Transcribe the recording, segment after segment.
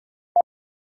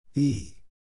E.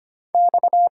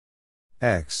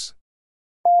 X.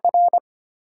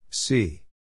 C.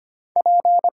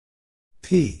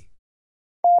 P.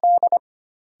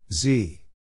 Z.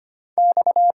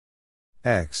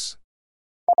 X.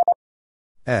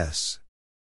 S.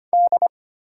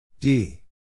 D.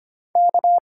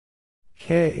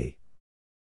 K.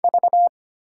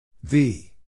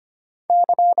 V.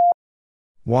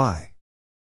 Y.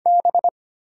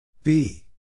 B.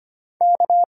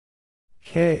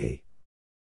 K.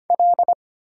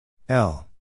 L.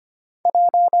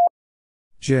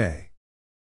 J.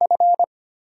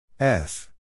 F.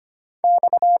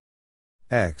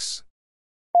 X.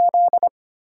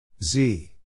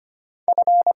 Z.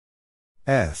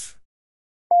 F.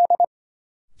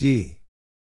 D.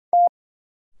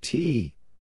 T.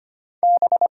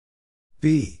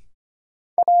 B.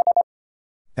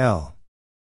 L.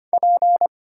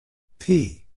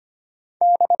 P.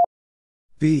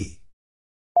 B.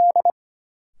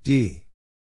 D.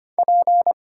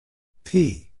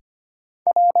 P.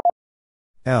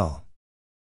 L.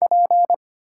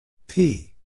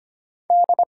 P.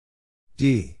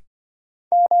 D.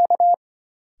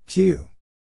 Q.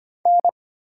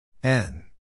 N.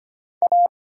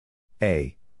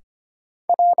 A.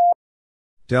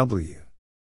 W.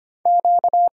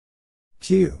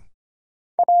 Q.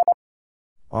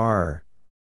 R.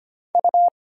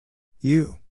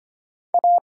 U.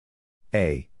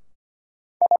 A.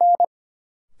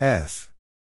 F.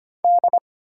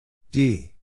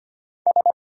 D.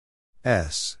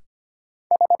 S.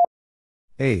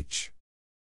 H.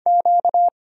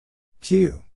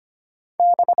 Q.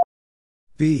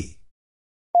 B.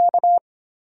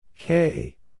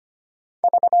 K.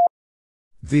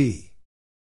 V.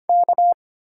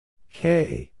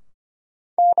 K.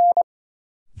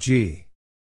 G.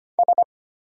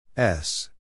 S.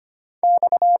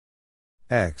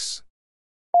 X.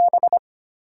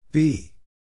 B.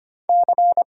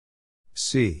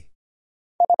 C.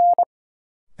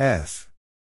 F.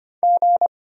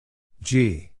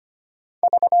 G.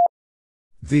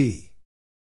 V.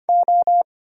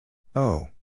 O.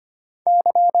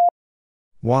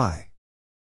 Y.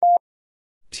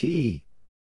 T.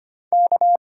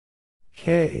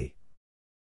 K.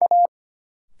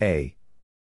 A.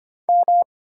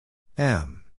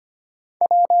 M.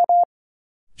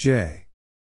 J.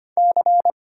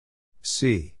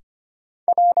 C.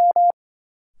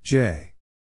 J.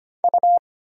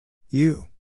 U.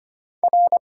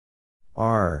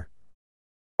 R.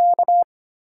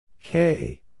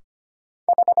 K.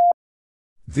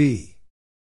 V.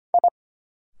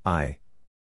 I.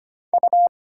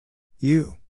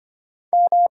 U.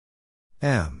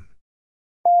 M.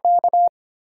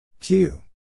 Q.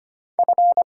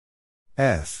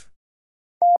 F.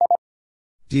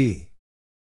 D.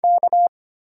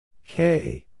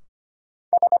 K.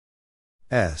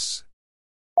 S.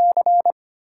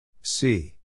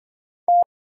 C.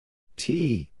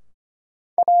 T.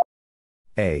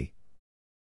 A.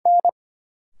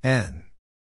 N.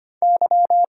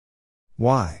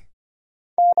 Y.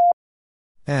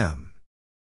 M.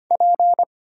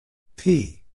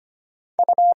 P.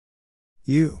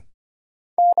 U.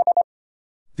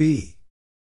 B.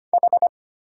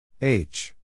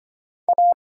 H.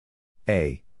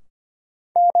 A.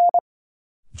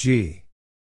 G.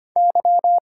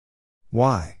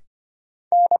 Y.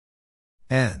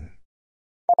 N.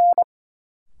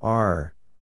 R.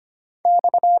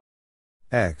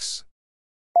 X.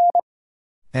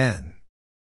 N.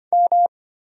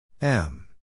 M.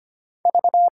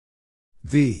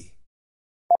 V.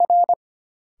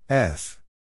 F.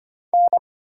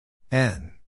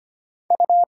 N.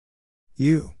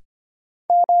 U.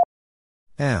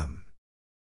 M.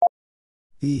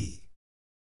 E.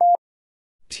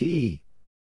 T.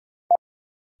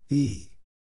 E.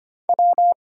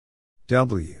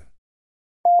 W.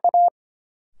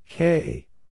 K.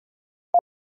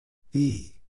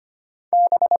 E.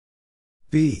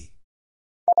 B.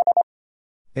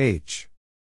 H.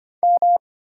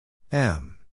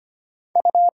 M.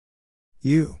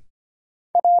 U.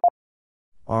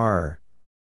 R.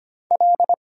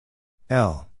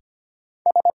 L.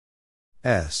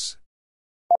 S.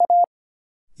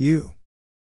 U.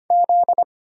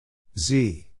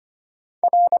 Z.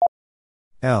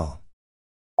 L.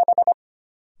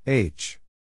 H.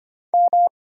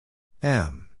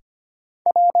 M.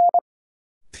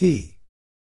 P.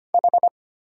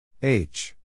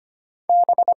 H.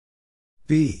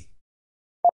 B.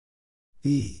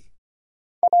 E.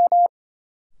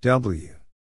 W.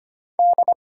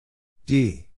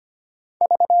 D.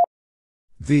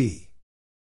 V.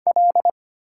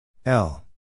 L.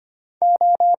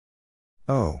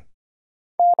 O.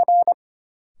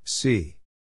 C.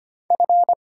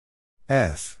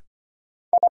 F.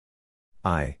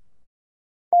 I.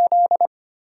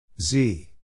 Z.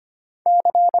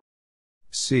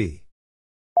 C.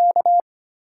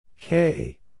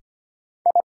 K.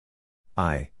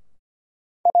 I.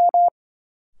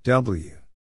 W.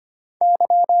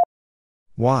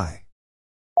 Y.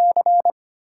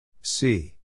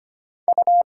 C.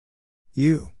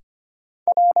 U.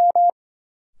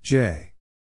 J.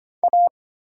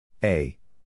 A.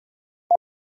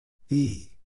 E.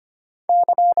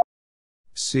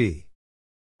 C.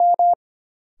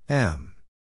 M.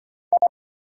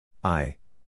 I.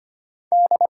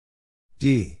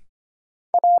 D.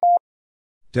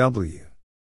 W.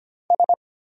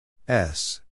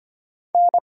 S.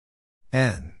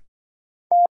 N.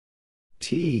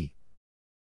 T.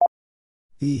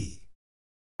 E.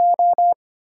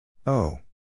 O.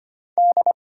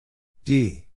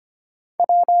 D.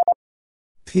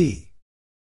 P.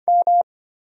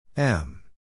 M.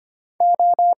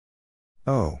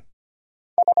 O.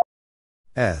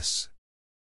 S.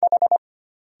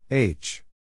 H.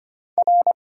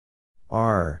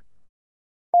 R.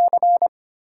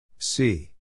 C.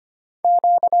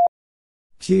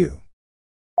 Q.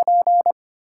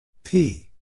 P.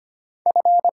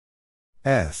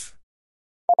 F.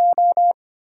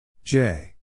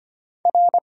 J.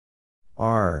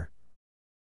 R.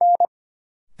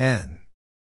 N.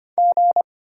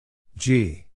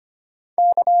 G.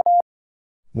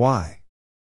 Y.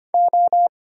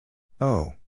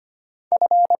 O.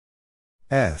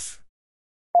 F.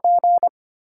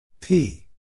 P.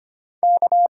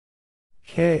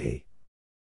 K.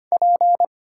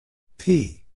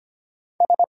 P.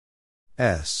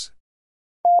 S.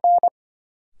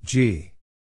 G.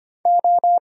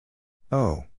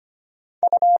 O.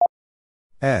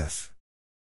 F.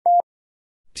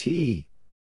 T.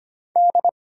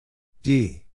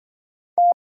 D.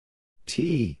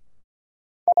 T.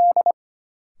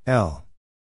 L.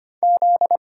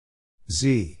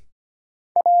 Z.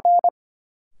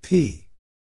 P.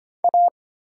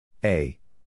 A.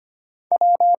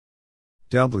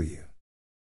 W.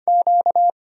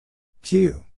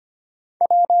 Q.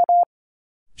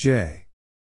 J.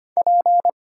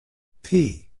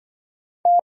 P.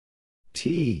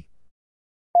 T.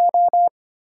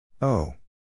 O.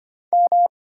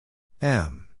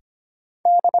 M.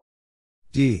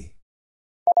 D.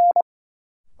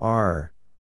 R.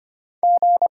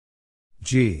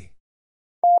 G.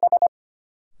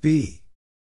 B.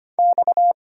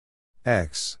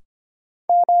 X.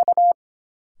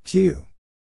 Q.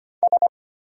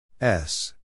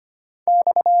 S.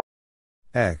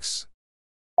 X.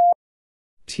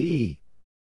 T.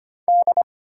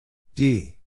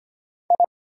 D.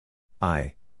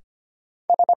 I.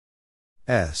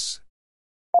 S.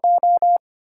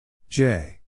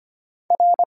 J.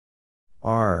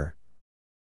 R.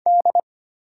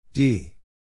 D.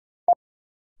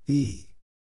 E.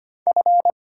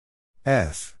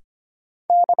 F.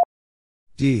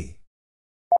 D.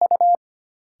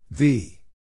 V.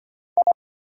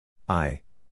 I.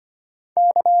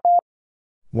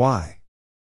 Y.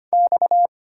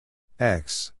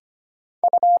 X.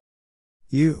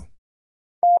 U.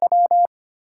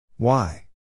 Y.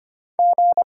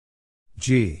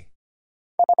 G.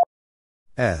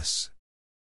 S.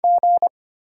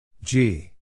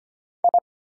 G.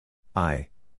 I.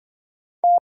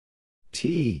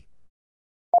 T.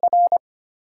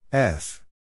 F.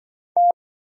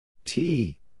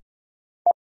 T.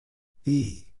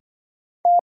 E.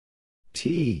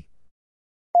 T.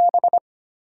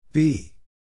 B.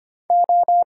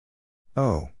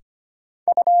 O.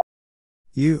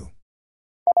 U.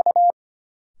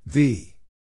 V.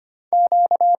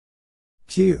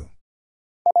 Q.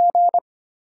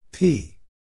 P.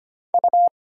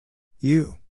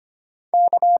 U.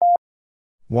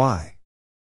 Y.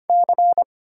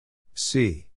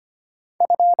 C.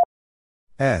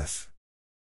 F.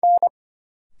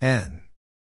 N.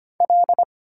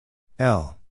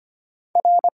 L.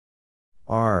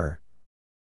 R.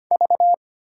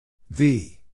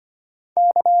 V.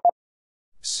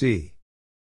 C.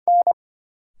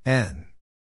 N.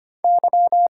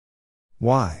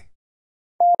 Y.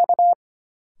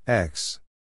 X.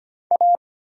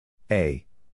 A.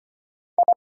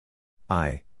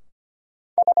 I.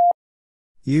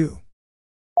 U.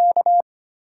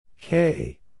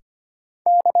 K.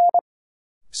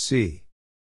 C.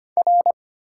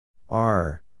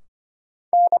 R.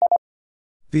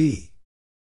 B.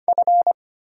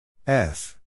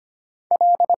 F.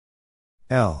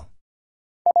 L.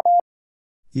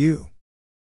 U.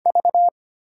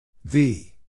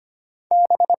 V.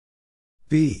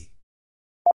 B.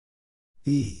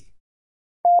 E.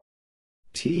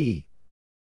 T.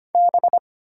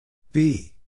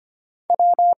 B.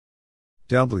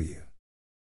 W.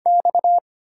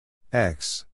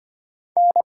 X.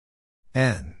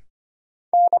 N.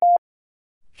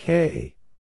 K.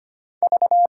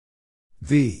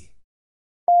 V.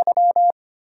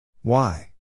 Y.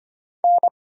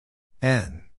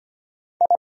 N.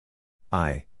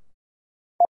 I.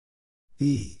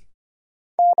 E.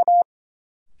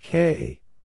 K.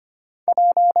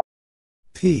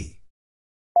 P.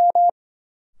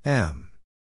 M.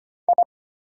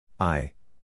 I.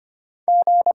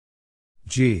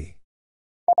 G.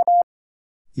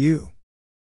 U.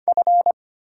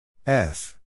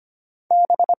 F.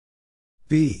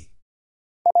 B.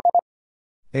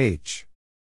 H.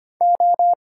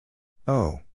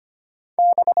 O.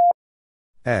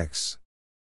 X.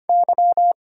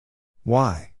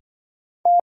 Y.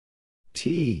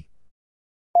 T.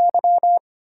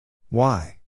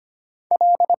 Y.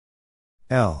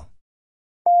 L.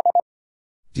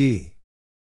 D.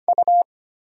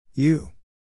 U.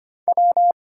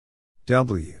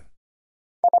 W.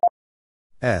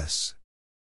 S.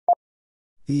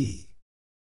 E.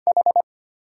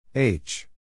 H.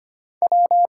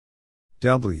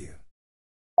 W.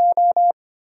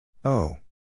 O.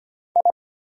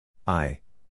 I.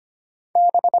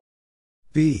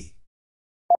 B.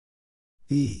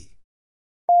 E.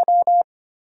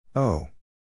 O.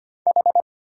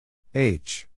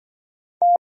 H.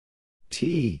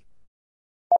 T.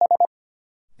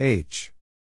 H.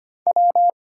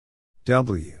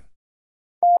 W.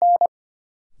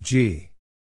 G.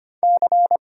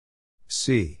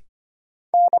 C.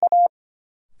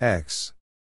 X.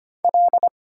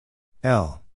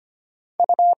 L.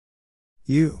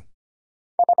 U.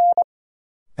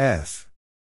 F.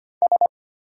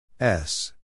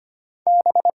 S.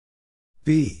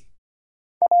 B.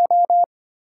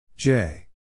 J.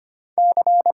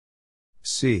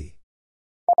 C.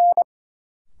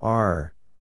 R.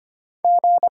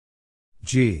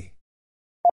 G.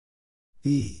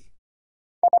 E.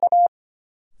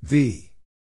 V.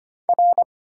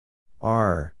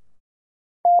 R.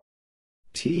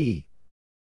 T.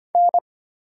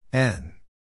 N.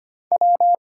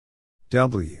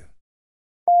 W.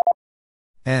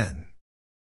 N.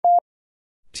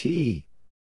 T.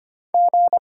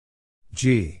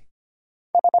 G.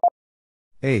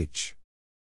 H.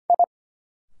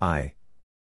 I.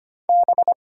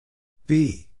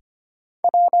 B.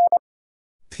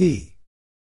 P.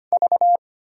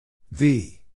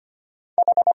 V.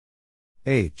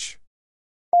 H.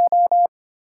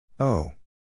 O.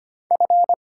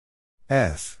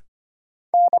 F.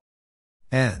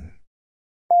 N.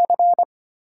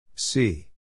 C.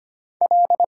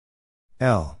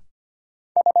 L.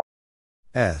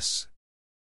 S.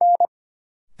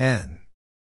 N.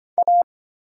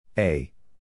 A.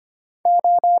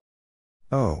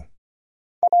 O.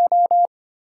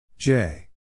 J.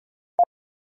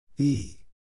 E.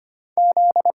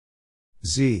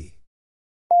 Z.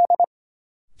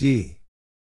 D.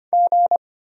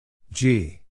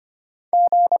 G.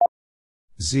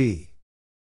 Z.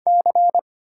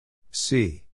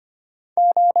 C.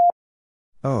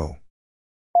 O.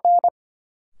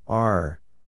 R.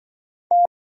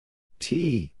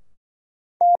 T.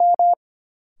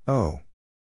 O.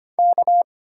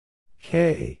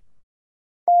 K.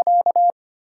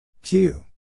 Q.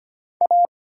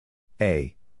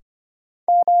 A.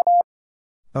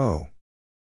 O.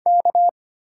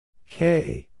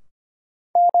 K.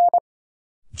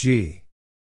 G.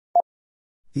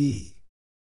 E.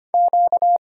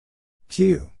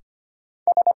 Q.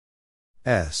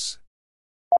 S.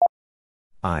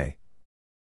 I.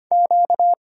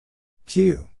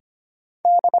 Q.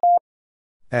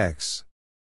 X.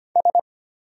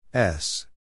 S.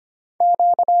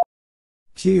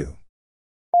 Q.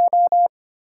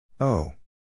 O.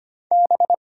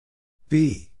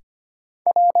 B.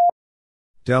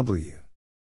 W.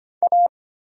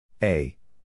 A.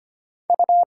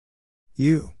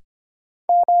 U.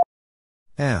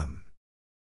 M.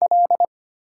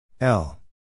 L.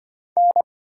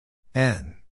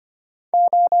 N.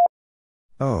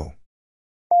 O.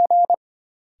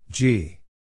 G.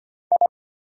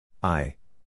 I.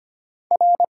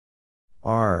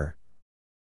 R.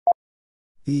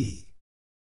 E.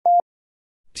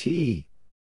 T.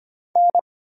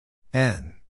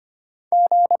 N.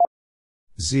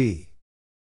 Z.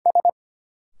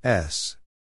 S.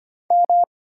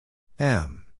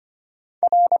 M.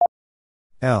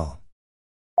 L.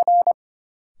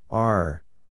 R.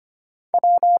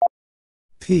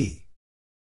 P.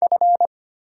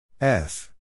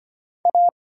 F.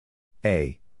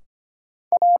 A.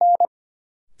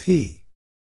 P.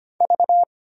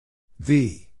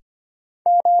 V.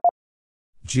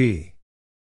 G.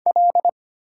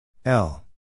 L.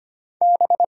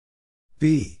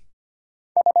 B.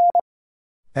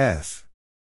 F.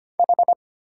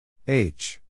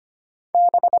 H.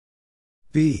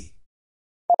 B.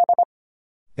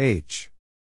 H.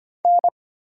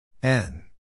 N.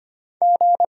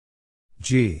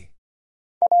 G.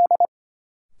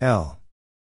 L.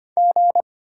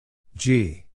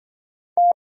 G.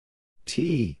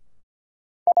 T.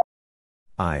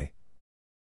 I.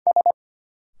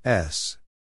 S.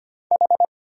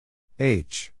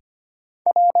 H.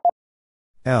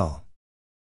 L.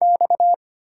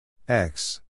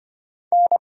 X.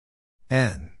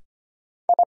 N.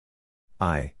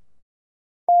 I.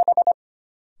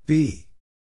 B.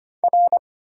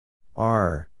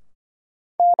 R.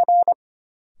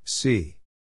 C.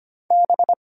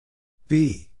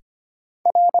 B.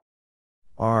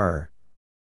 R.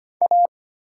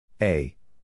 A.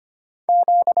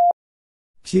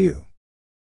 Q.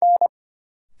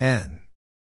 N.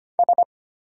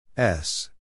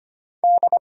 S.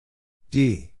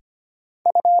 D.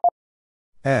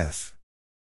 F.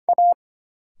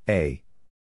 A.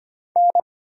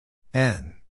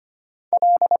 N.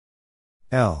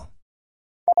 L.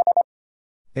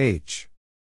 H.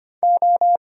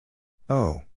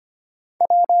 O.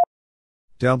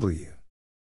 W.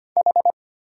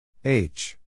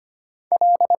 H.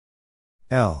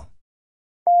 L.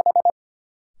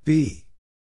 B.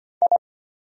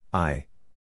 I.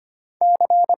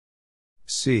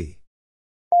 C.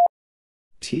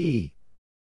 T.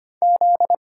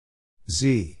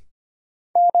 Z.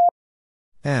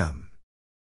 M.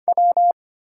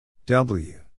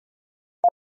 W.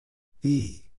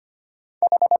 E.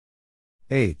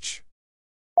 H.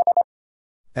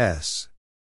 S.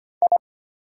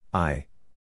 I.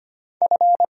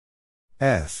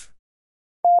 F.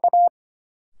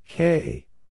 K.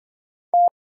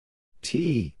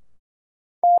 T.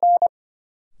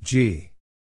 G.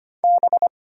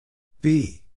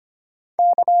 B.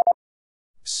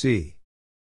 C.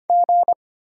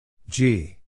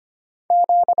 G.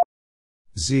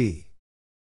 Z.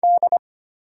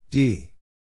 D.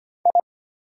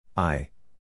 I.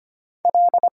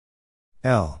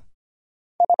 L.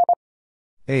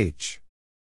 H.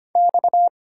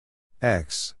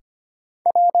 X.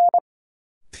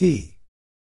 P.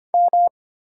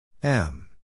 M.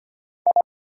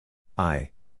 I.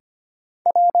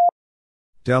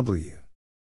 W.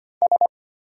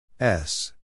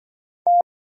 S.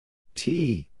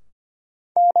 T.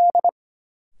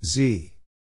 Z.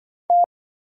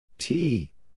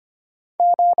 T.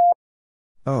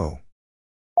 O.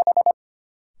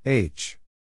 H.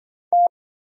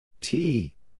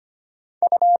 T.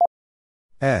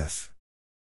 F.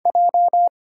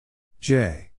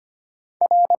 J.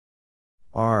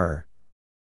 R.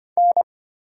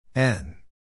 N.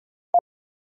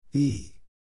 E.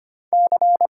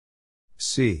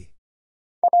 C.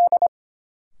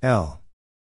 L.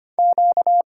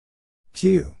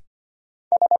 Q.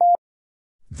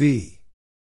 V.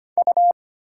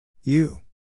 U.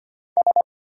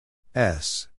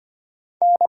 S.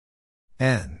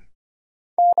 N.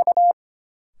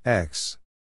 X.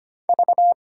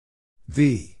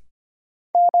 V.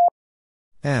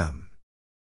 M.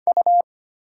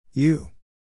 U.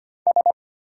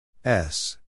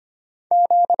 S.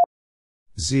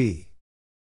 Z.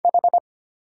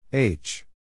 H.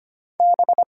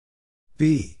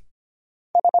 B.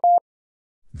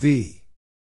 V.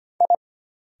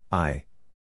 I.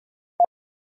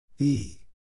 E.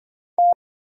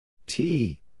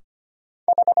 T.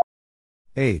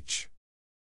 H.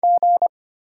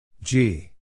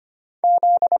 G.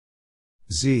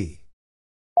 Z.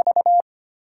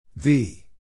 V.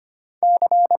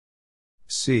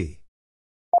 C.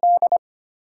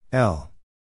 L.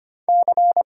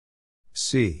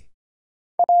 C.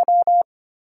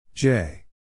 J.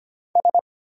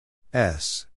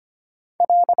 S.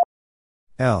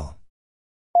 L.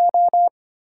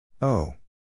 O.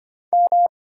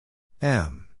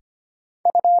 M.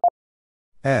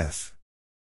 F.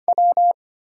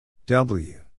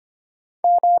 W.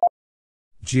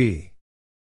 G.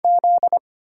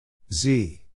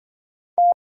 Z.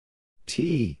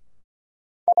 T.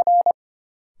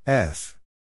 F.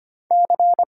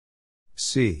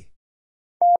 C.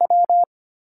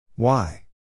 Y.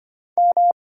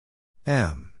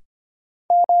 M.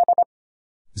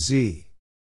 Z.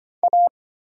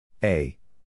 A.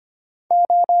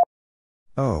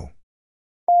 O.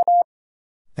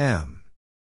 M.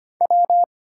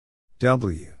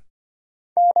 W.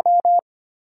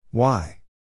 Y.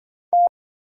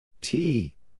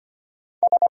 T.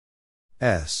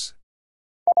 S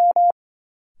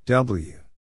W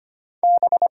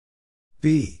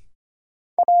B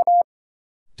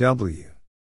W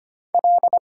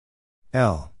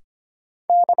L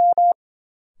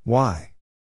Y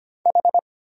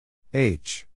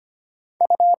H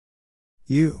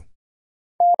U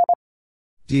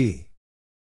D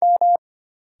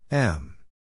M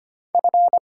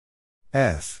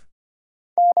F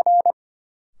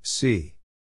C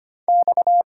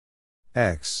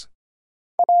X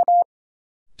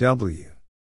W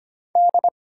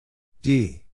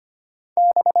D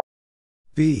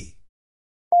B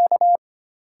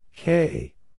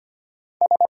K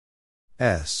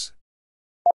S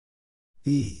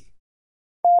E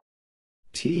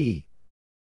T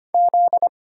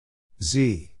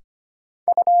Z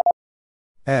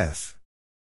F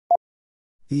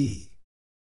E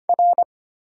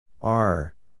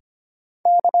R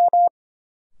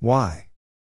Y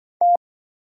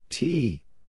T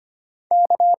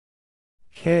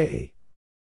K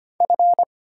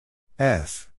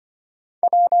F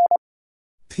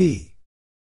P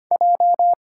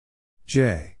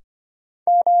J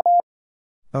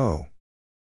O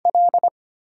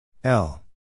L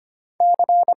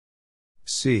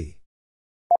C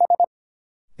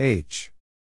H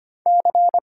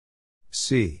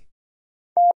C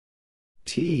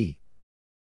T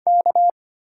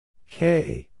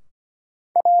K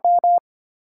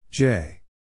J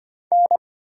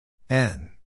N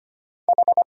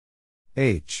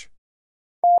H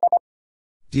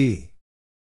D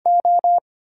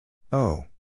O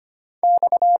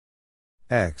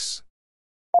X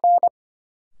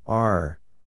R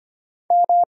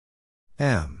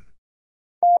M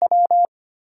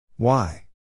Y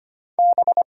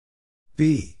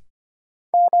B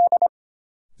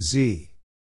Z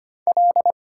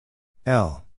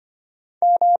L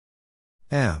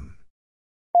M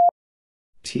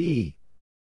T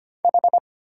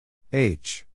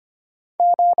H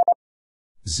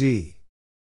Z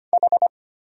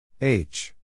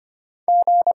H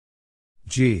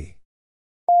G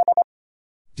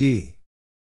D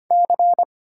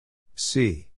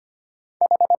C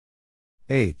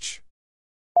H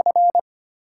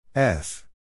F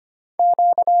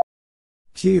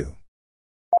Q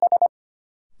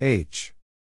H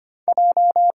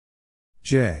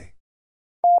J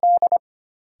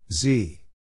Z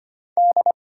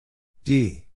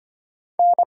D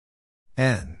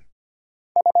N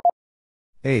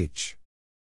H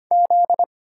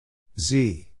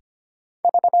Z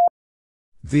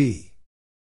V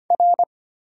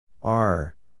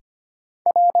R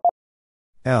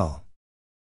L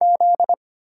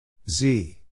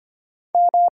Z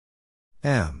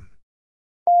M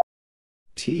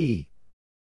T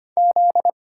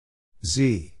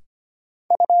Z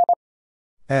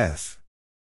F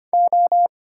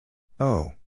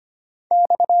O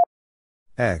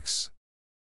X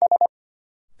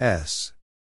S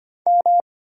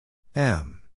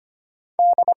M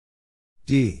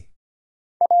D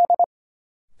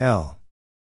L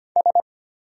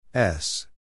S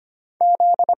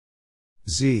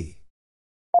Z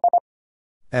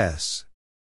S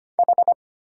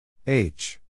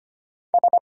H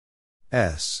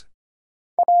S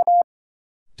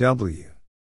W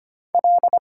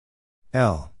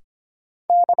L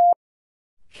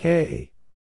K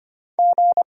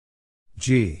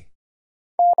G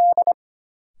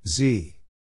Z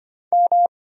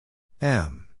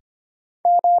M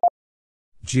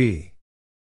G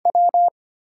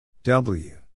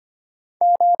W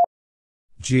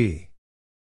G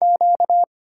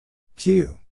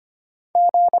Q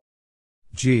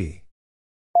G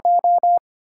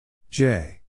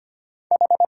J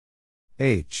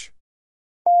H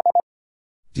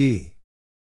D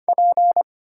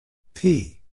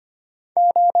P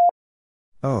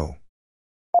O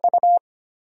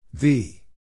V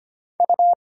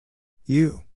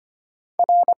U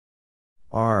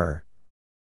R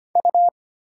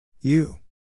U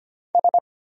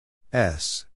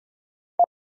S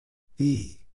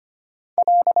E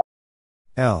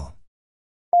L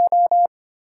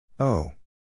O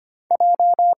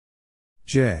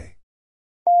J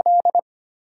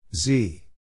Z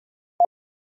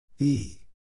E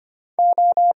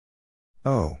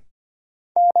O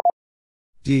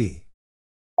D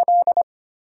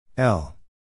L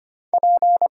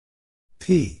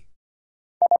P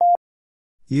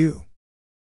U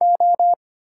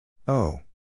O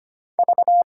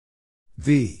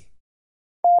V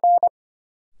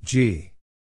G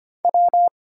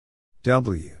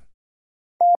W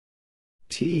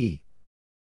T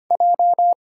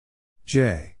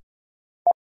J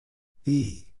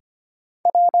E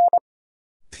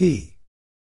P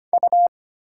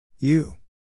U.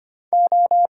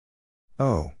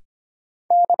 O.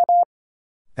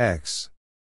 X.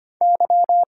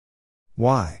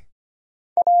 Y.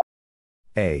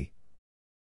 A.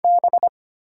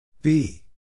 B.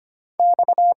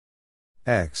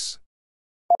 X.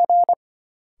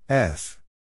 F.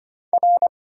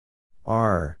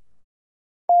 R.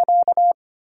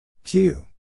 Q.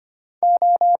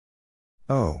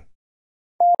 O.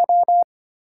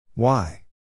 Y.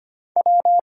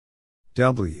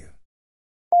 W.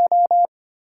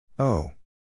 O.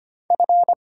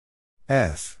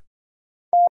 F.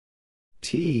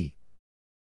 T.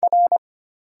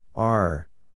 R.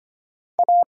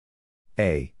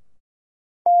 A.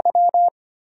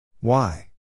 Y.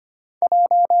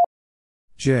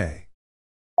 J.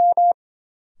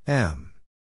 M.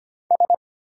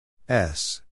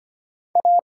 S.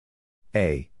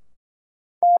 A.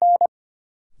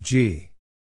 G.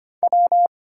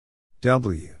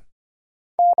 W.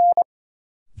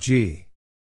 G.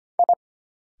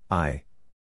 I.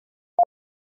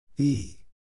 E.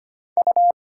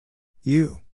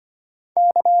 U.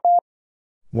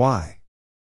 Y.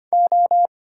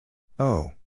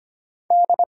 O.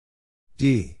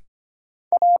 D.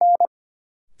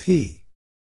 P.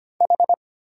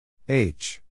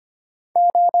 H.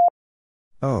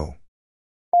 O.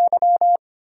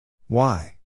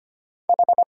 Y.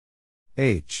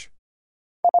 H.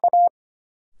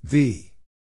 V.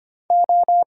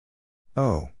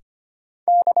 O.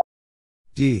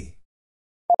 D.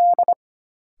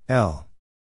 L.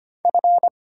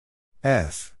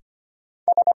 F.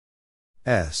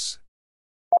 S.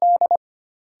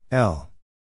 L.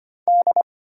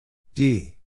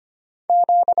 D.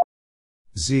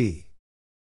 Z.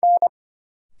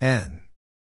 N.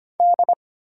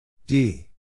 D.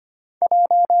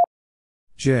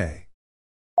 J.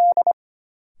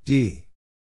 D.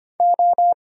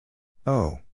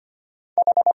 O.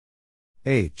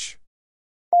 H.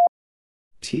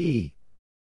 T.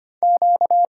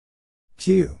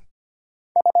 Q.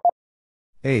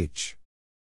 H.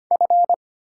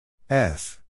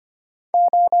 F.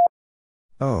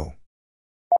 O.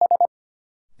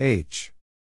 H.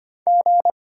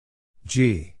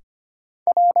 G.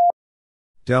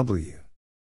 W.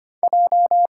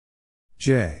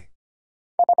 J.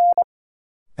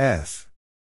 F.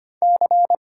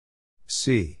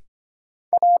 C.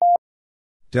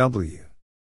 W.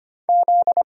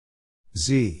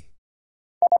 Z.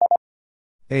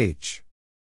 H.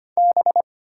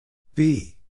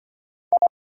 B.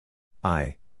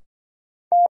 I.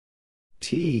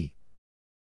 T.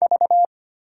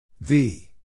 V.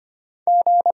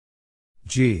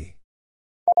 G.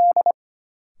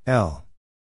 L.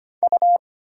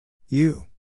 U.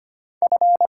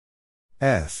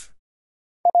 F.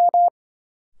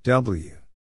 W.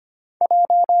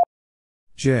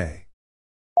 J.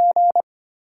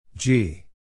 G.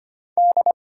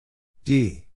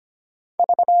 D.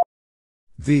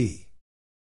 V.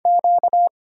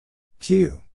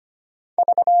 Q.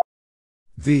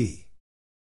 V.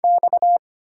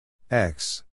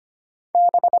 X.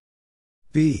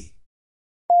 B.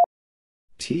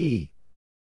 T.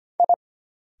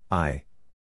 I.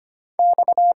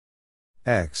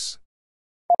 X.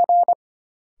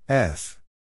 F.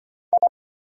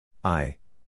 I.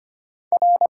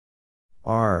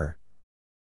 R.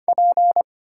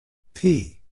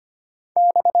 P.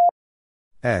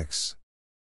 X.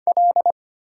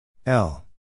 L.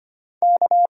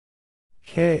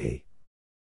 K.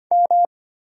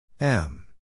 M.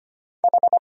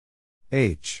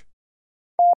 H.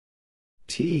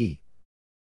 T.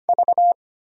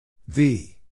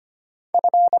 V.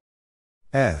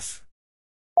 F.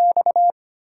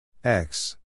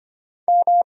 X.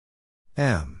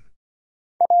 M.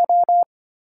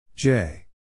 J.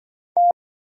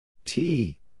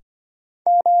 T.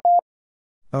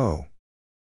 O.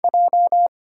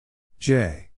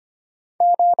 J.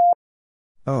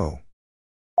 O.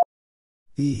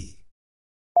 E.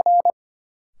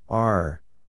 R.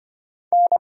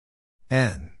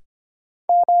 N.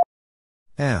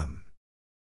 M.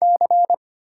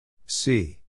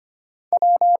 C.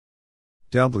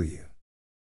 W.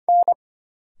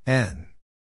 N.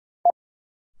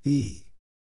 E.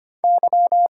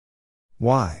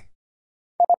 Y.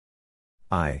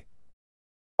 I.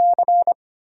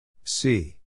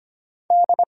 C.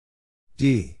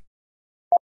 D.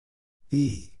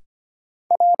 E.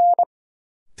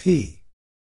 P.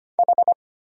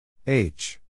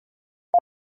 H.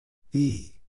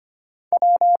 E.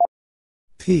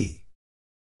 P.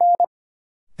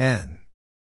 N.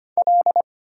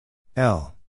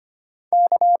 L.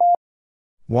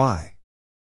 Y.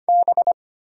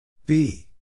 B.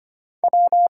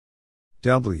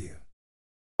 W.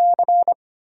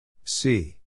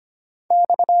 C.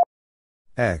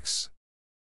 X.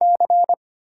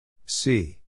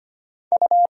 C.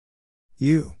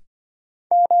 U.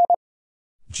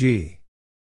 G.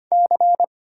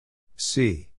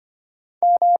 C.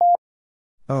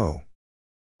 O.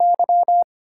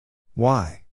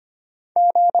 Y.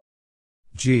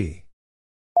 G.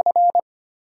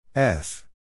 F.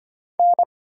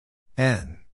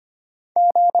 N.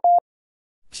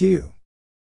 Q.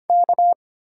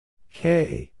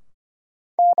 K.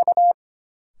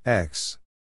 X.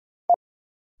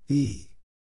 E.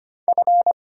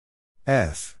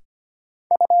 F.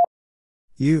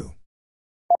 U.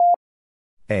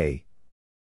 A.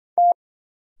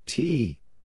 T.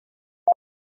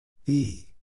 E.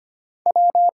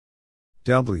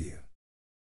 W.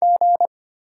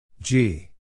 G.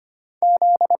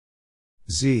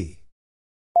 Z.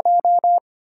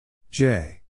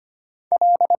 J.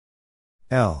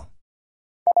 L.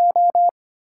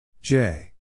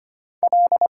 J.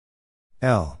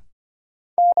 L.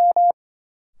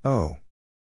 O.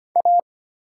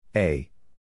 A.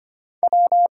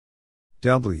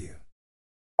 W.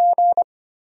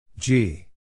 G.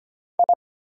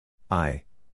 I.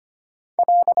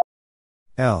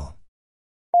 L.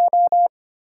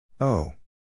 O.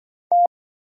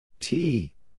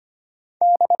 T.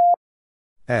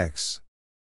 X.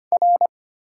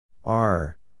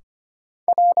 R.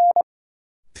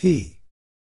 P.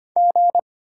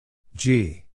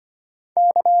 G.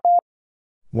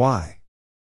 Y.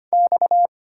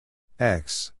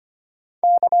 X.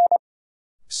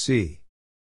 C.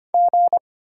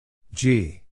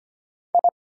 G.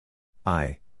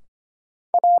 I.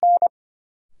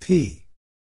 P.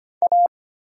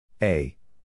 A.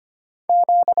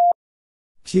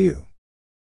 Q.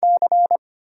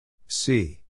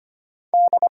 C.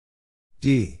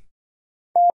 D.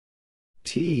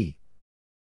 T.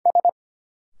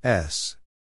 S.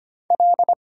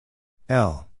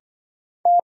 L.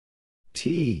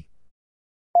 T.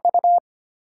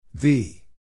 V.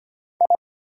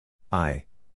 I.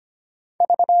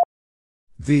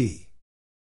 V.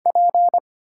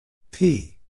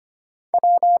 P.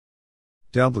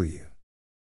 W.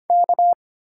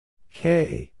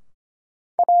 K.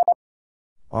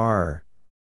 R.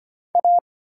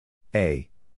 A.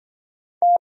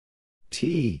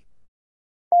 T.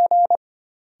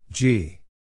 G.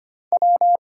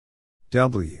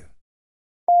 W.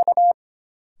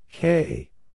 K.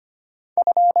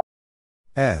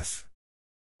 F.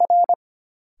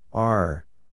 R.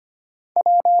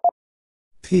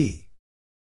 P.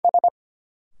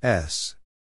 S.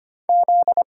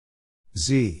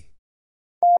 Z.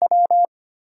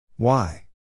 Y.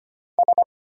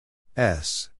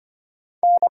 S.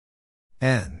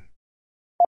 N.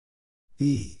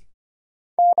 E.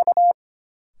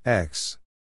 X.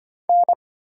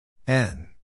 N.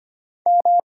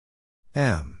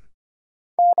 M.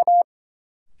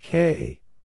 K.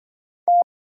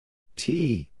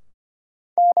 T.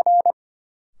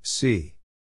 C.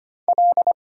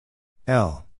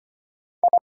 L.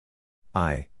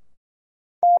 I.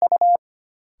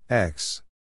 X.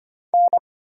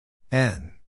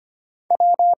 N.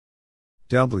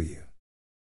 W.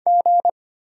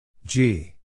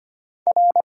 G.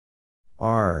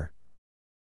 R.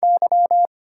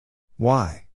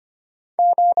 Y.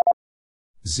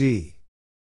 Z.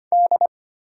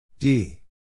 D.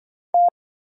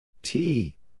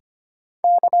 T.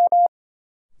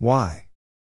 Y.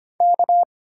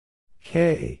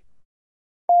 K.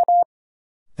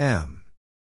 M.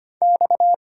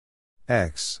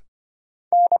 X.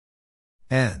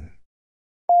 N.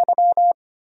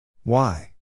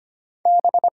 Y.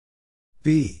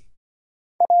 B.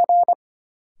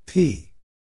 P.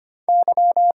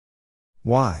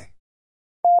 Y.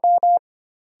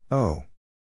 O.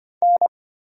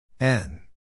 N.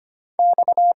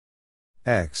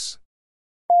 X.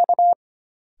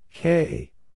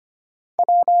 K.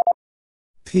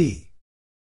 P.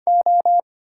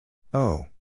 O.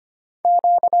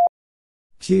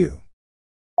 Q.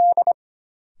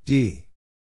 D.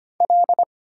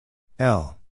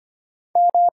 L.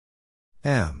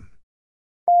 M.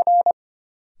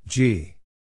 G.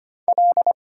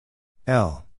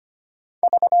 L.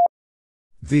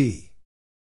 V.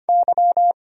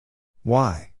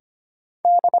 Y.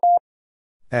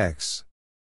 X.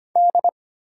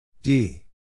 D.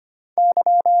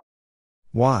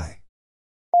 Y.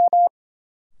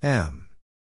 M.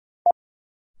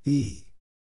 E.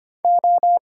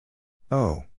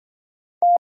 O.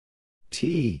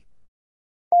 T.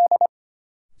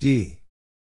 D.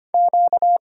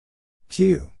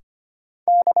 Q.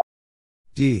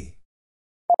 D.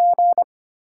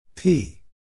 P.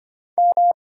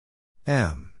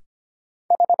 M.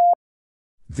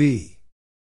 V.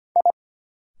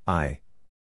 I.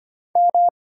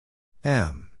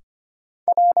 M.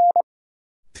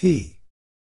 P.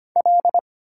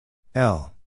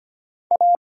 L.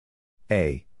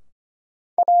 A.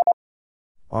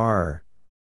 R.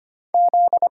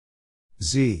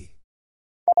 Z.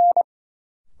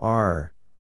 R.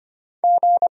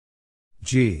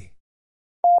 G.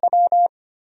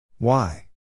 Y.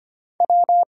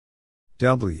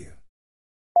 W.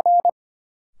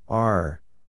 R.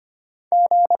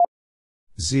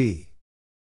 Z.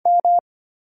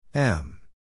 M.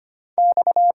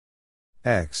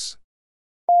 X.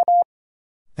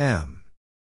 M.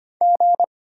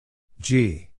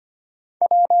 G.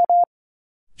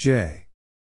 J.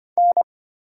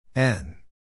 N.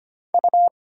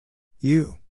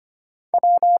 U.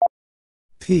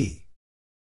 P.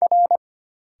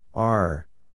 R.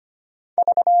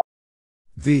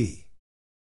 V.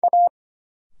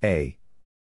 A.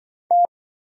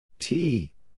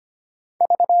 T.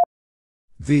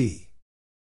 V.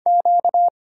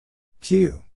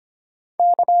 Q.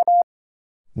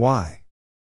 Y.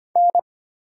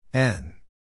 N.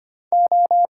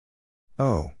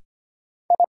 O.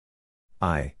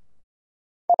 I.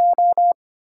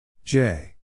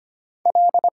 J.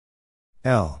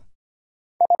 L.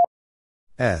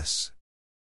 S.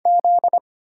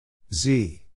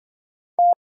 Z.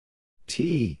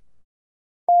 T.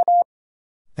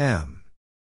 M.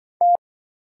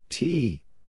 T.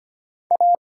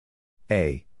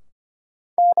 A.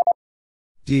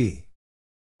 D.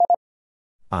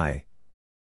 I.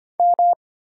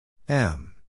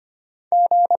 M.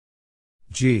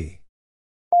 G.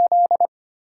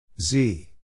 Z.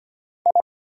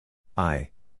 I.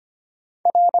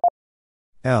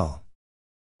 L.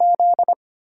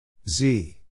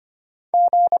 Z.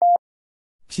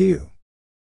 Q.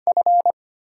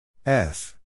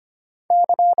 F.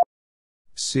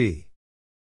 C.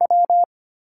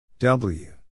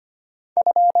 W.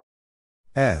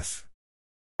 F.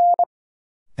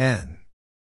 N.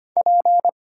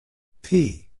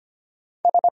 P.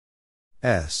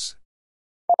 S.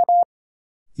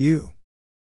 U.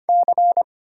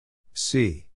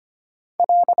 C.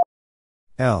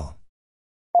 L.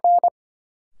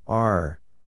 R.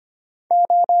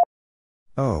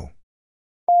 O.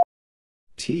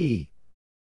 T.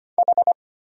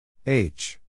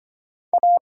 H.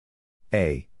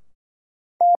 A.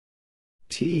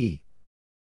 T.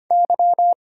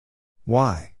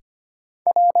 Y.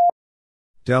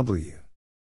 W.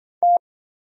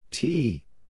 T.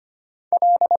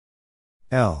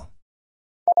 L.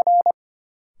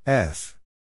 F.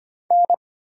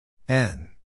 N.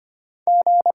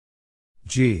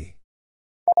 G.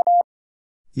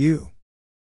 U.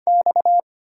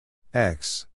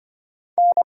 X.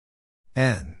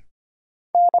 N.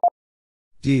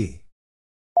 D.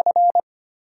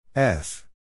 F.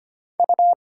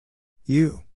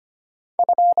 U.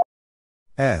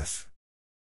 F.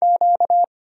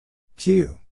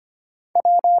 Q.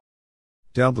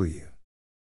 W.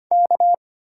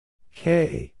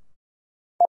 K.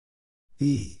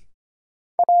 E.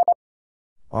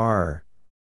 R.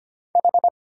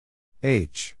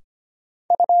 H.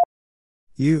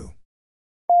 U.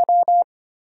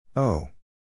 O.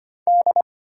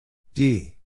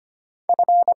 D.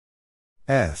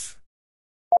 F.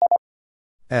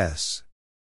 S.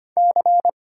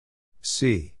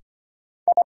 C.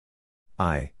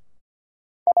 I.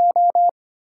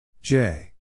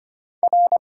 J.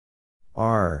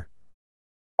 R.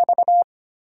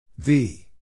 V.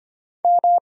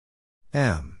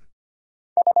 M.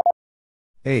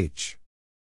 H.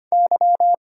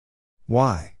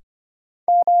 Y.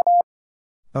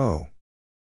 O.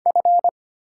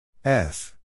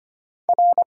 F.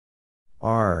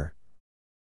 R.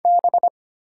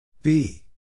 B.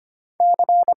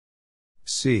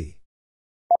 C.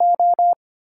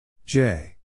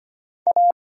 J.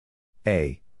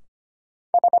 A.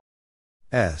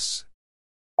 S.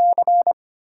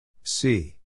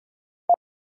 C.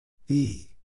 E.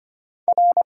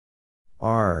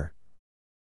 R.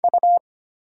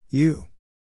 U.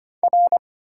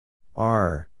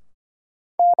 R.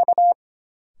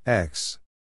 X.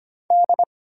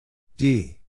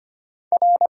 D.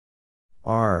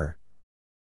 R.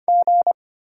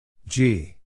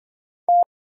 G.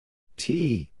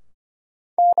 T.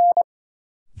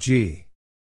 G.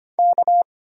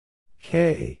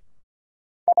 K.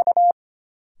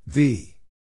 V.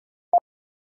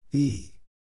 E.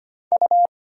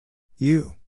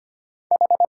 U.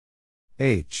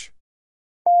 H.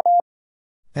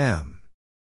 M.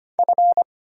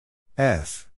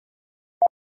 F.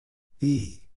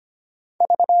 E.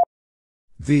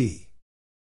 V.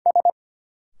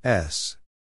 S.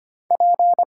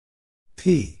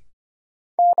 P.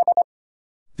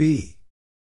 B.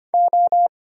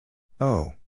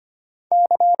 O.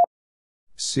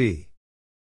 C.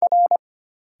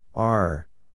 R.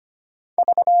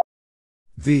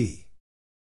 V.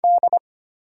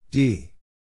 D.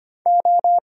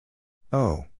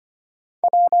 O.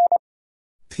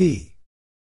 P.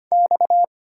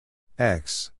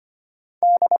 X.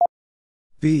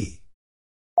 B.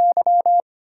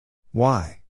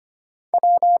 Y.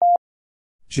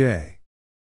 J.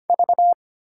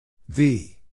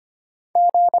 V.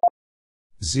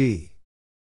 Z.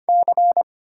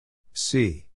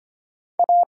 C.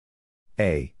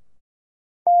 A.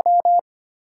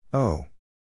 O.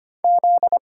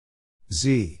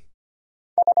 Z.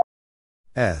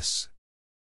 S.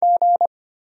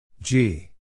 G.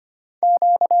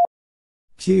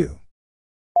 Q.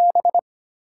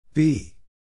 B.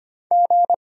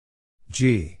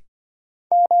 G.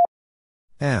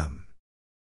 M.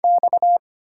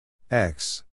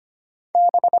 X.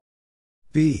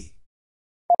 B.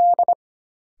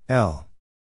 L.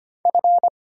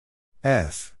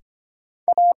 F.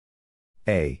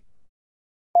 A.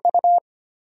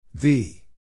 V.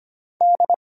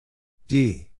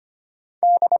 D.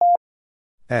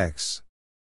 X.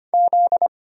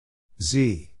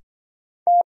 Z.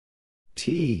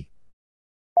 T.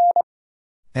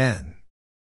 N.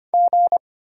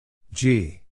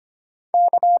 G.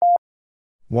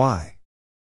 Y.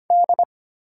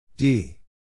 D.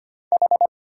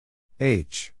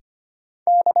 H.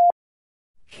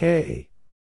 K.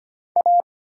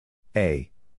 A.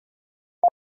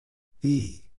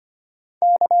 E.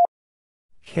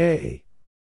 K.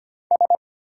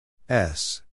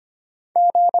 S.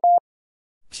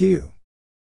 Q.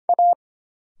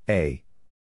 A.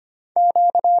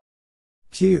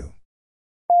 Q.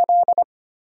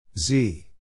 Z.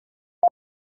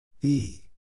 E.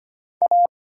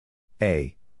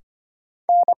 A.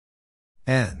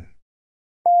 N.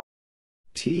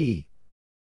 T.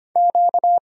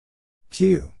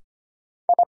 Q.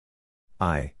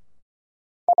 I.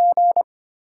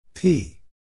 P.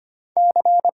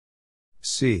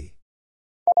 C.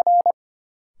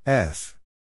 F.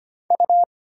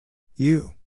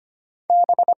 U.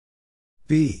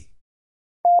 B.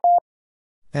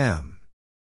 M.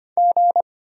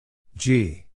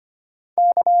 G.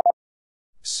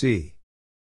 C.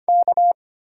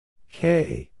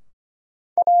 K.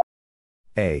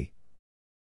 A.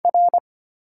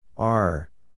 R.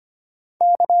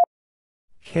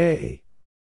 K.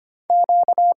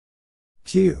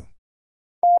 Q.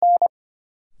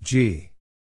 G.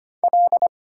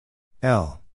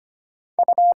 L.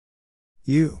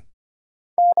 U.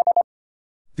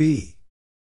 B.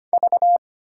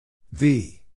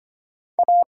 V.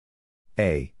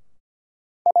 A.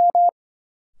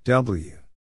 W.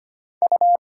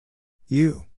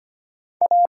 U.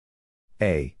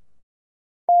 A.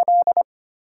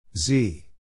 Z.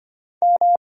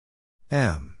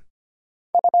 M.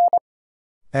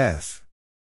 F.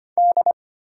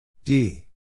 D.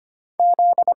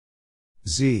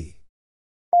 Z.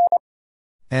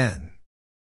 N.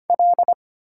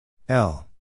 L.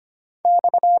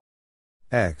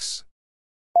 X.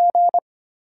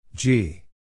 G.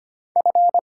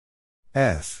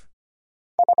 F.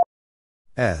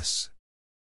 S.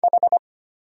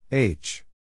 H.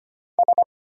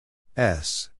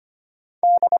 S.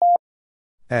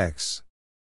 X.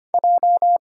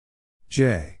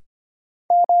 J.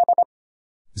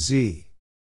 Z.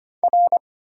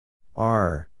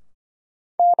 R.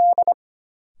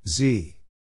 Z.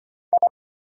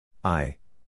 I.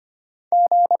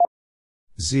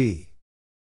 Z.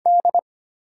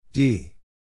 D.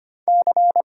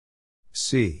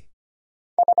 C.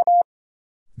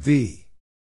 V.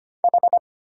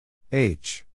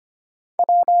 H.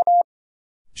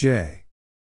 J.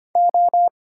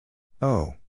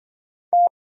 O.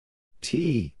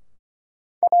 T.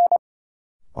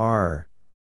 R.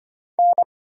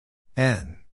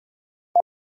 N.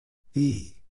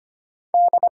 E.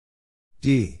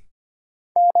 D.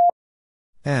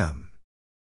 M.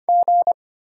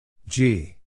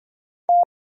 G.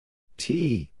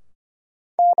 T.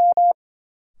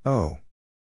 O.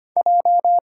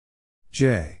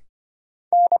 J.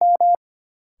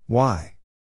 Y.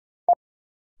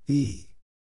 E.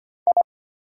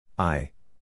 I.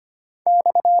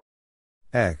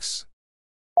 X.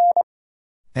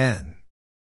 N.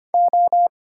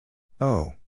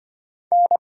 O.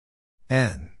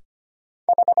 N.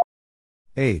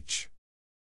 H.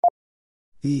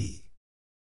 E.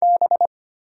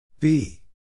 B.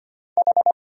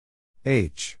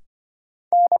 H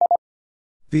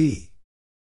B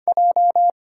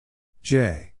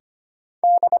J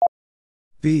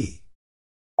B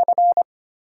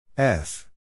F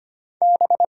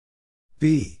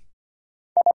B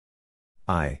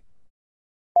I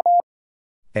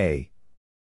A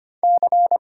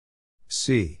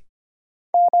C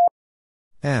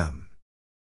M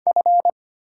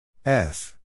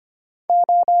F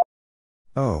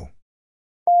O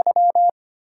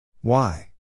Y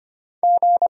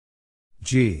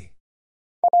G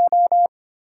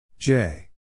J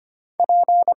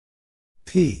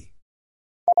P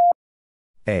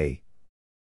A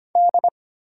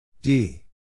D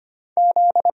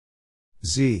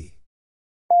Z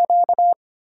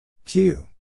Q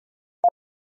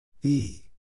E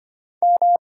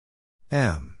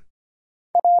M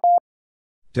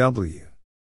W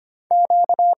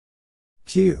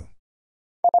Q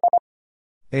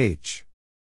H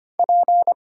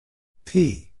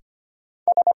P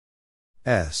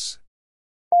S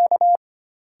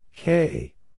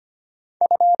K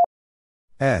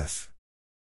F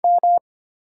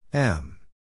M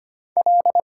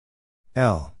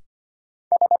L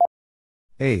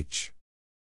H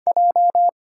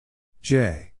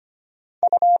J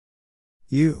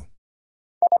U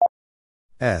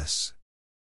S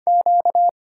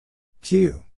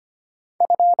Q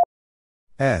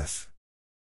F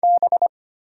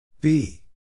B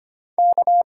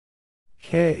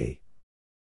K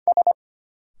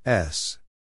S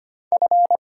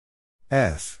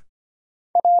F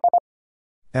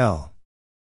L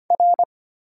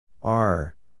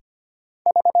R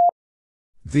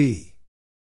V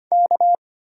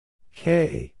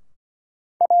K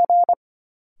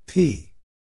P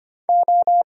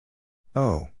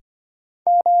O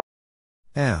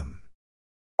M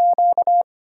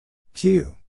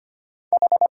Q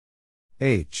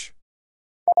H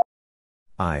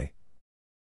I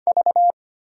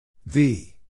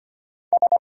V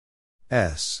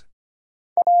S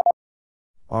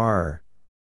R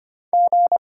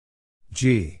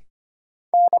G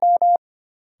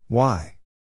Y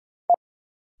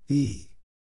E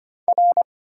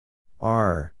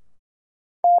R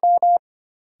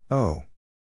O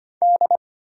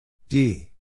D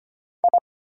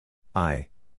I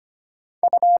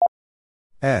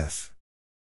F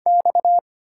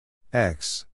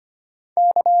X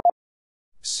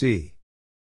C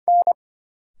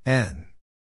N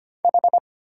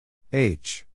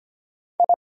H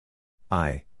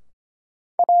I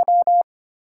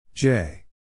J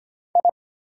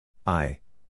I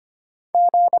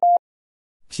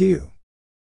Q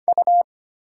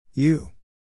U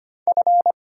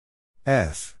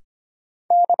F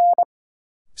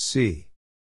C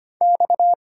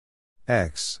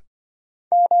X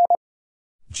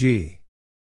G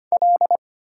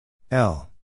L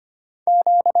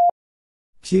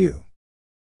Q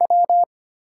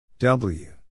W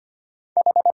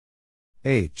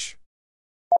H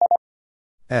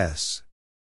S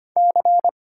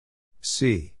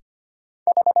C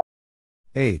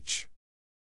H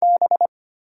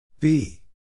B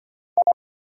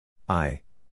I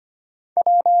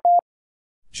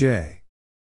J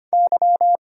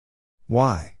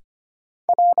Y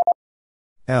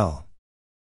L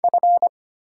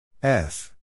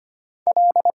F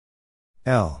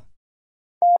L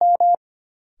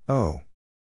O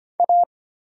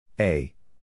A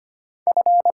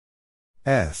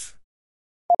F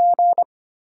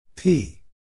P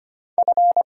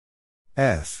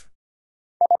F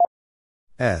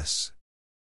S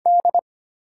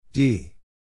D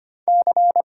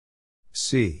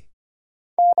C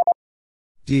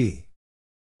D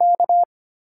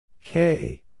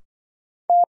K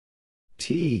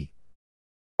T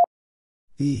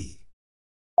E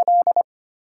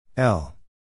L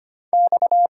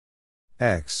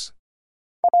X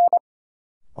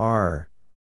R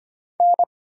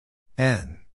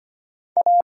N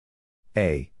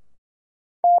A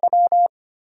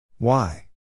Y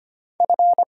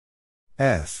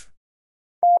F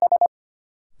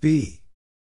B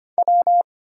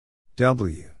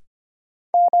W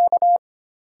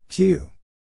Q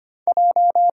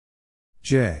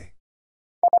J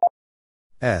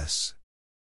S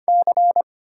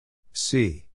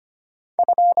C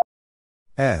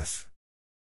F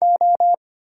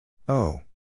O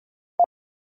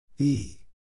E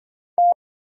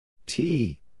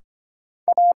T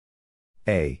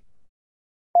A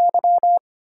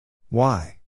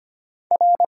Y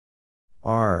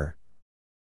R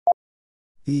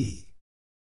E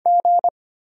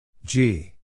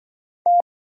G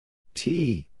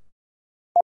T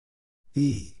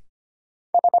E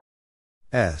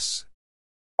S. S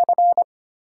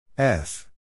F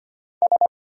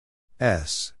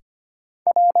S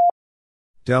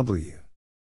W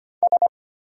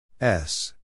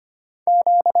S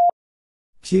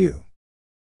Q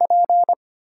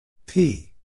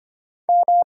P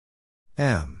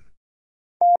M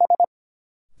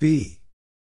B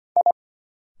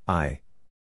I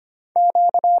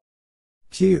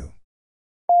Q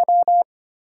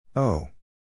O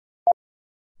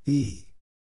E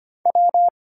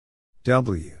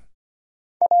W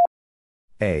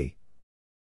A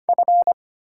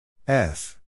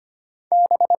F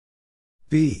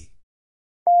B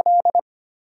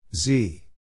Z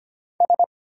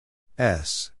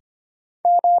S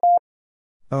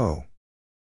O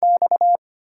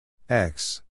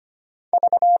X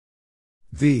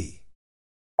V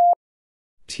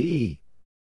T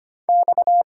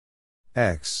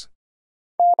X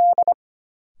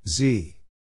Z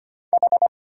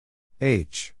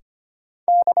H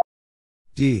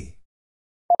D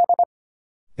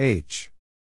H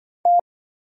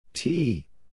T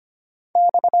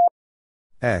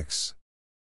X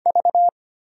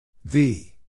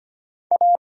V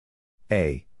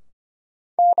A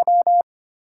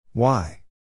Y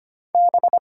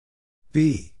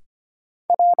B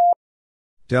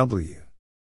W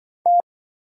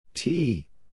T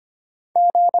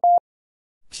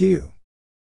Q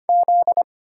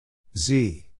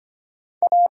Z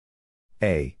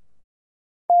A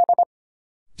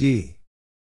D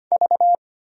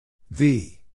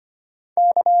V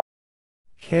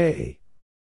K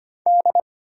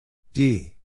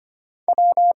D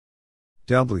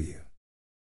W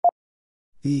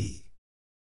E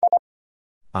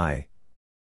I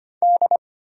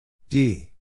D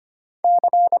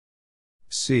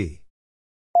C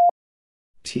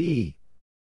T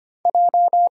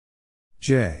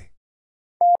J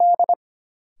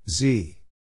Z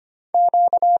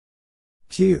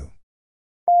Q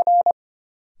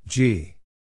G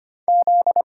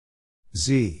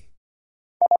Z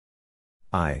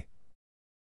I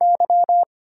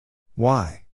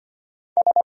Y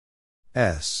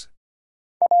S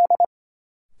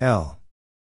L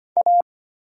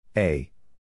A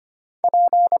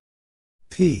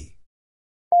P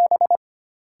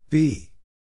B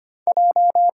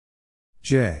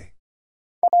J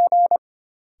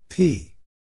P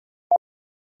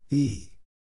E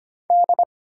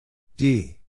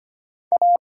D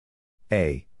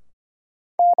A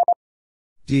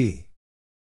D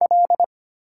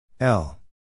L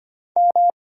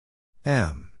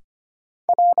M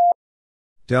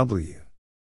W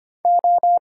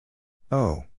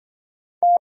O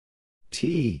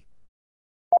T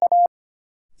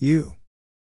U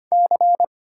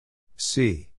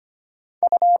C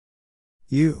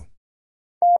U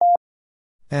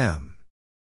M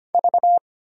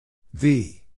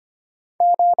V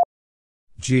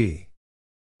G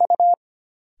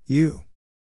U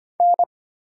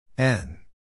N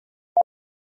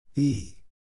E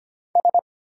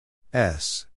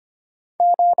S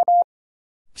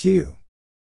Q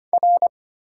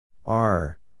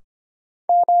R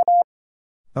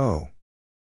O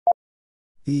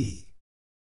E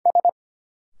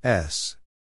S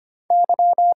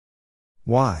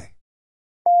Y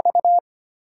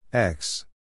X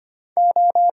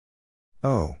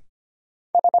O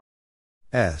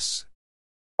S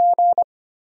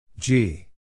G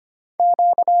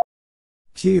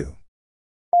Q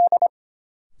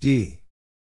D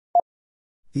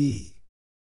E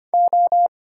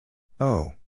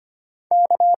O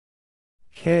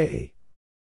K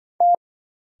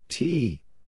T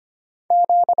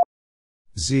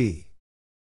Z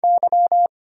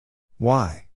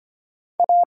Y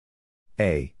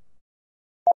A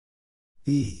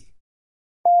E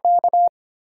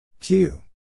Q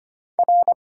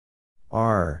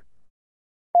R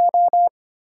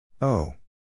O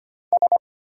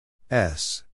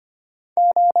S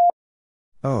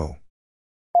O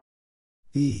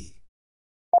E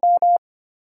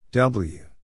W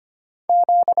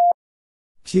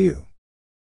Q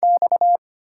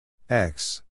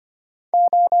X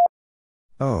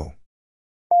O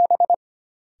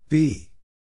B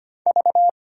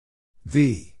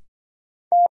V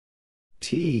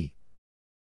T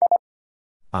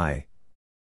I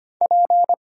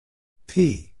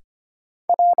P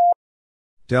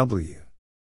W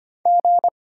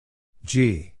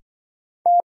G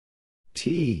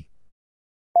T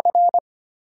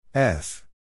F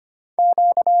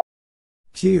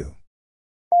Q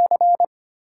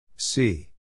C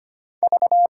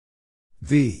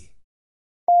V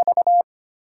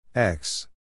X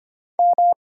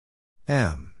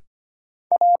M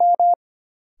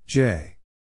J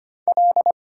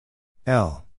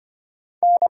L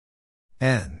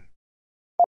N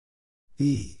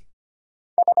E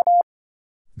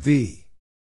V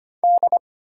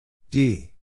D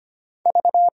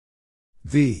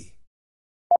V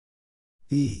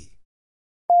E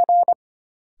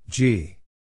G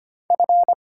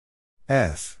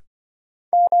F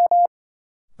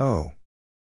O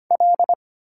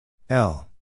L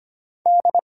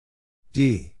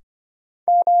D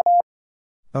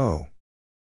O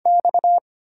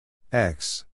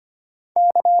X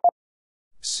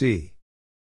C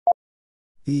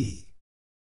E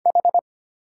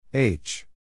H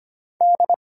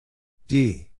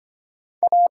D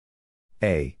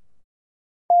A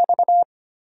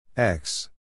X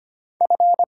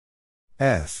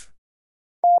F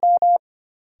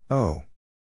O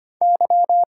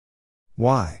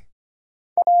Y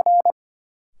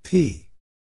P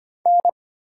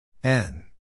N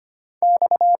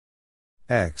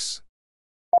X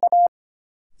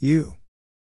U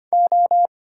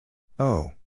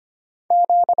O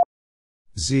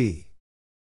Z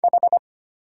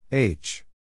H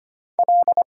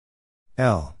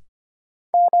L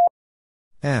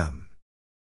M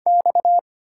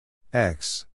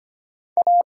X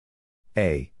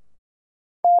A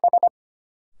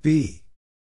B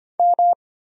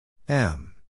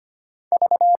M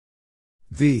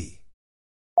V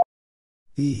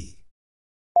E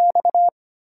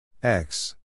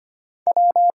X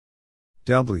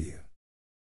W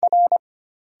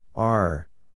R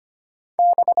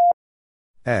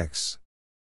X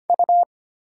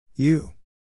U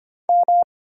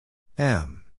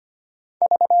M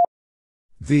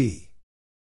V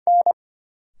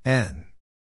N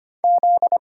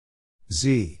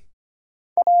Z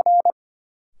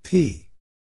P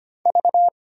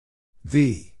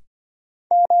V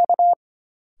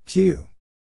Q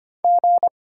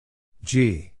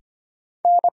G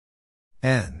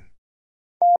N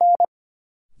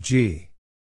G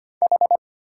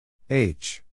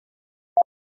H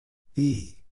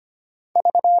E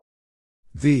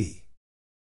V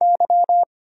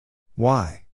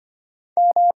Y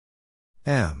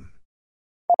M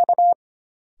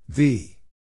V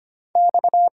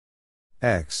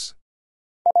X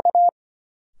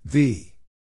V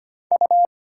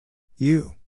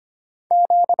U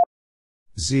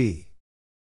Z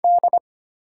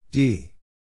D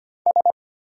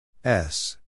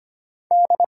S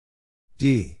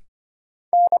D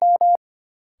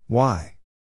Y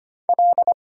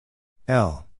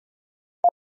L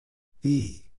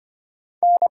E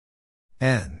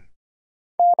N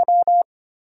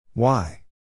Y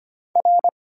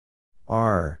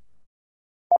R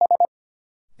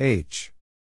H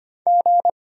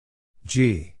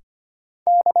G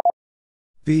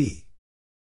B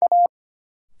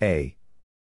A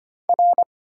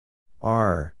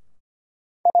R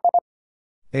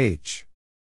H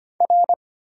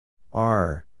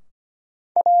R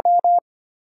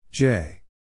J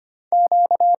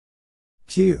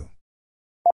Q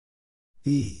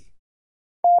E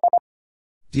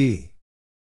D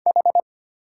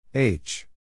H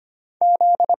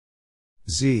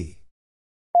Z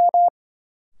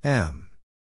M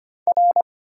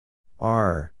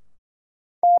R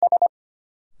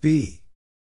B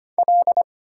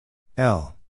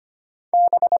L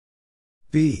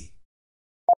B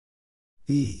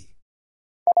E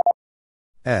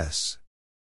S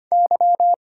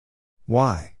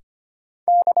Y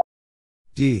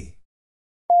D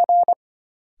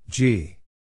G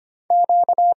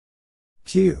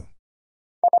Q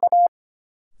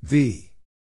V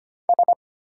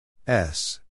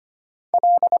S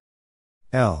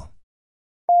L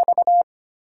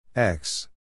X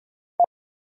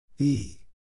E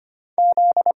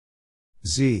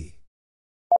Z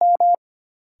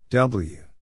W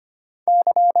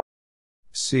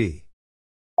C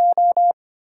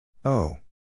O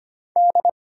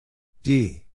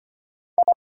D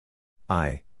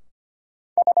I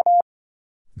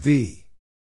V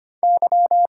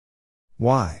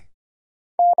Y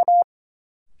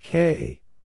K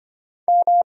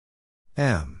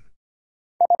M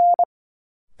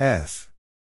F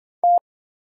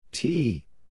T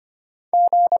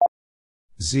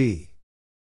Z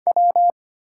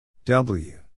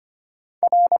W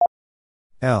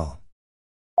L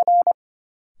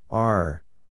R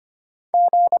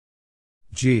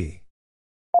G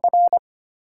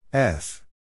F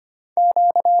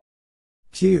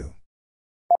Q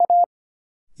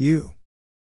U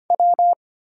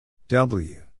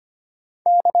W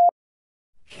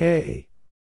K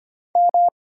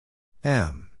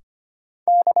M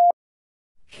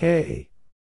K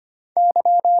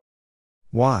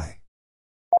Y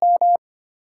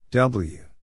W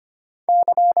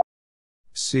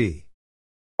C.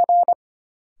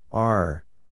 R.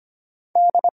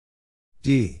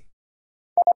 D.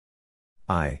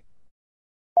 I.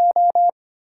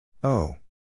 O.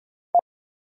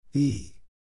 E.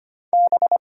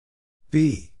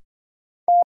 B.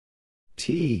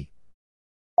 T.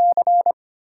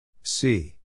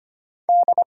 C.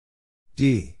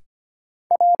 D.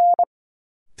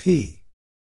 P.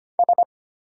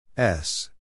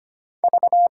 S.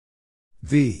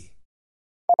 V.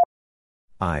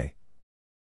 I.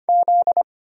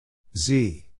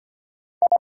 Z.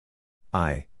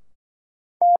 I.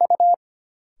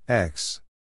 X.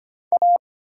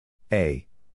 A.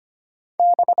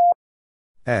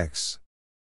 X.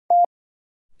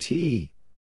 T.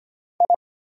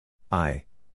 I.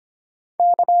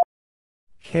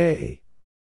 K.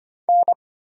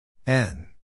 N.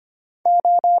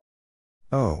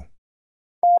 O.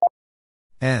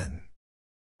 N.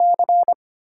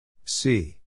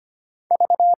 C.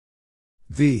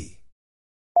 V.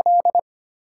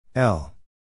 L.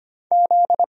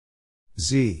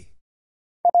 Z.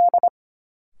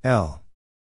 L.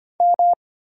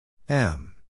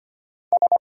 M.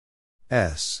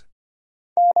 S.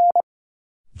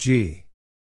 G.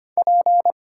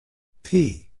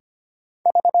 P.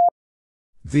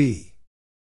 V.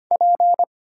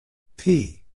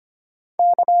 P.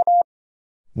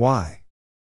 Y.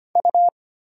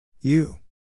 U.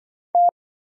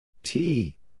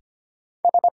 T.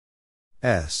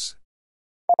 S.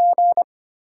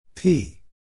 P.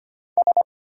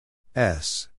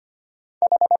 S.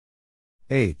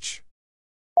 H.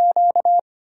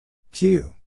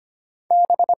 Q.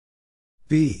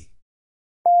 B.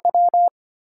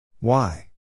 Y.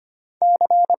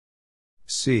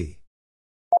 C.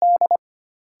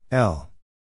 L.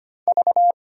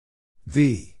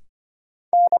 V.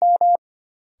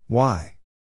 Y.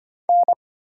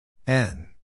 N.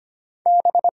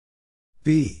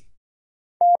 B.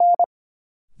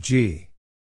 G.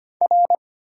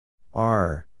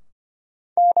 R.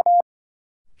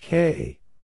 K.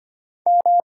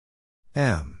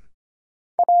 M.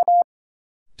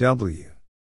 W.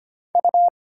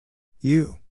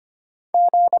 U.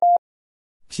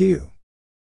 Q.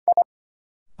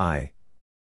 I.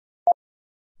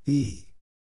 E.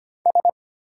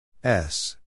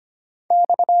 S.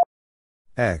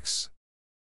 X.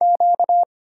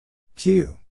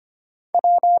 Q.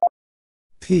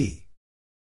 P.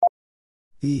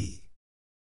 E.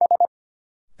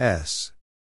 S.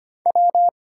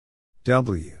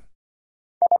 W.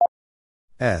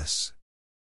 S.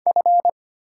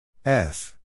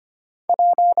 F.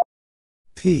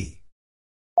 P.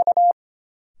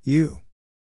 U.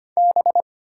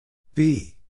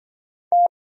 B.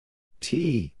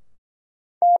 T.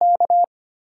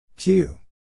 Q.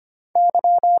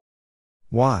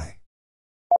 Y.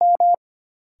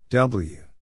 W.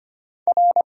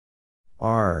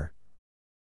 R.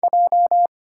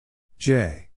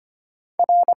 J.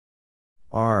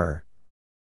 R.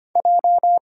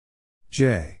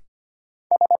 J.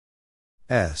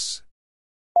 S.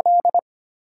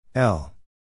 L.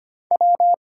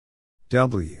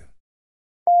 W.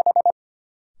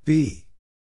 B.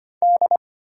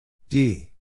 D.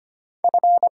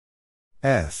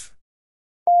 F.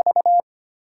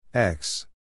 X.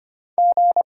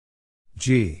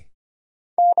 G.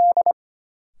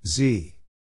 Z.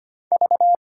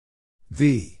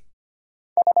 V.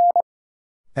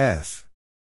 F.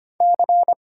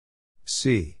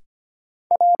 C.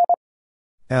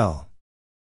 L.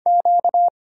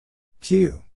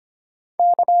 Q.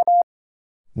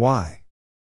 Y.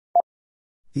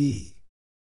 E.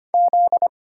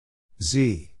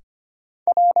 Z.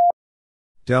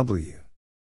 W.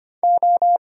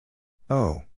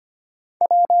 O.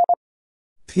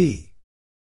 P.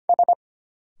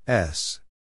 S.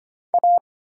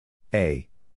 A.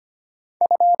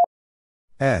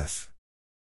 F.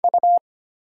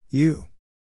 U.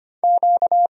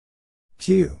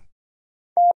 Q.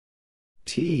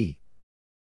 T.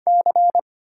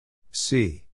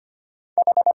 C.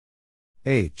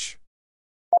 H.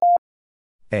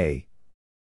 A.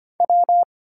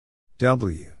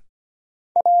 W.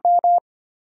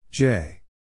 J.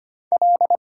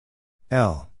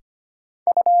 L.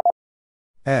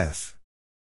 F.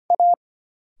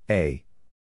 A.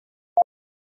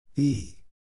 E.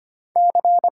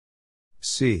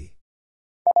 C.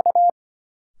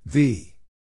 V.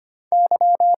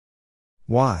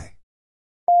 Y.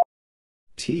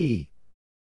 T.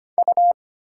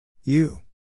 U.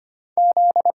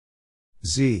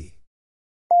 Z.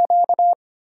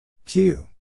 Q.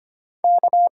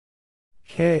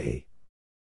 K.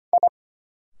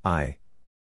 I.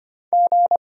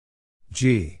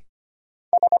 G.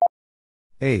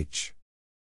 H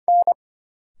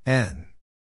N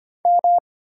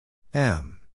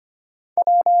M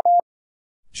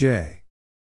J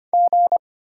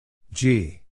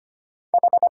G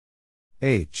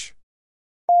H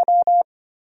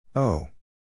O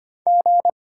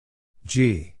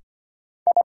G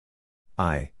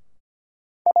I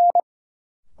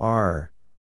R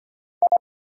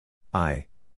I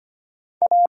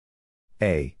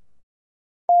A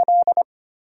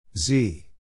Z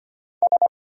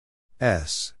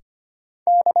S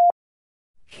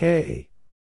K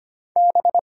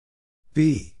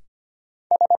B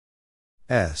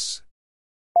S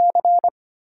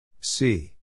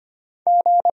C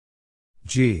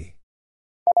G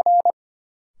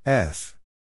F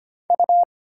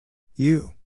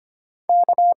U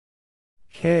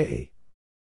K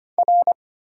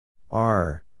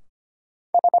R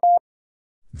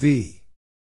V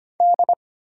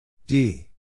D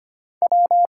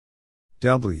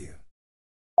W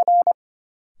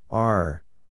R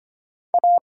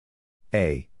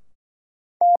A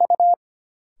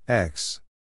X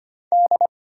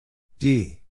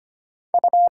D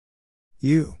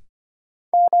U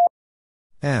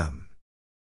M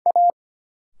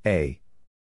A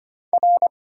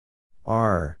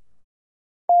R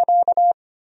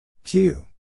Q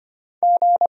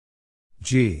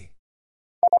G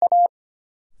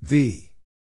V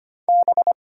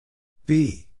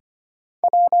B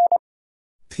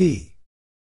P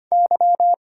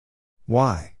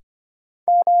Y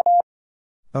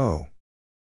O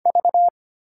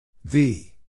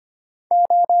V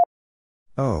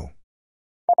O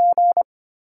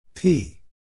P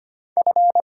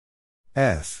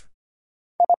F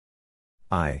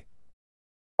I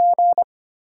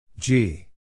G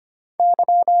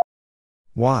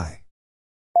Y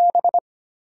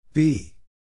B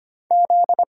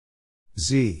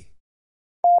Z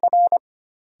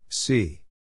C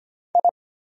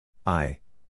I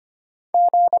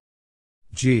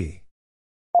G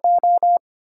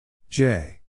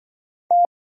J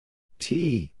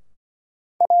T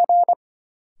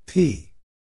P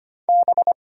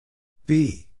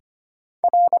B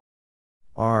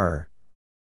R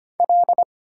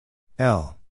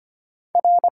L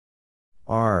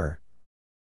R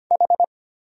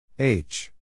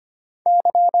H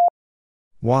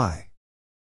Y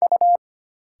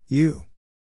U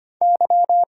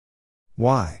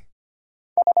Y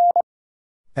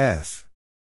F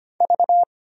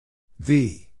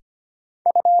V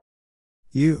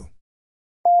U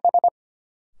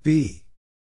B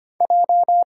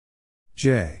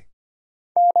J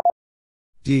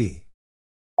D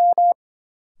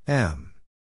M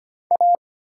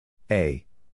A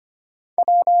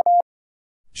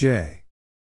J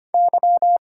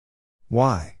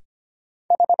Y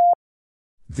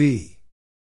V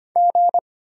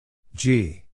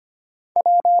G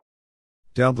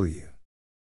W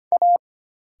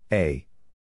A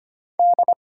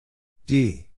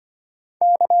D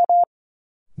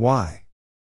Y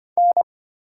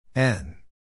N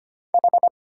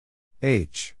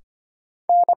H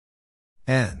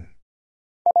N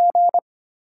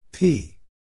P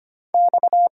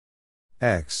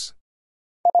X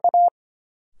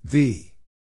V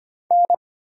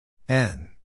N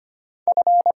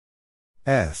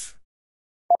F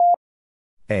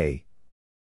A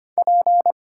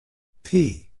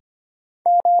P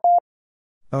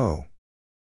O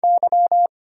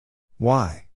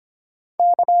Y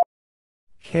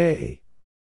K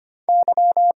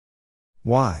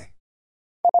Y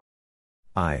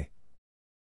I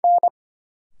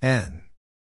N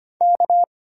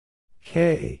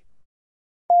K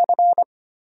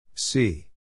C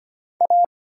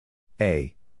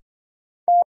A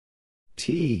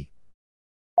T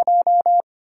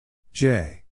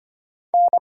J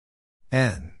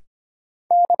N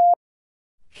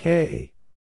K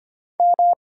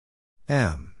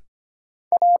M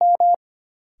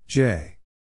J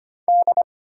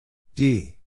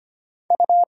D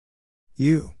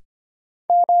U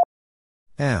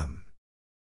M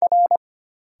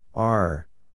R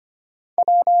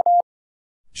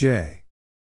J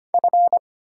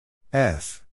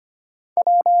F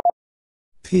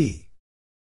P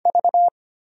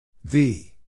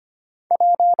V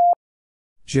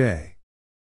J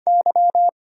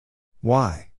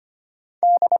Y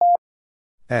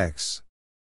X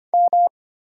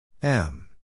M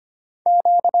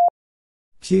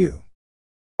Q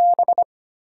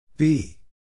B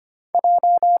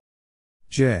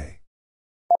J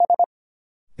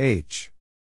H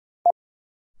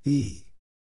E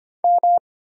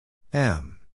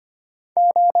M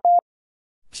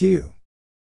Q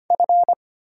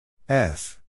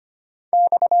F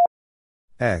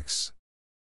X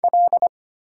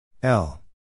L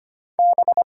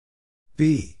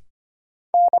B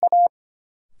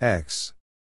X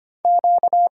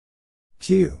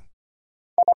Q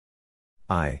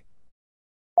I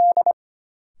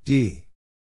D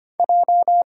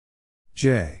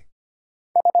J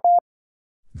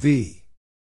V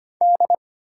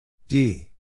D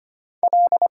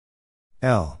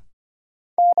L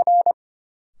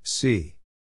C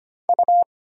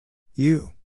U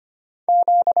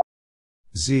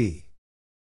Z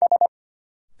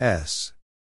S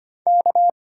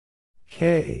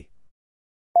K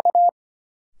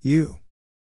U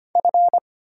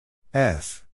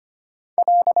F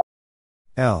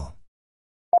L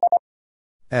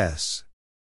S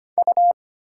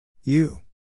U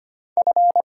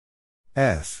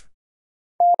F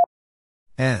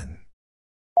N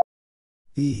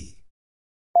E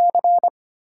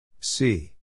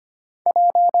C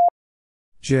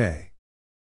J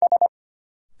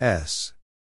S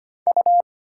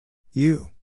U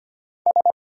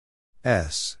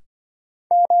S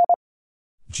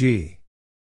G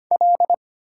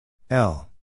L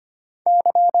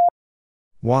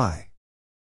Y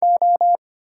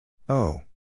O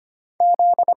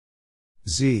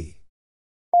Z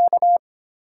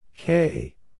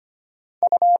K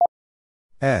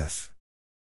F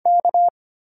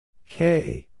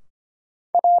K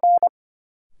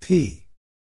P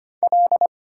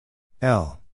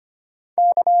L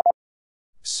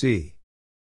C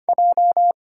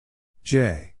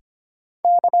J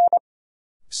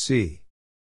C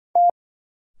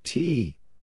T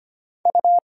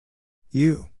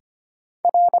U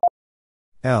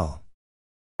L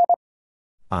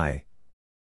I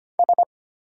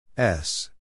S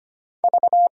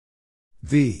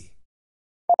V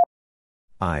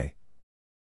I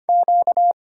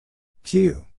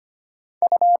Q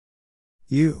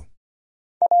U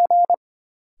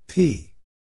P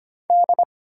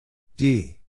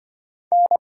D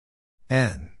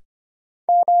N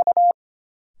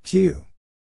Q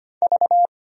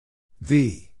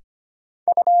V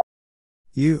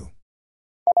U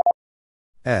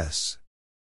S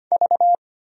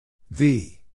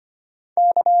V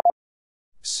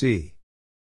C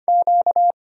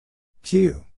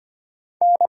Q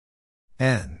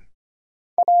N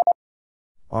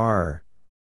R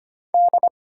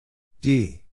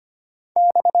D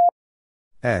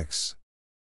X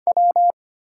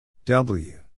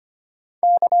W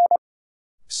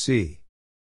C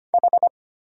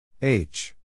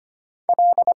H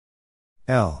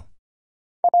L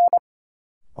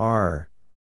R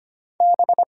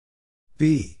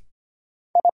B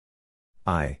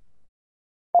I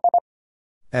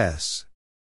S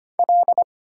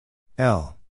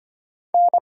L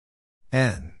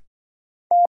N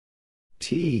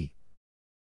T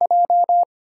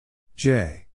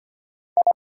J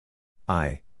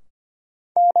I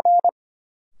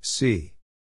C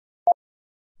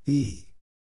E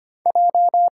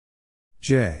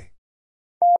J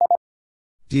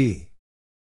D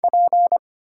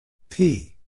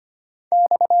P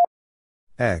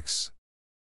X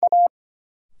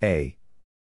A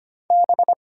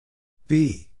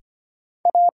B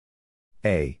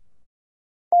A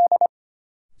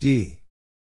D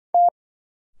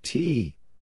T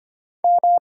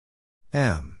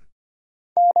M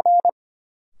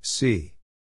C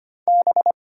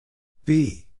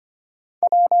B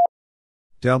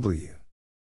W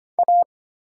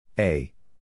A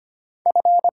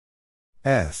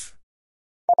F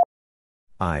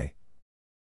I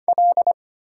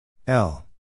L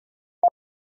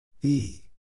E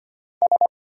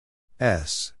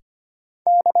S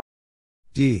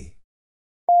D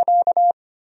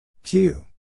Q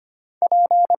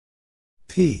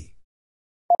P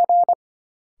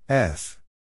F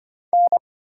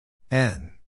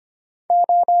N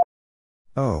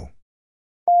O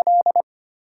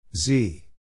Z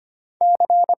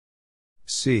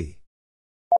C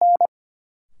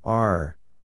R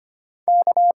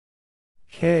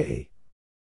K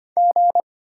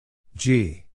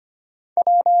G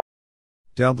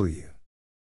W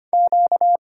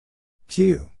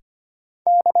Q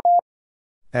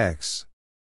X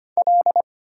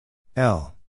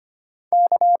L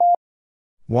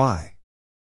Y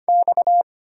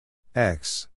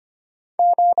X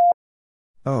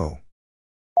O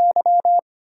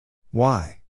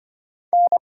Y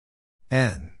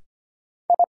N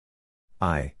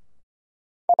I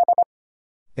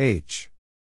H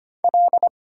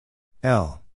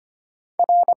L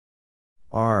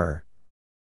R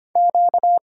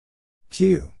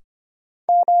Q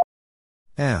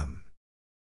M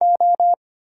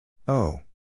O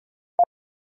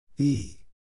E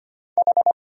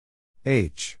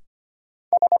H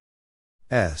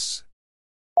S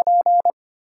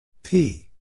P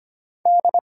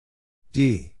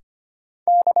D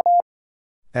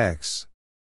X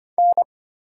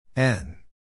N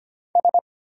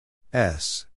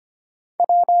S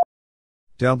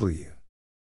W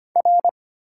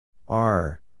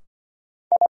R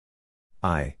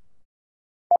I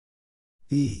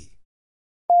E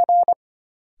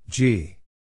G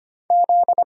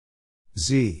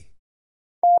Z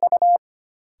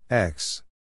X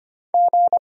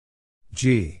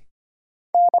G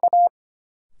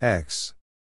X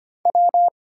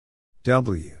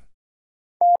W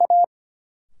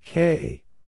K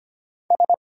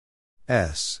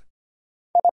S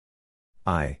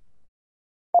I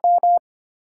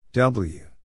W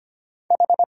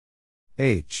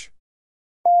H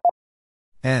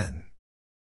N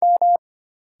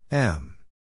M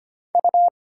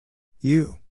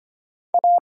U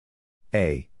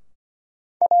A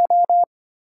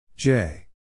J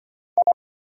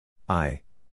I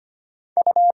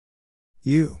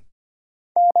U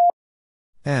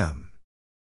M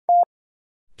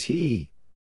T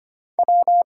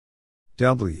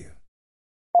W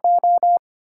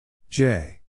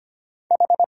J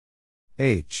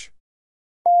H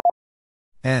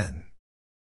N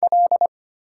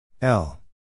L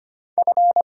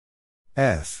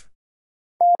F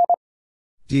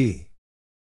D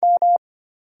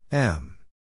M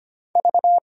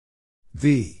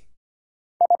V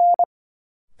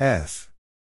F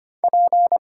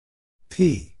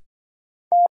P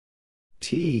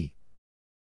T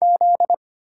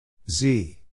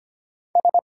Z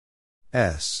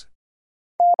S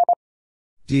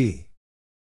D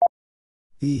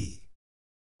E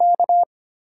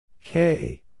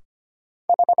K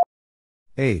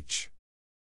H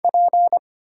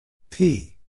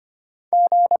P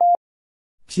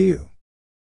Q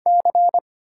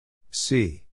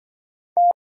C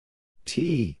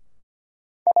T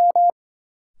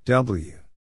W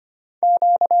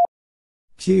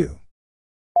Q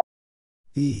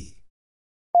E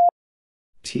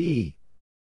T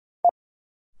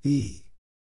E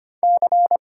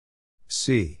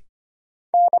C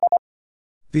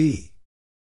B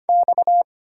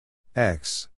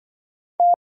X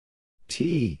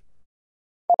T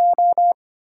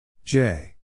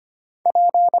J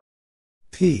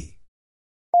P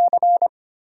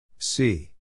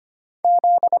C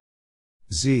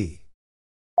Z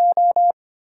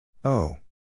O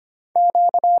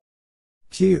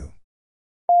Q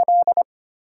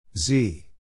Z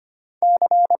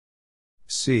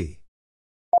C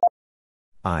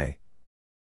I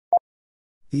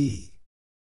E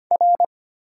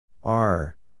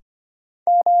R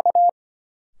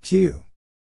Q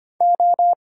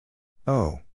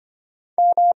O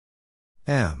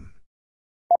M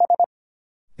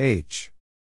H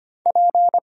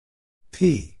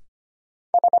P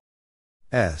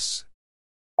S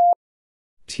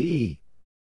T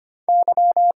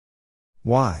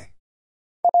Y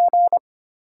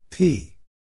P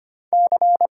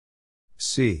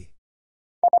C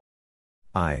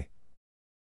I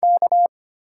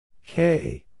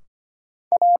K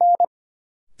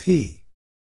P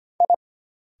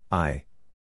I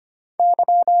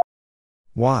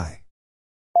Y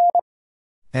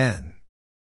N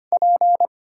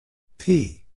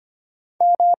P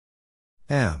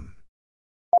M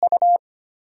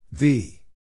V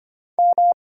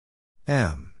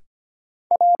M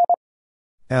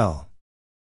L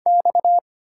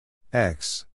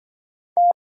X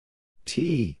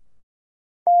T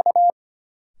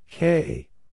K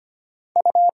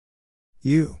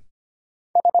U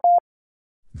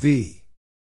V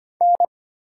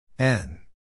N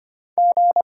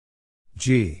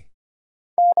G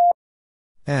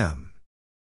M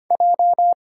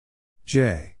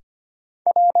J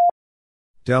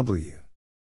W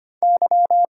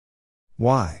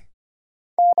Y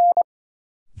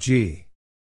G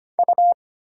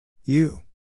U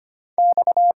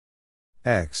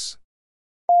X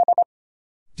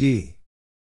D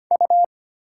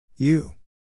U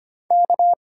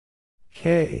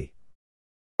K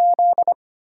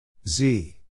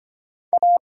Z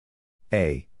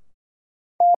A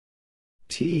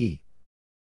T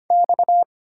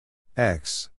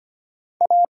X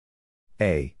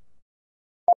A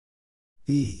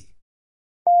E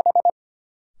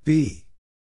B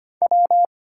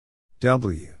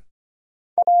W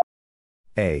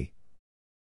A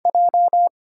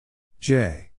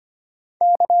J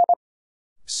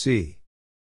C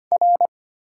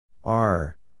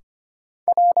R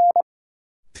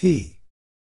P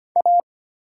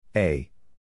A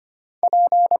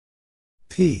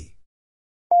P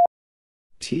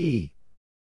T,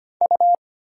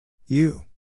 U,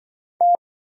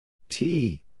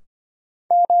 T,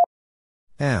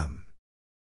 M,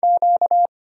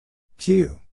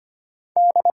 Q,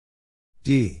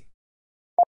 D,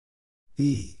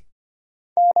 E,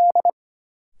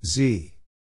 Z,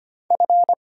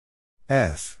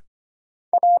 F,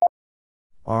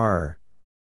 R,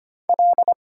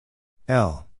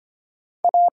 L,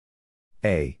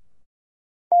 A,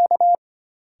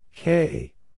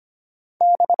 K,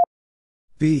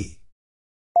 B,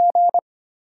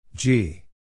 G,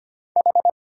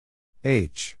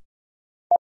 H,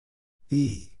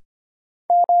 E,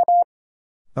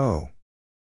 O,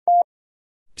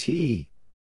 T,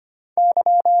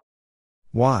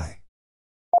 Y,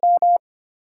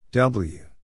 W,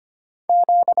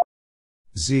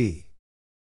 Z,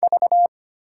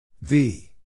 V,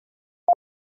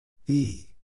 E,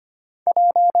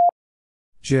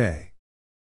 J,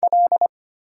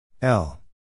 L,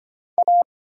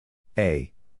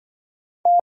 A,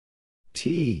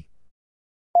 T,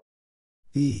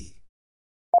 E,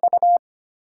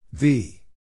 V,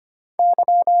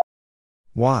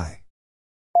 Y,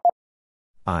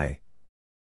 I,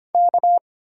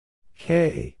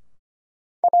 K,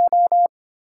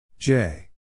 J,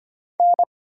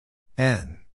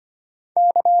 N,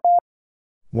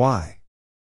 Y,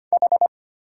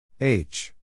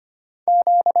 H,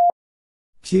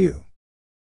 Q,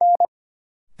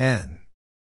 N,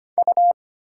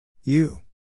 U,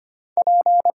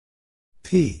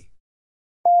 P,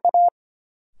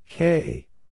 K,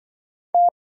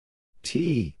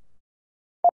 T,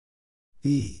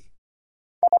 E,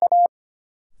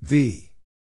 V,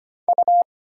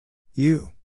 U,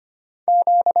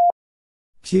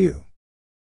 Q,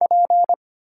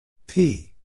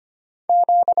 P,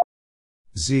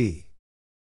 Z,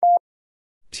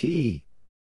 T,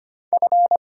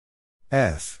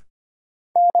 F,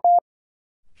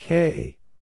 K,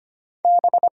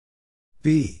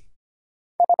 B,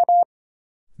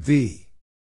 V,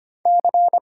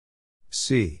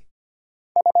 C,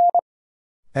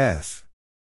 F,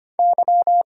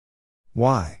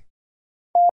 Y,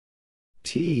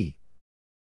 T,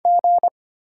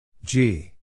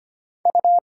 G,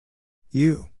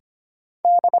 U,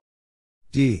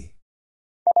 D,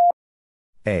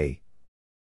 A,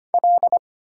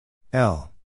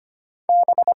 L,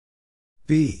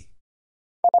 B,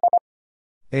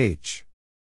 H,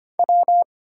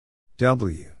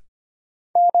 W,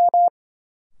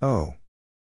 O,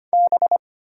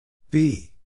 B,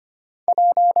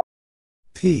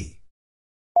 P,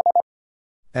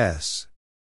 S,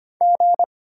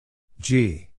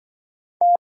 G,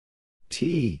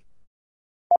 T,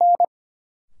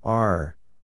 R,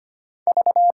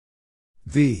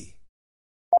 V,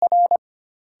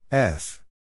 F,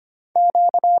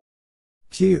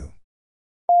 Q,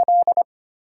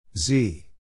 Z,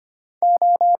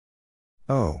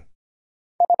 O,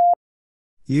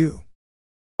 U,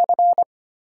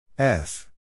 F,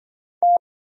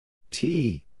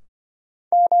 T,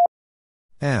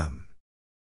 M,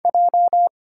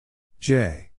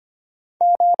 J,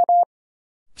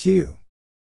 Q,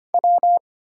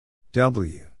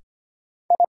 W,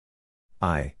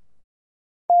 I,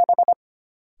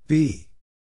 B,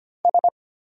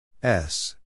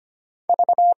 S,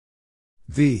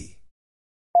 V,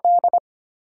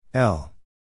 L,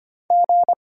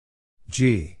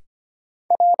 G,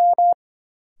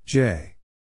 J,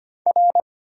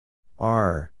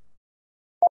 R,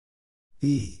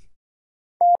 E,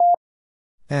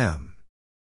 M,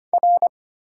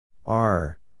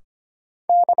 R,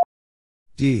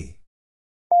 D,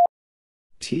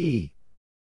 T,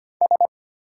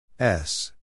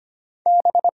 S,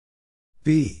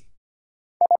 B,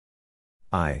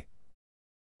 I,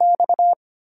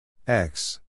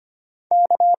 X,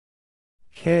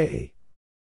 K,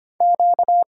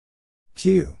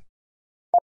 Q,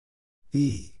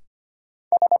 E,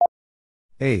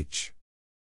 H,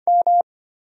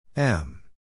 M,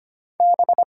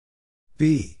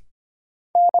 B,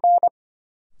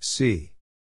 C,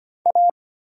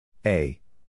 A,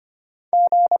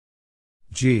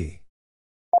 G,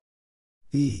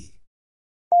 E,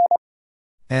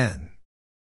 N,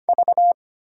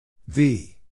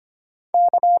 V,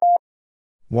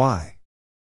 Y,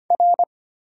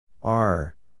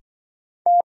 R,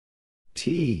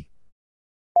 T,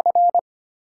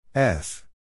 F,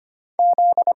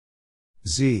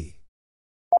 Z,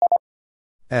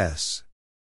 S,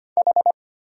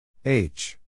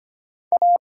 H,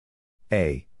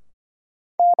 A,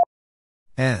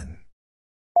 N,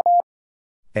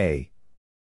 A,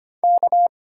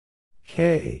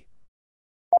 K,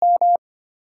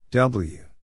 W,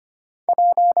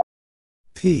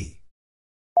 P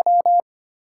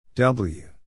W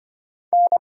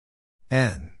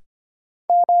N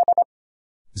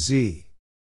Z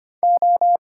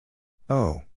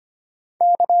O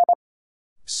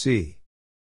C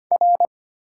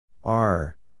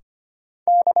R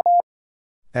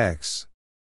X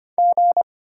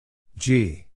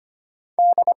G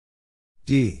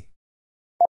D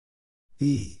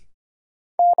E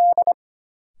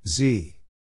Z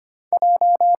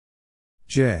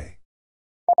J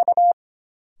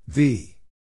V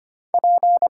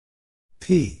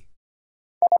P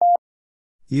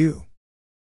U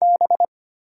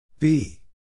B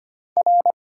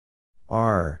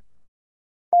R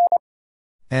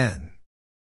N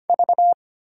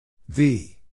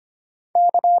V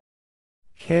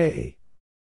K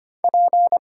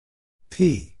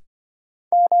P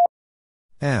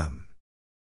M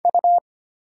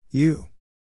U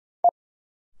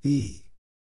E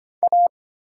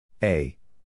A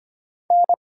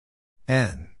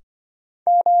N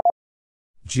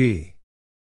G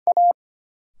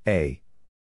A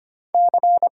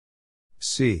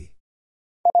C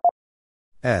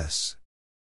S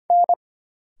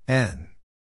N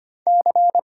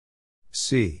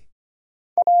C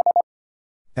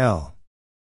L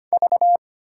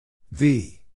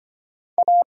V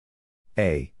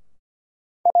A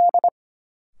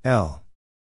L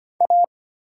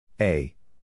A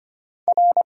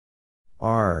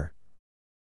R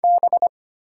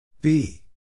B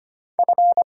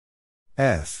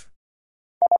F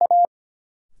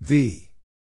V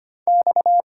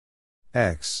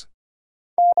X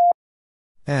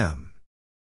M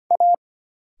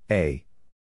A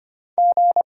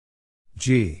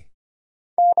G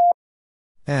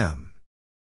M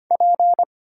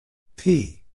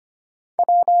P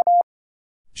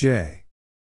J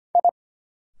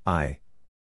I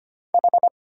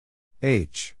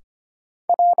H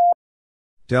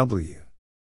W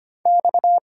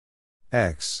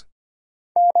X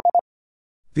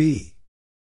B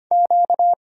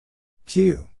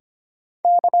Q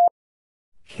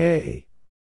K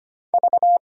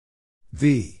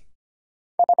V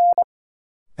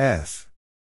F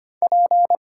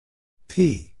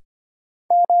P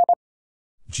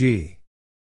G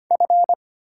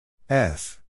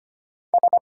F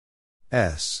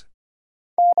S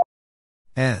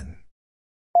N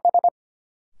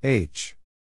H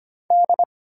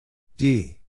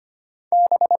D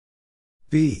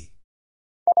B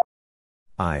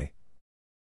I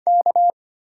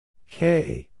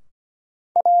K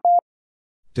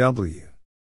W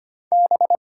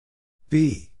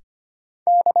B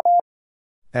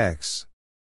X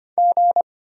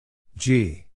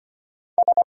G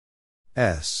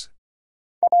S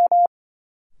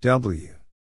W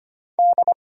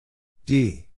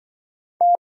D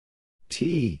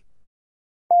T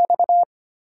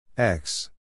X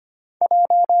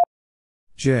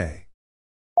J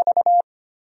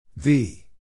V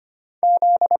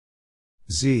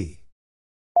Z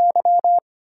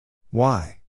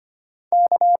Y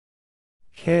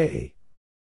K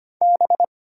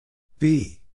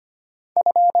B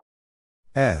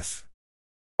F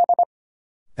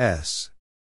S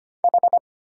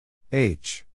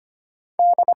H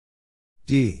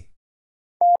D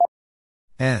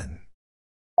N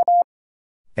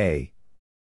A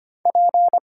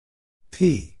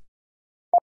P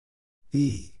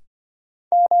E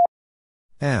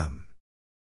M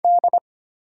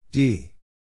D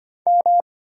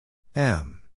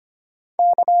M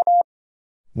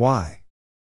Y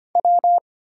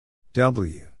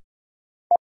W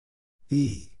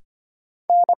E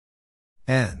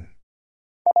N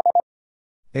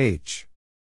H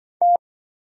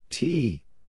T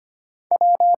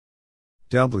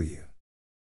W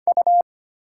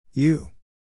U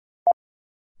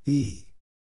E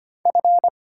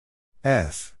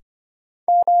F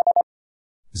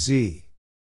Z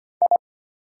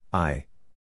I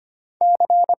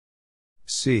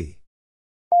C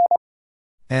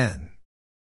N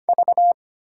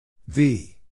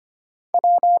V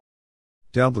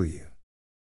W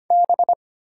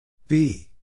B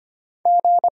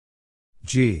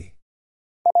G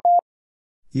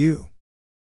U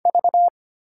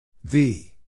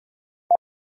V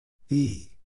E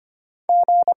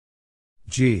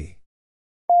G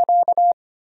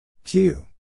Q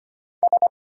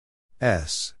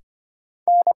S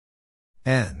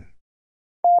N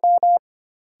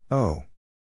O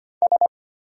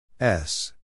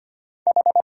S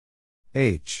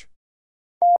H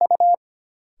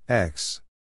X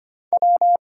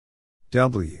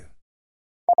W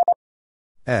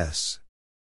S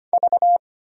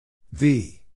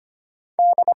V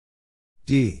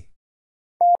D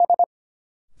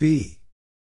B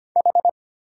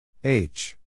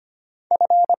H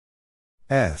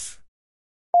F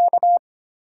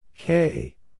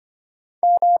K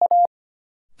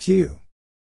Q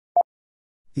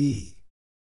E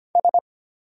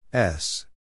S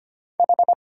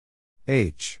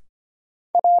H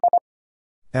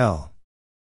L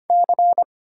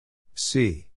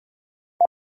C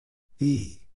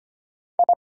E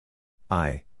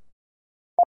I,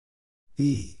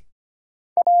 E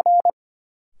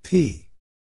P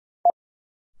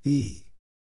E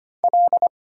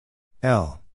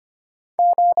L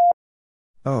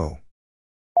O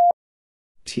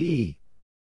T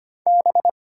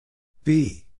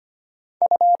B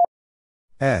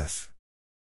F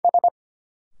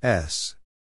S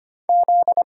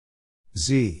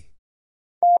Z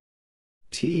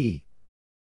T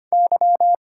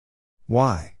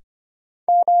Y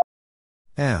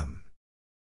M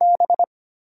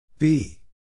B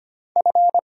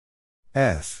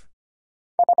F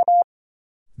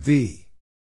V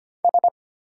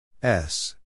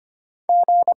S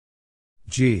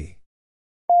G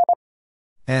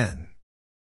N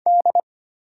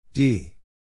D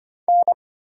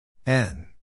N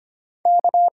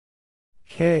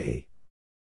K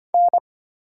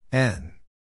N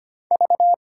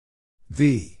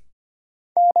V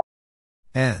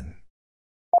N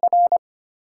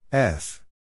F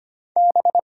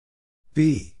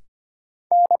B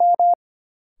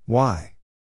Y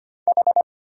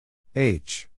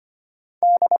H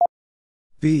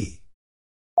B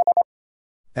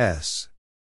S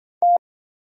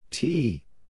T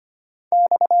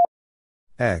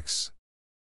X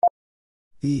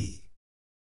E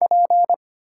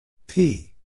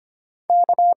P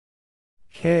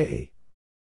K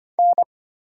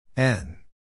N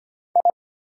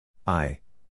I,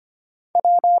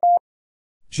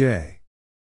 J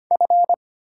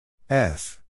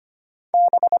F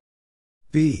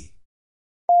B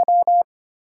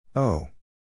O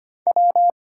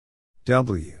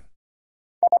W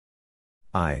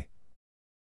I,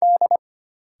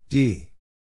 D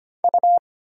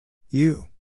U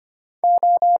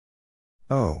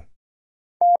O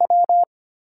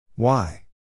Y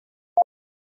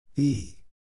E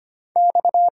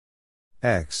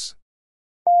X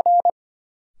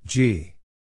G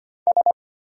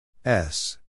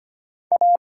S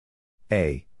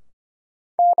A,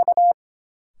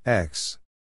 X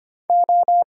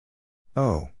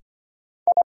O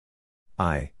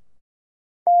I,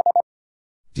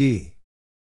 D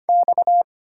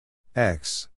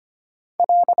X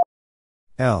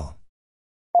L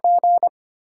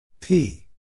P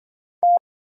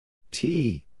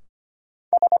T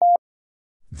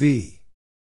V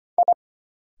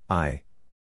I,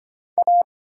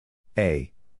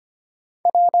 A,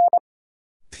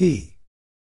 P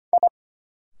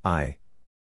I,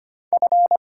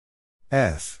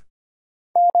 F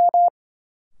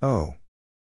O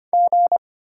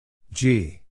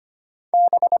G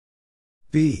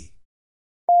B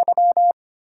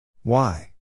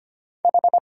Y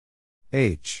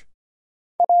H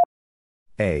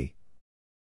A,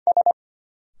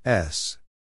 S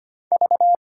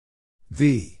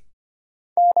V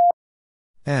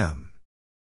M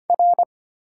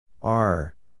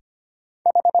R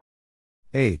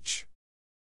H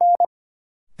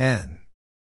N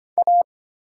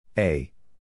A,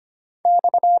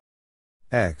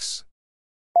 X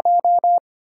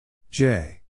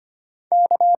J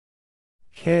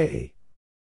K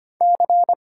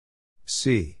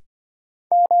C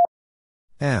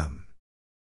M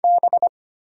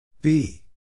B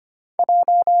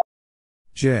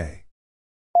J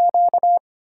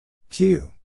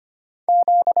Q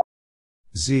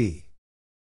Z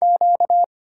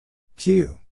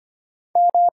Q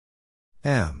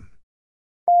M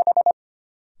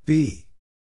B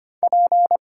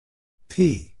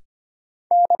P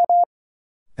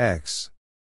X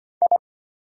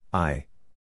I,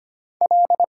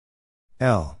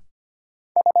 L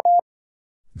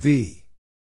V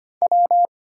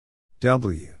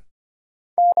W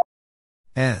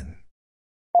N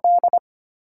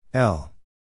L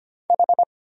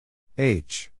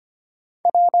H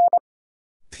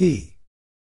P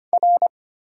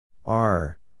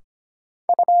R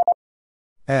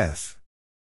F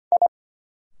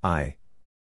I,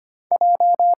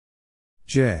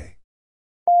 J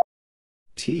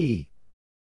T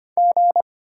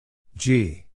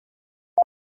G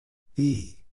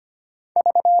E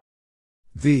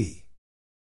V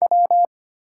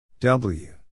W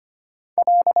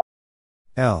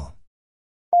L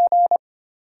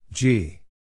G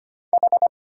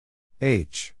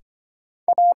H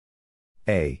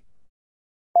A,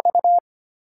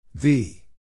 V.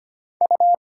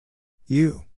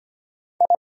 U.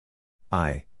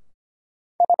 I.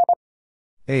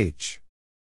 H.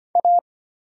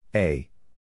 A.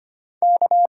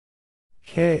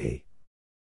 K.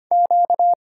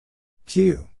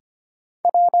 Q.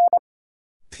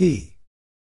 P.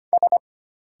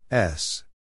 S.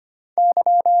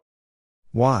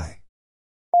 Y.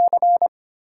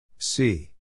 C.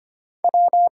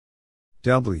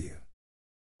 W.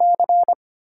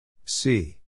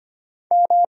 C.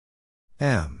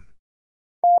 M.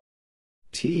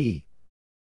 T.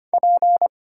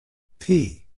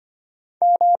 P.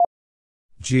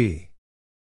 G.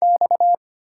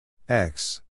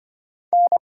 X.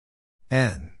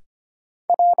 N.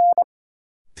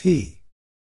 P.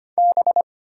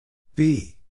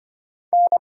 B.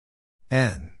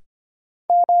 N.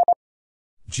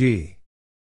 G.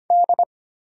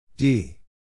 D.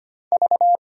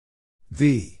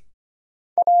 V.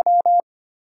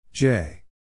 J.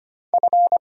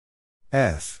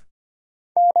 F.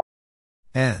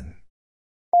 N.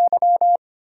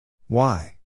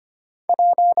 Y.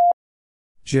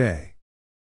 J.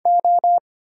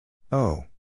 O.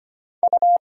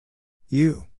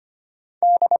 U.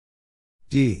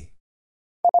 D.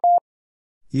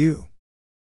 U.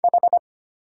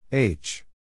 H.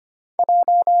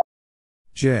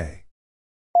 J.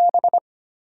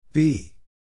 B.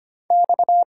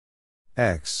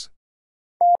 X.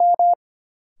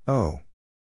 O.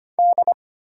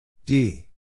 D.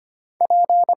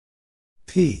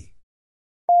 P.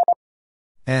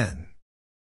 N.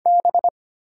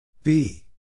 B.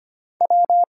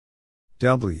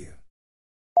 W.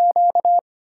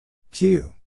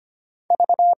 Q.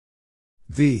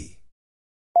 V.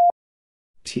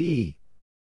 T.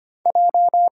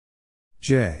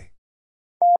 J.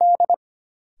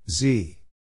 Z.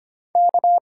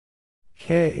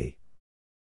 K.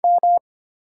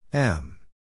 M.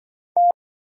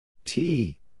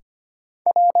 T.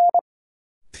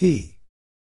 P.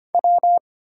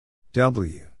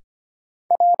 W.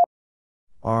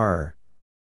 R.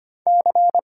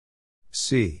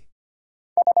 C.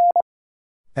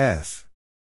 F.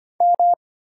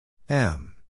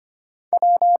 M.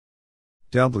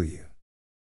 W.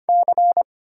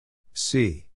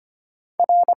 C.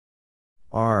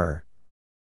 R.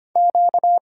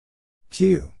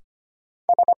 Q.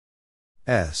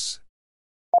 S.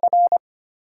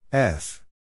 F.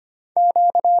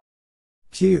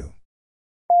 Q.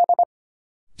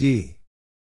 D.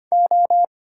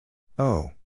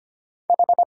 O.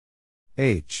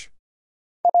 H.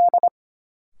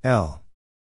 L.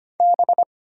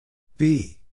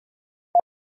 B.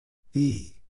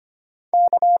 E.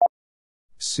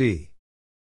 C.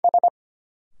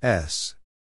 S.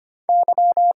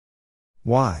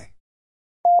 Y.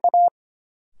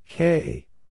 K.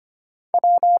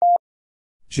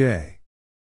 J.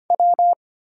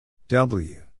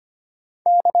 W.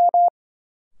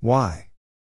 Y.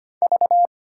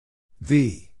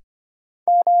 V.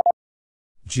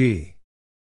 G.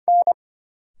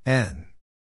 N.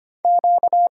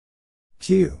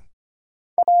 Q.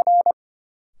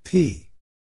 P.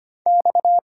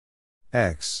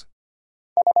 X.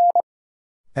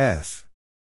 F.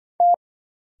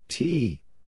 T.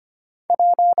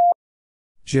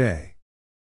 J.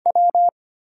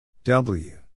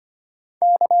 W.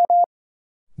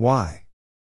 Y.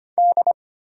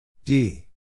 D.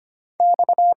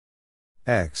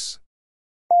 X.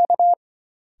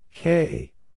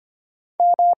 K.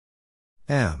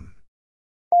 M.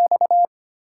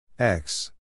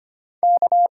 X.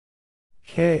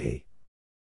 K.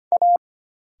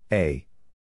 A.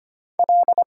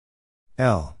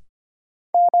 L.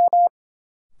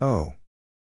 O.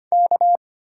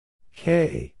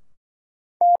 K.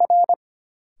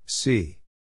 C.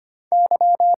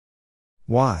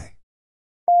 Y.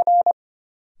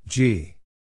 G.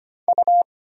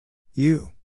 U.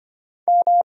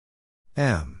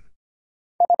 M.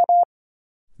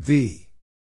 V.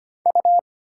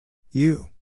 U.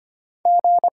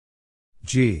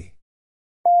 G.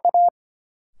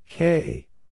 K.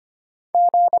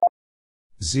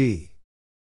 Z.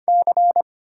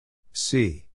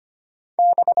 C.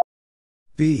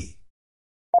 B.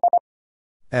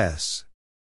 S.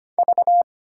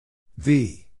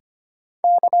 V.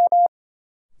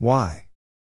 Y.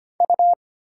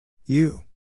 U.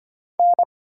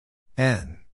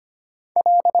 N.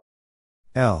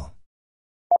 L.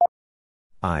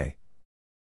 I.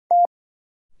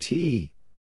 T.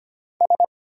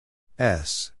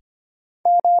 S.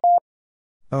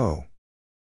 O.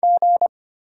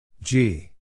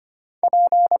 G.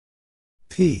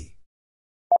 P.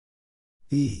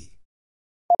 E.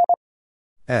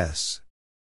 S.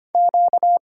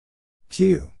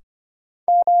 Q.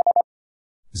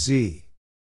 Z.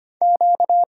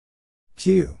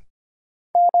 Q.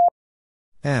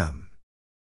 M.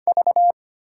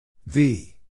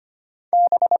 V.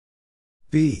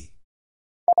 B.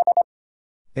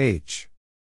 H.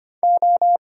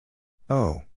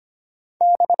 O.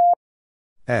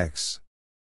 X.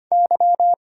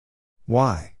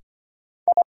 Y.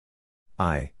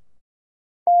 I.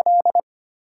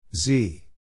 Z.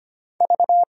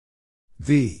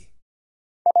 V.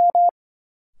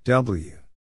 W.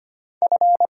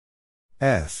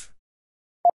 F.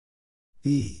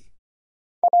 E.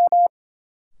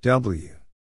 W.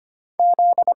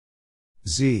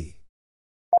 Z.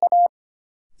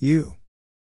 U.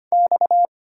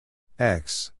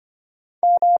 X.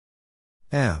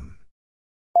 M.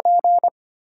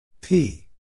 P.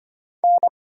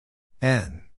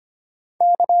 N.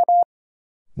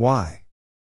 Y.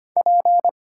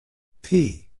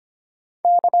 P.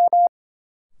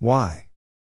 Y.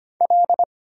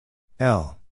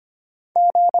 L.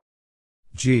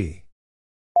 G.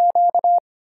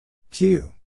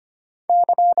 Q.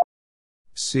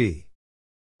 C.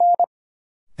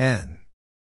 N.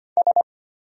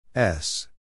 S.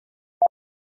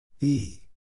 E.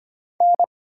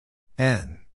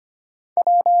 N.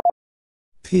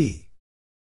 P.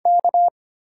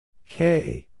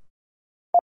 K.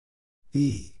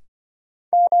 E.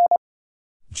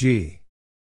 G.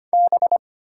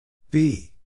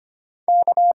 B.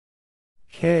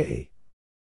 K.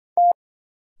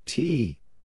 T.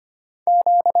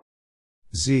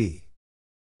 Z.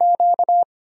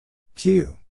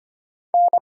 Q.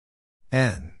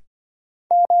 N.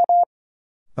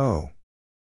 O.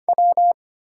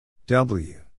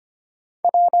 W.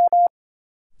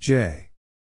 J.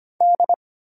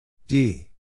 D.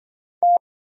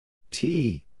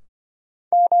 T.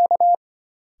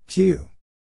 Q.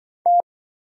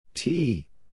 T.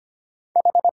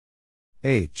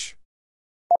 H.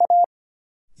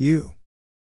 U.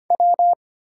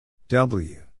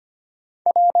 W.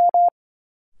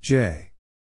 J.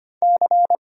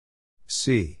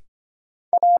 C.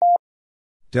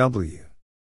 W.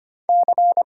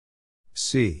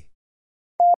 C.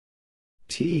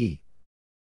 T.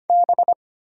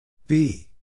 B.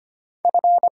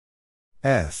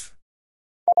 F.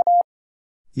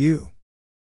 U.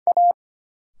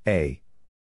 A.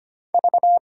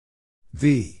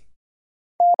 V.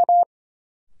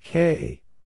 K.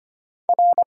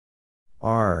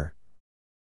 R.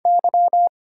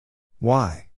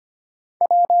 Y.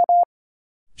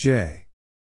 J.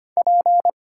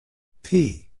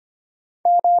 P.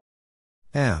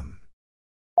 M.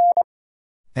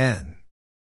 N.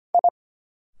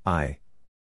 I.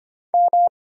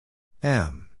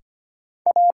 M.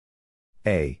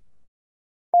 A.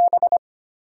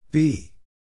 B.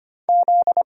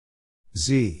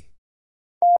 Z.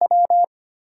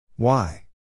 Y.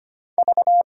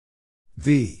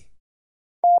 V.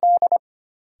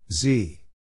 Z.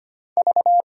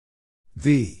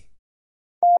 V.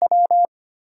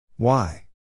 Y.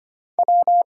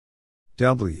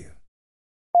 W.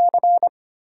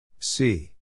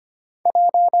 C.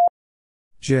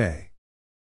 J.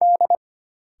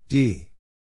 D.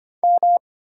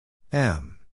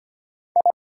 M.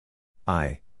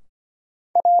 I.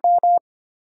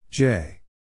 J.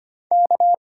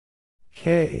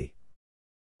 K.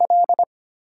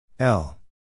 L.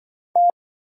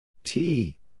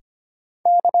 T.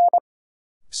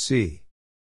 C.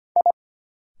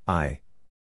 I.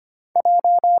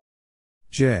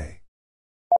 J.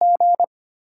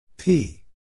 P.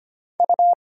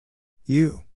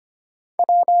 U.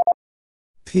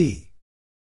 P.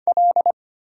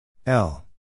 L.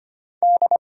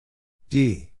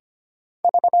 D.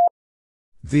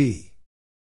 V.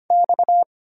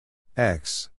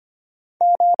 X.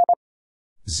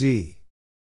 Z.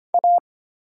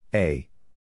 A.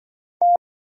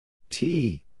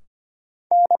 T.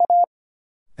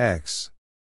 X.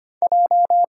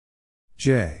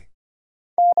 J.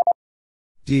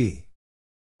 D.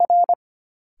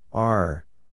 R.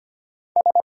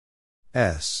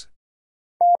 S.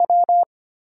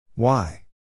 Y.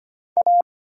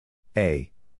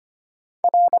 A.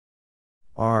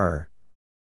 R.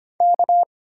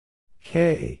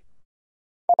 K.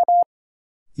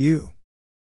 U.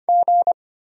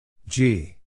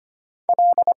 G.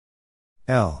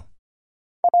 L.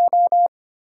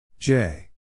 J.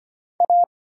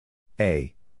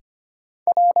 A.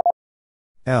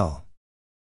 L.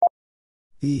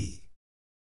 E.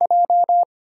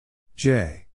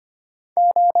 J.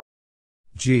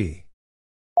 G.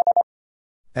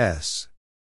 S.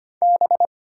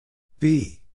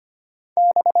 B.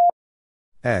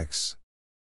 X.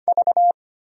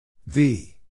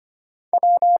 V.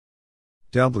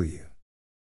 W.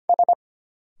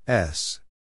 S.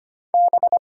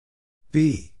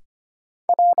 B.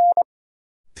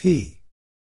 P.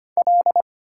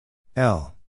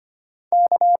 L.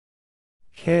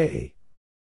 K.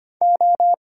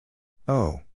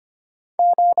 O.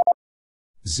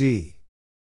 Z.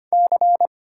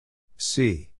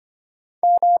 C.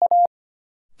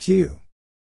 Q.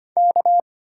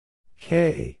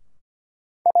 K.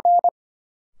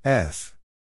 F.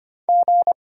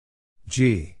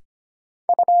 G.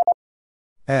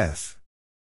 F.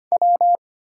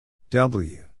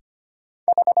 W.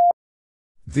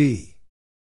 V.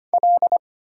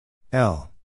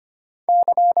 L.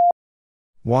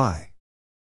 Y.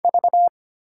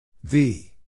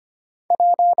 V.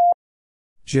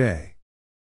 J.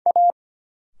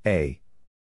 A.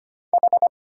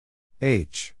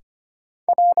 H.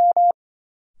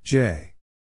 J.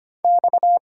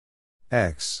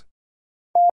 X.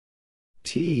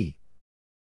 T.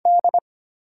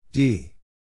 D.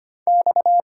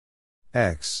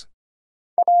 X.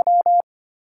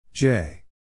 J.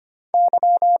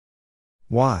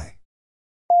 Y.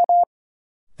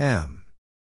 M.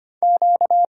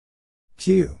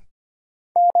 Q.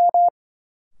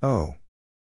 O.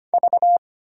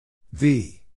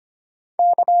 V.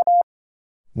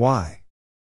 Y.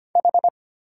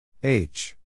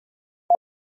 H.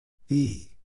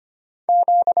 E.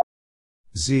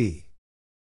 Z.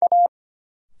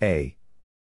 A.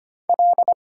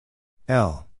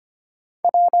 L.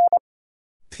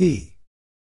 P.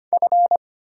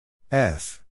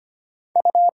 F.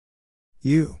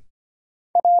 U.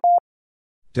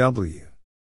 W.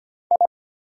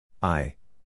 I.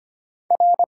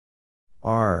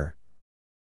 R.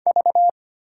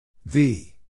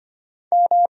 V.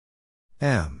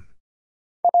 M.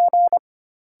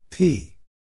 P.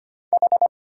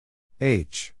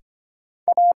 H.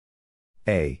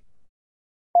 A.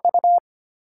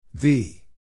 V.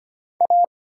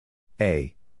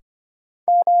 A.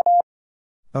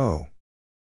 O.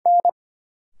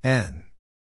 N.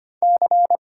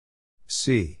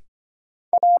 C.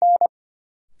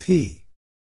 P.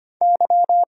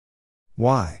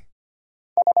 Y.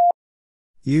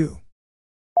 U.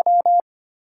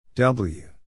 W.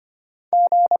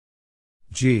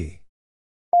 G.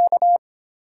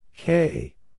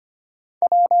 K.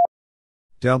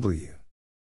 W.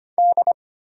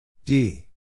 D.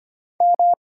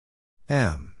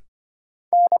 M.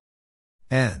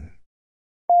 N.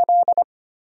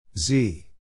 Z.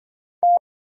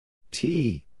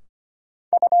 T.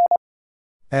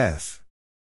 F.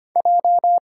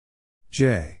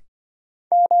 J.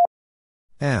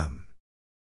 M.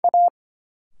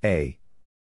 A.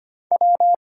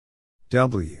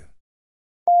 W.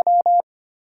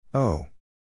 O.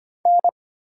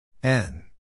 N.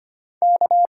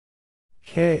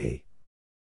 K.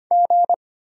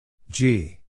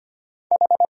 G.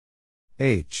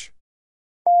 H.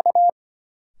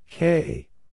 K.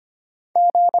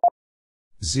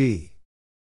 Z.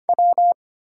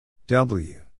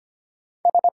 W.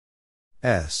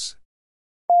 S.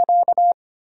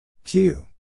 Q.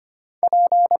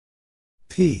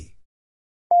 P.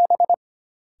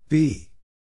 B.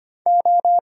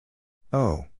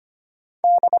 O.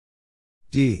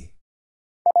 D.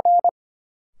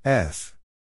 F.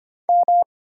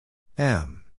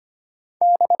 M.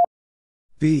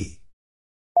 B.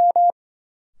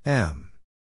 M.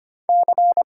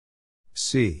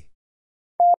 C.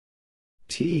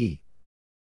 T.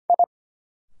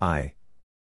 I.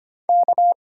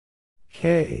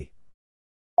 K.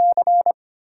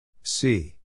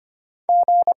 C.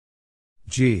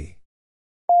 G.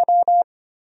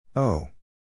 O.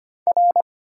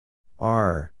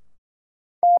 R.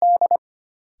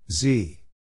 Z.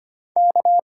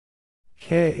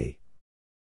 K.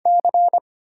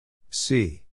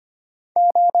 C.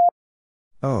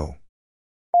 O.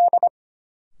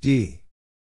 D.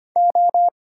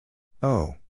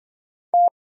 O.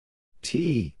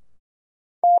 T.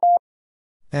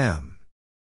 M.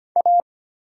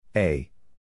 A.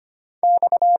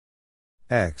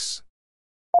 X.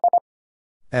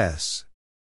 S.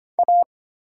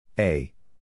 A.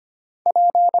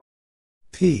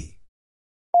 P.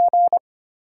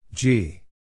 G.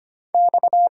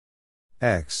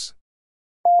 X.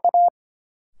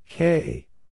 K.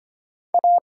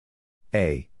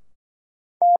 A.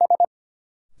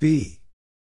 B.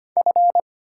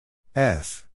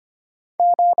 F.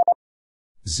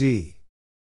 Z.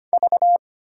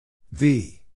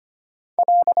 V.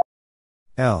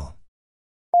 L.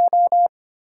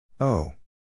 O.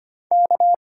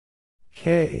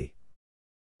 K.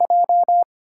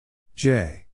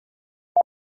 J.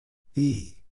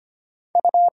 E.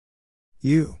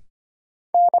 U.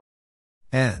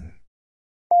 N.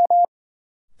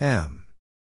 M.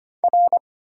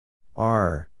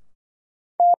 R.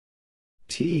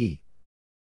 T.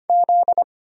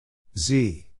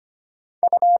 Z.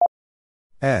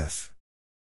 F.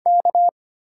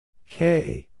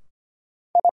 K.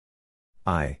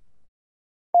 I.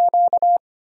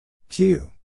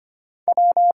 Q.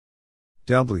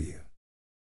 W.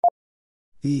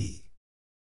 E.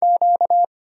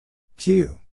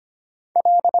 Q.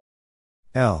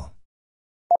 L.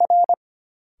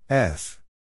 F.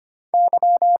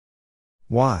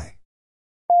 Y.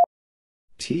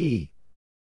 T.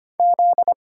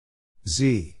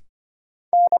 Z.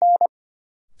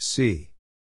 C.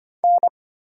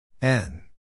 N.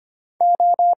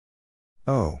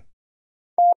 O.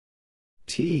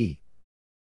 T.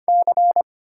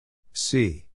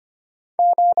 C.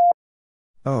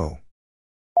 O.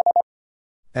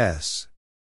 S.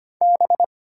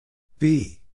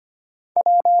 B.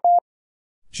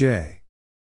 J.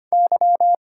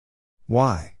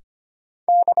 Y.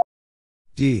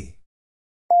 D.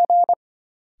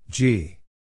 G.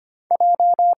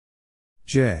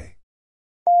 J.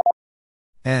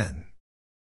 N.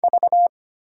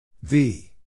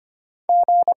 V.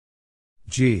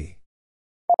 G.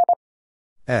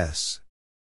 S.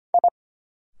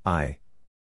 I.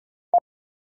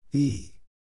 E.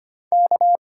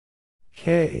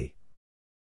 K.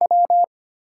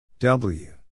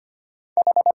 W.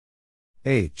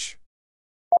 H.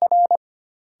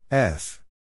 F.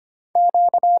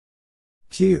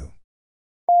 Q.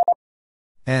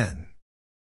 N.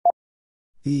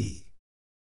 E.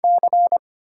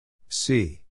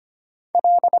 C.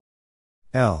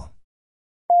 L.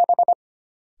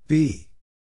 B.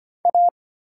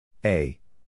 A.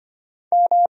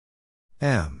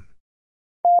 M.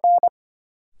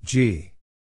 G.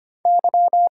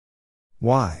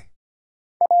 Y.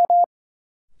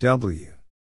 W.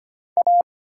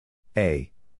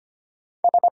 A.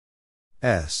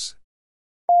 S.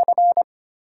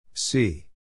 C.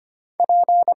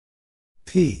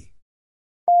 P.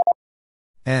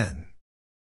 N.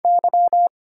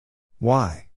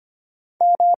 Y.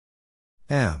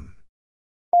 M.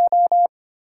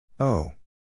 O.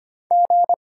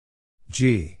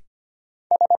 G.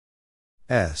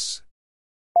 S.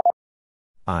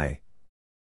 I.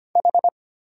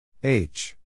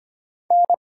 H.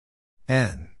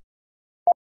 N.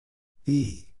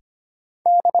 E.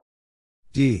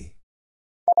 D.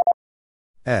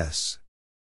 S.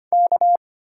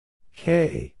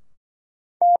 K.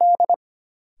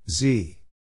 Z.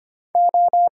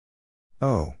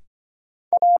 O.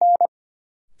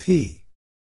 P.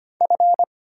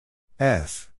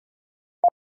 F.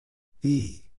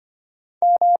 E.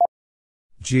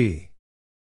 G.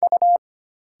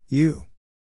 U.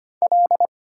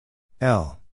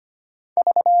 L.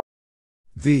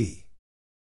 V.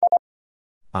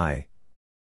 I.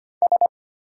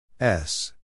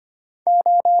 S.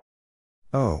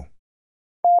 O.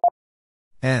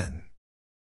 N.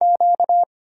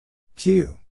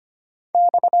 Q.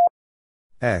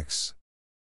 X.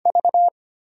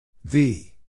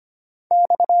 V.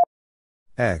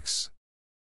 X.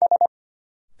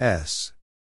 S.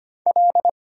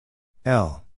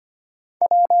 L.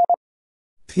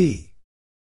 P.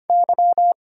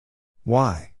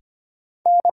 Y.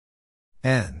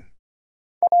 N.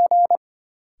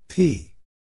 P.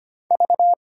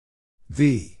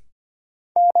 V.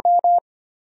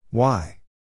 Y.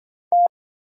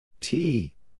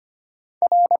 T.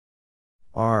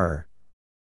 R.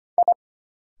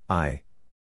 I.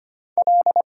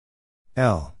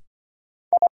 L.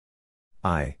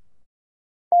 I.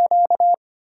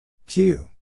 Q.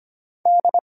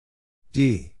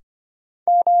 D.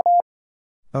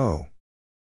 O.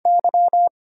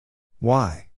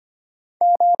 Y.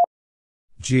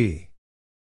 G.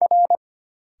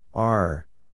 R.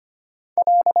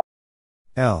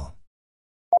 L.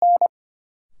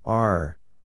 R.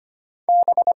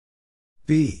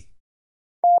 B.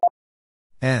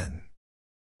 N.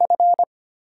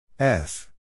 F.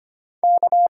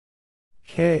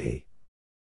 K.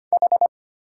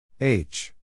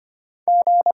 H.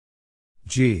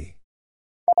 G.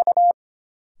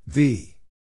 V.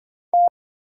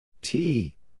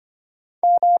 T.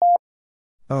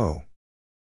 O.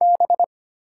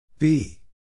 B.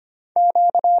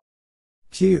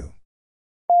 Q.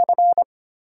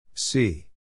 C.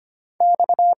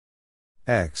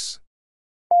 X.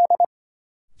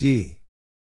 D.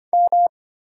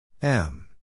 M.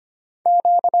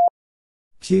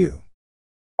 Q.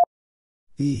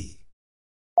 E.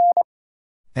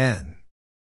 N.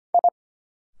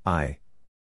 I.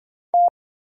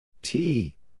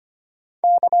 T.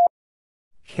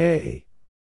 K.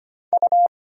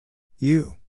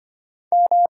 U.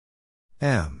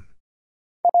 M.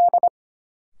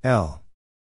 L.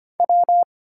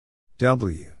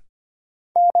 W.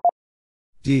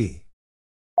 D.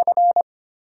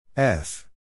 F.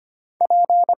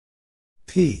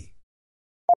 P.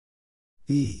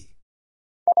 E.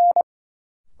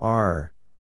 R.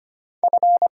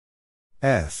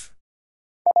 F.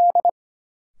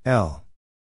 L.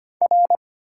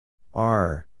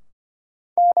 R.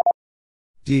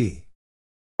 D.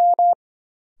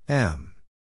 M.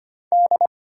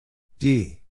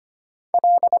 D.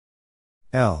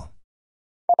 L.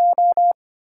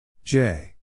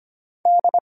 J.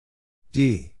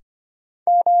 D.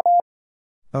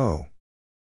 O.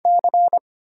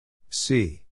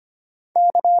 C.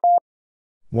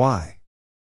 Y.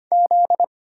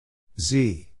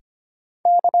 Z.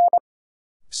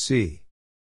 C.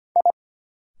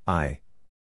 I.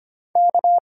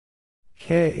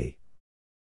 K.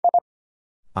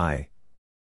 I.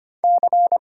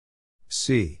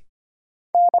 C.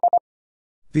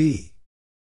 B.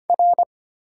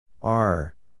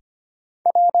 R.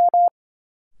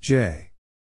 J.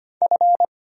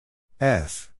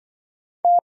 F.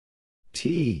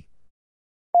 T.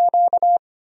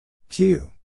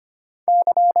 Q.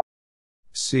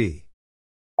 C.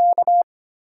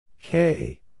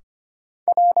 K.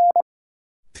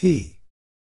 P.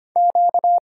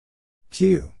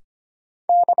 Q.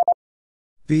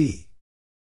 B.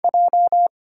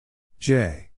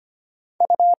 J.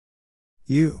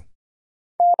 U.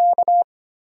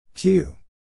 Q.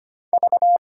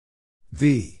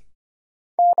 V.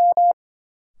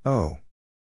 O.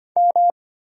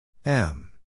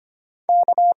 M.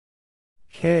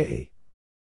 K.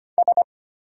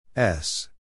 S.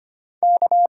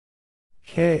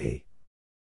 K.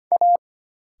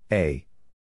 A.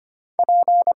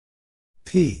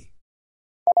 P.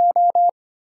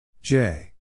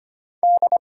 J.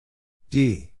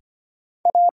 D.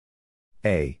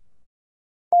 A.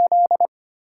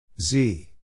 Z.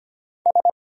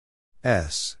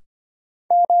 S.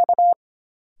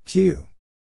 Q.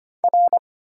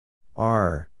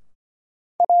 R.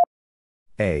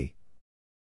 A.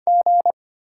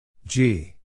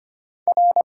 G.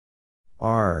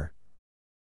 R.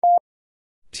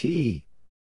 T.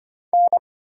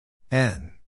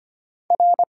 N.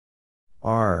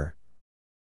 R.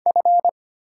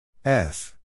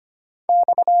 F.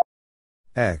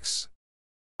 X.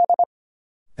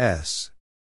 S.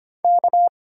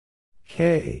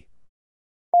 K.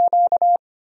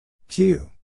 Q.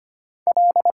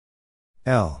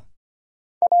 L.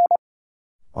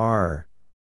 R.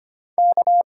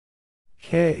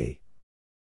 K.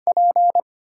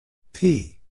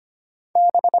 P.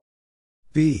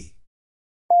 B.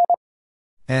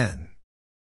 N.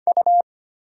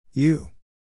 U.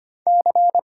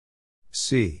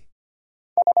 C.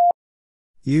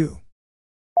 U.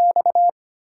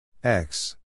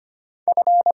 X.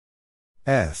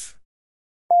 F.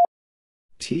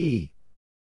 T.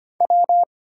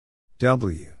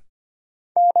 W.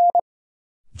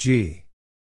 G.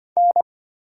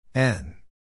 N.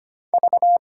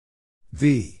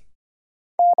 V.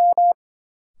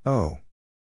 O.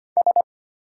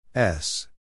 S.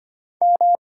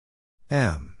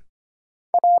 M.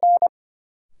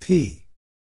 P.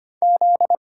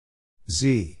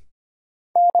 Z.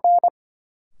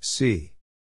 C.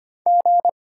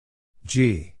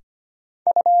 G.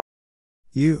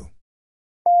 U.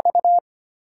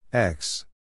 X.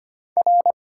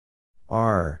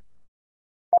 R.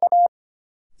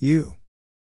 U.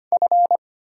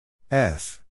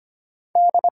 F.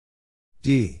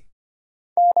 D.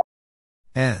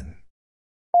 N.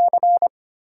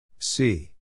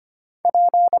 C.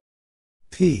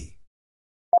 P.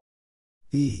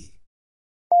 E.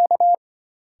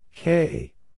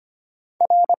 K.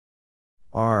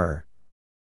 R.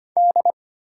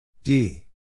 D.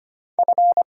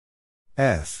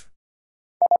 F.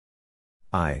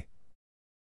 I.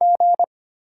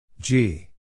 G.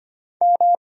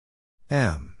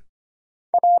 M.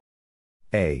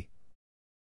 A.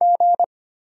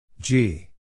 G.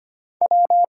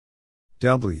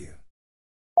 W.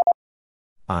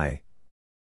 I.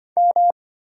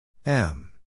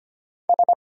 M.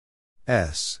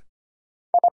 S.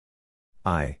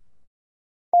 I.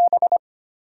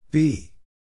 B.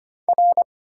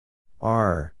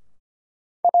 R.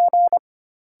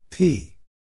 P.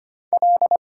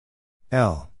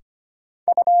 L.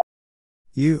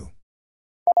 U.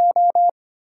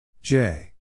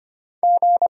 J.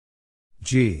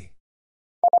 G.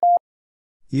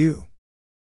 U.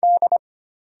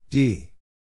 D.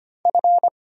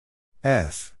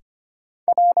 F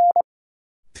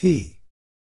P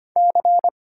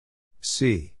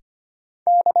C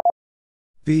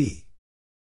B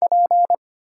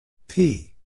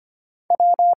P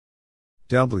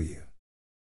W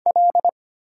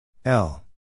L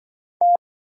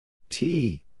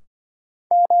T.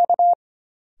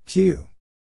 Q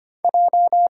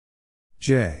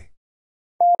J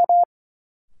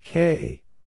K.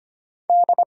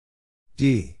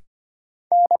 D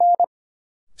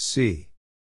C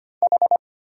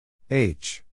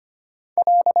H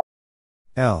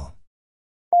L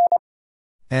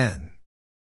N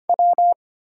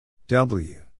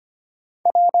W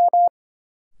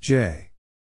J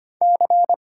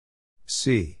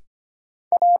C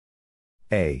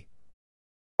A.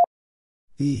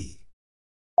 E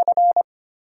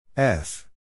F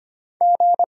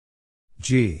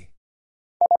G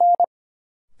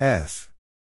F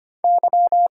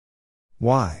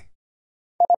Y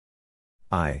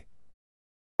I.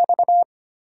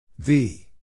 V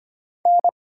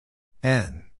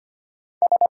N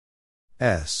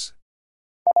S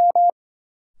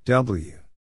W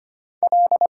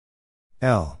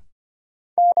L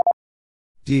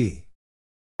D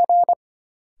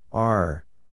R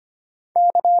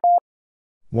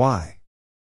Y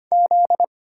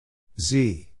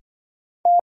Z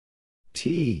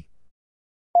T.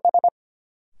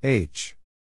 H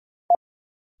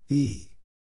E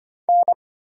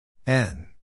N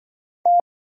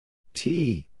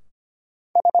T.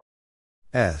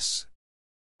 S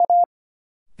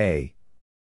A.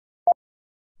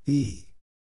 E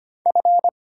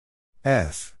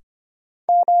F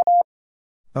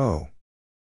O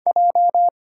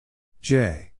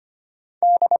J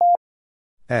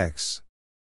X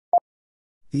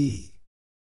E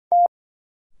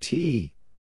T.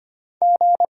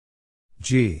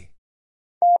 G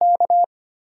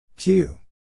Q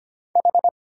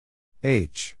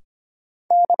H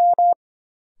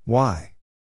Y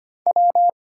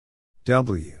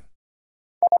W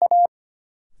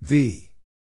V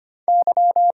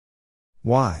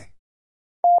Y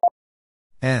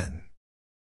N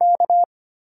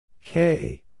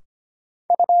K.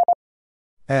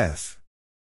 F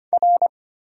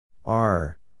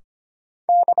R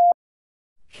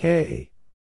K.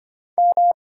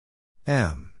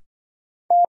 M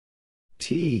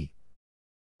T.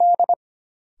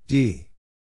 D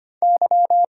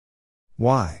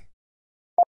Y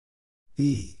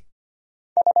E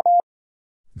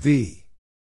V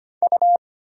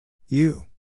U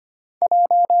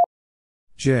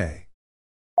J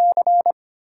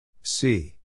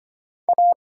C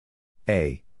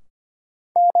A.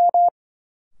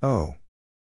 O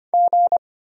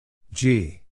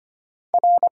G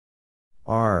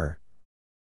R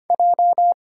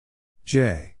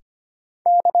J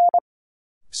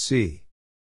C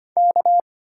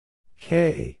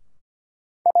K.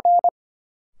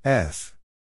 F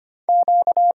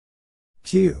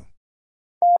Q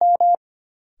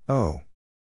O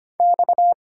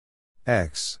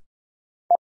X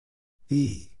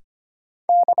E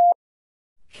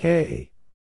K.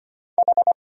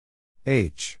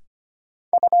 H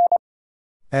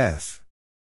F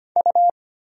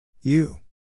U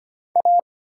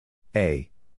A.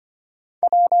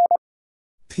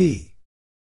 P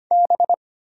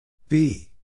B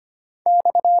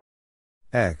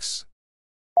X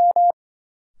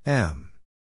M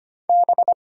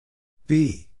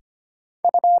B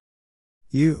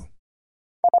U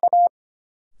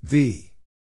V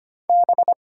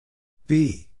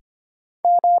B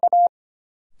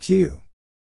Q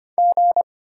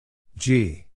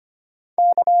G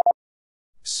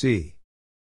C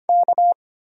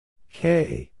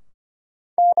K.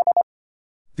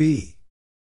 B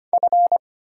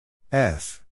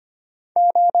F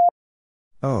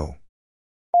O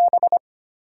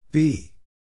B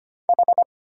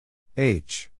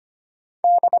H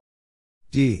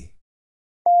D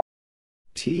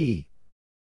T.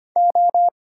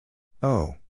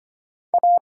 O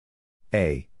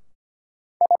A.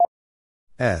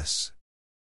 S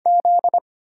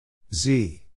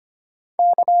Z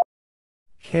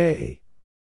K.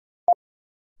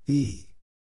 E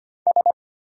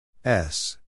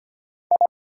S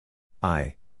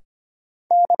I.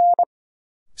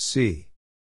 C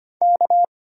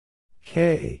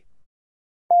K.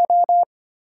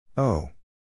 O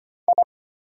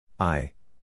I.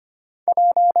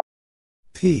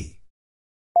 P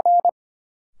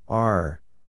R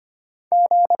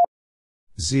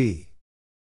Z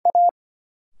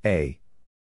A.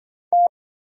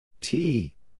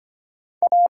 T.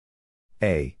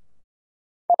 A.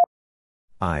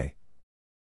 I.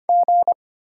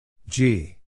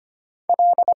 G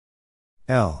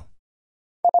L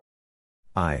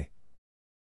I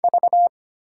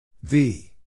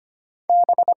V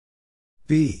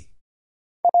B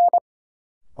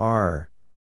R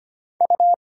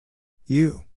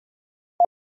U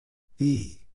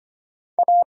E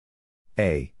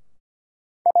A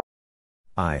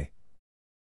I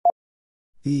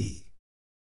E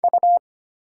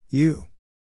U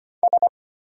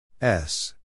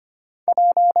S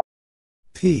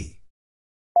P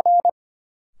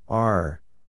R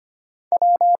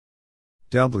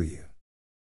W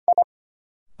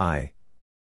I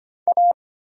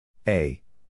A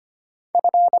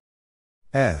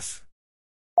F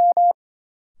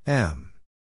M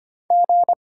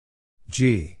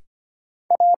G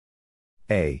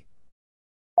A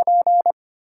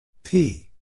P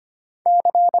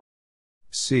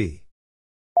C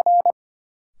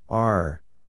R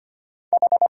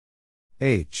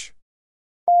H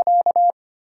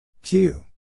Q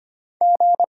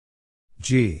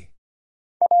G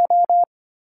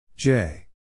J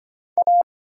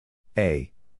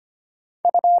A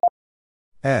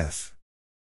F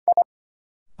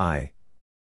I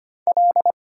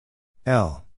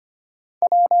L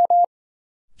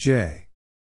J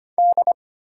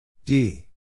D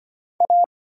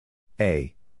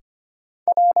A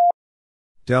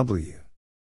W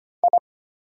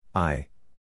I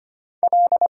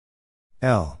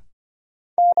L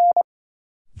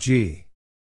G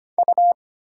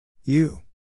U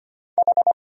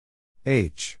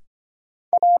H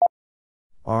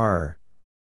R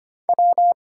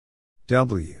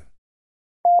W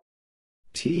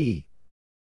T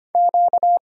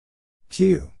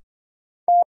Q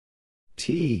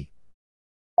T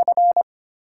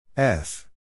F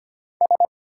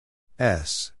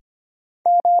S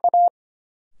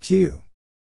Q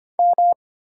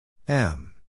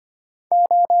M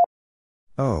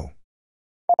O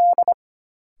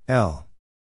L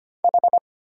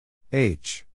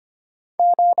H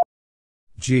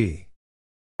G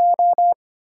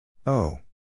O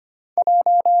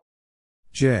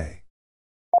J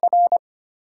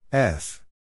F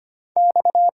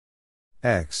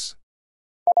X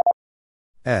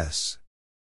S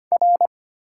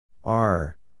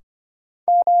R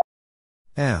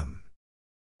M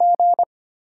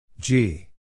G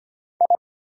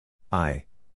I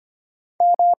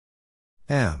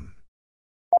M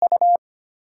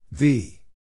V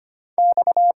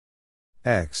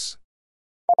X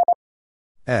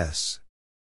S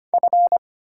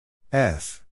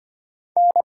F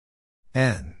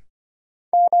N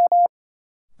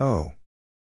O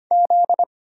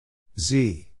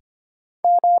Z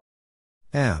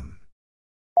M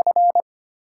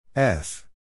F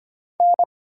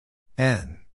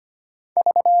N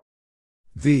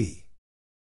V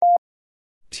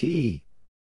T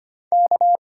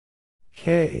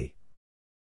K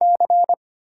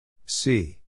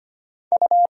C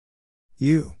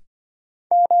U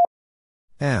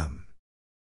M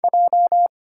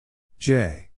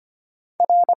J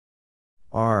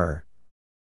R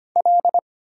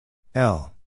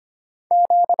L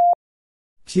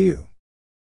Q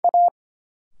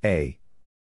A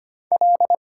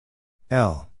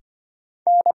L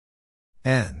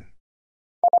N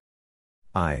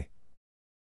I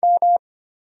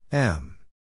M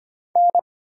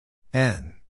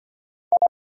N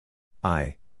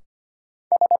I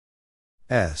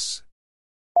S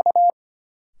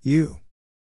U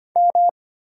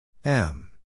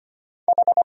M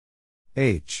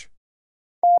H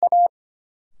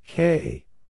K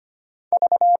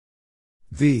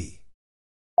V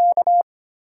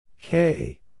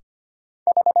K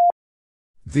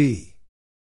V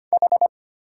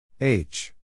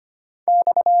H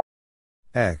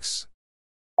X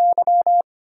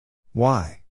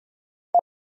Y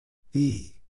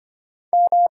E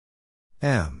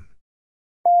M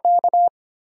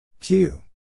Q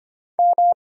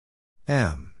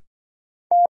M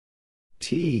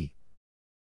T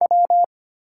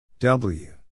W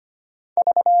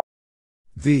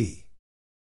V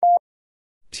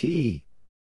T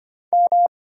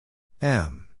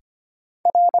M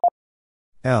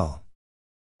L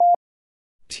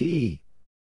T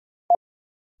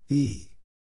E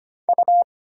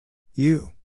U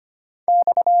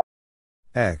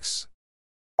X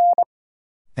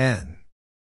N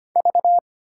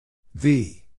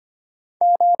V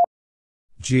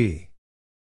G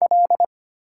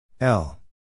L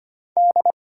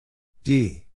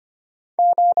D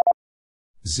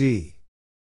Z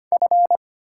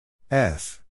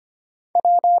F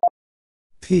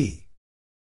P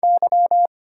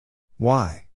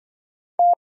Y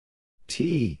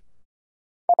T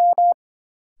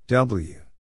W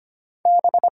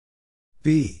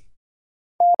B.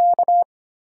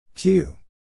 Q.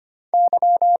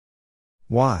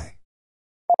 Y.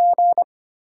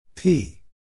 P.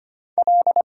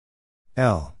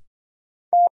 L.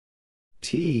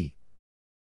 T.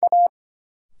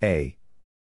 A.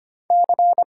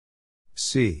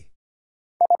 C.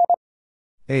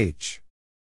 H.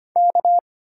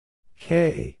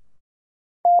 K.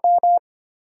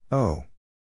 O.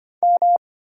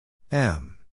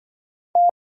 M.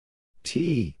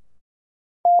 T.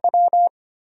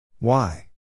 Y.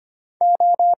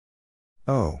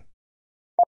 O.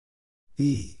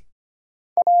 E.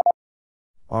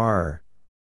 R.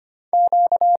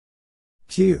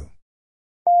 Q.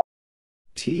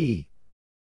 T.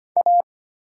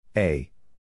 A.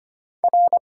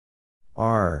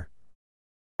 R.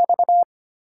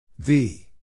 V.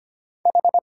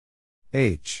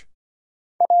 H.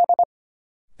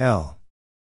 L.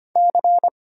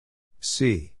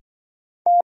 C.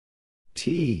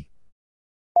 T.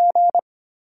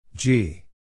 G.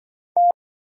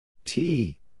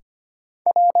 T.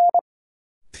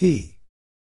 P.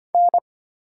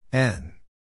 N.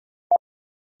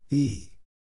 E.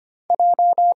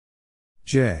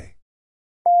 J.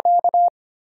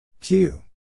 Q.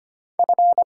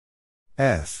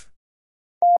 F.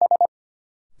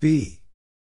 B.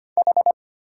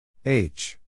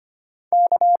 H.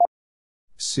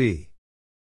 C.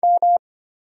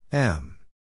 M.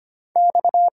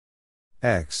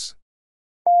 X.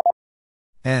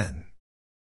 N.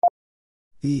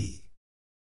 E.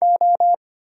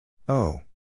 O.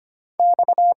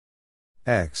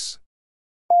 X.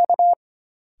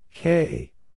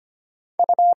 K.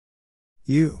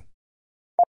 U.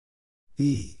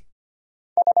 E.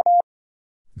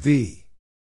 V.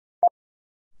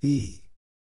 E.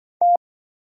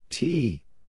 T.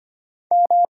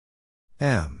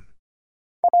 M.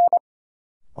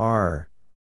 R.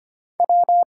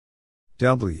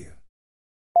 W.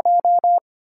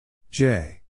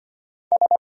 J.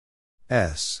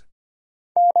 S.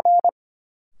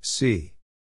 C.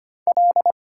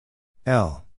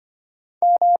 L.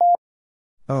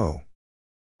 O.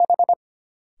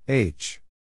 H.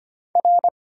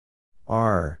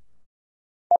 R.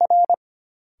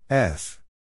 F.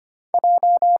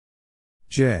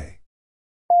 J.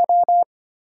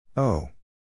 O.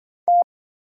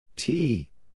 T.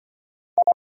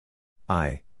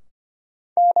 I.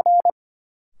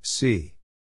 C.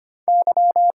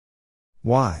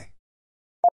 Y.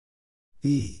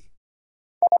 E.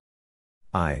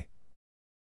 I.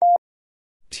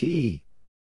 T.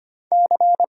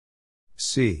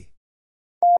 C.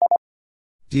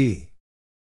 D.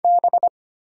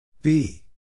 B.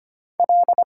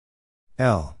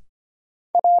 L.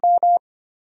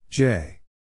 J.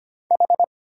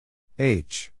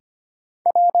 H.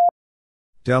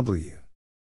 W.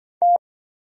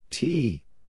 T.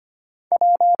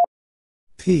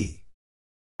 P.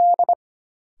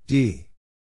 D.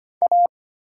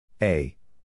 A.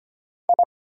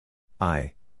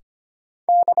 I.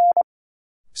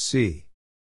 C.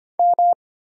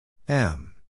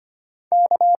 M.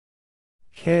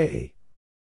 K.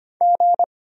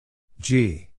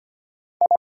 G.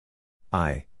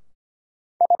 I.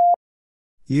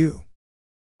 U.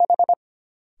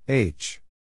 H.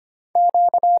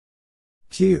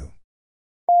 Q.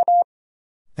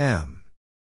 M.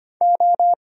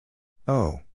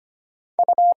 O.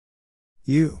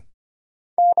 U.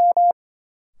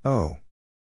 O.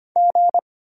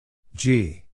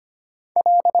 G.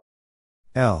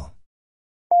 L.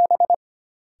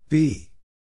 B.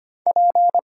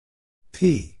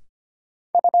 P.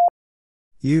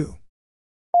 U.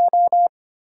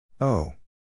 O.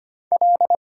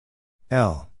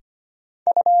 L.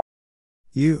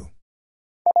 U.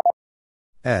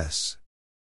 S.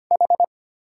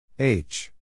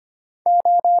 H.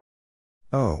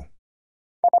 O.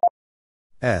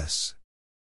 S.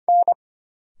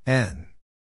 N.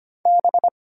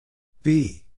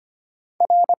 B.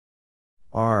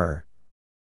 R.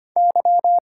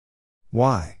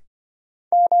 Y.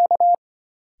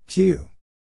 Q.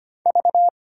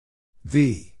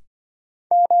 V.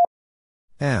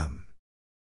 M.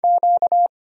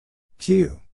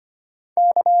 Q.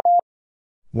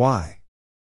 Y.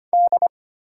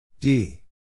 D.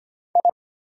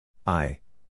 I.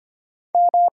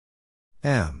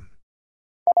 M.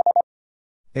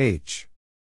 H.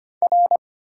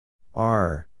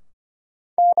 R.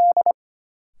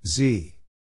 Z.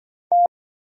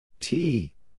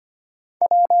 T.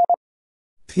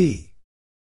 P.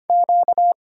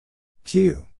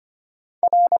 Q.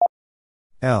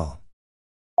 L.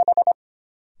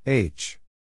 H.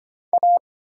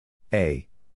 A.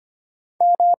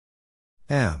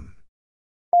 M.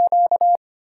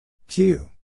 Q.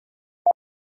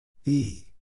 E.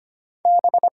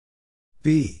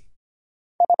 B.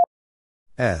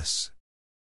 S.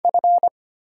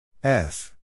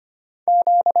 F.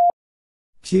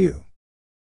 Q.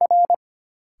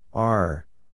 R.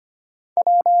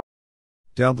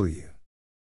 W.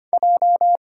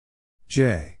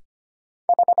 J.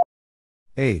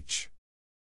 H.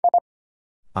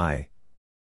 I.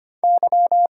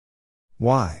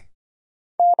 Y.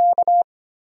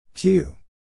 Q.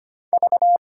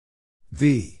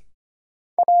 V.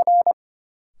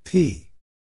 P.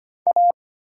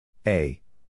 A.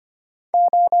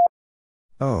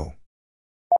 O.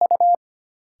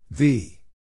 V.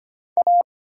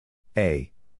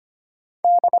 A.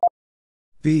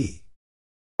 B.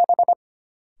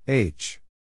 H.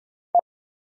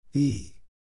 E.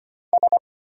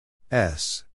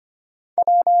 S.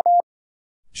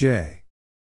 J.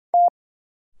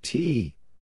 T.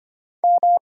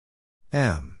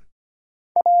 M.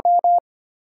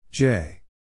 J.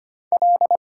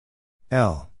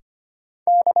 L.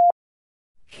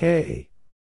 K.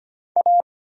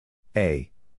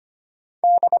 A.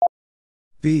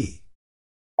 B.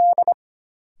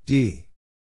 D.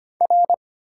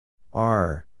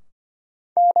 R.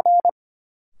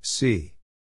 C.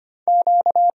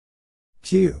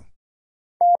 Q.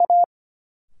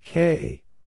 K.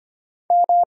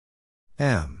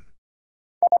 M.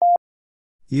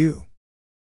 U.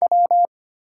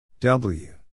 W.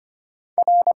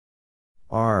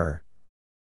 R.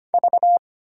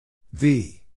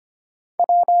 V.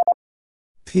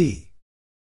 P.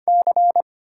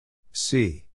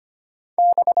 C.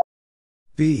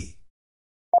 B.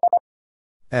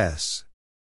 S.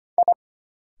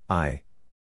 I.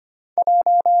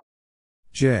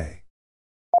 J.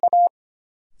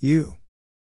 U.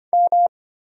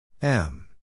 M.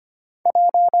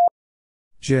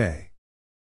 J.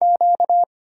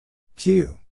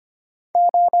 Q.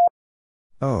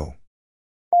 O.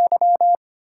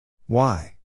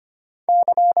 Y.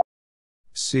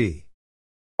 C.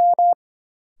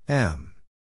 M.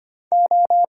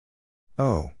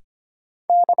 O.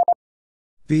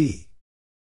 B.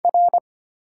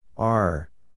 R.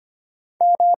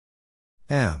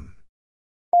 M.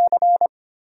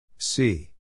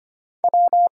 C.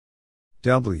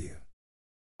 W.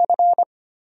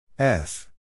 F.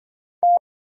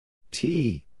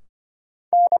 T.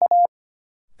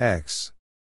 X.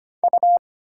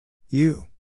 U.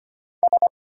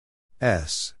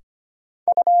 S.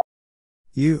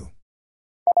 U.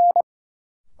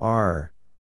 R.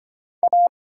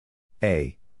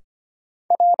 A.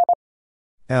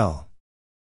 L.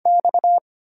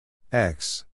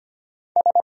 X.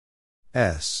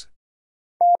 S.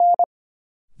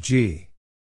 G.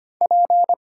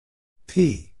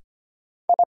 P.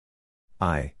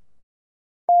 I.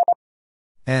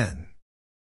 N.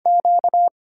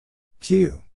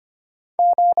 Q.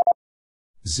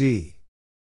 Z.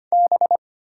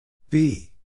 B.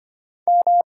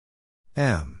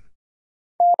 M.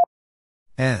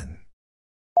 N.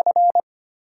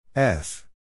 F.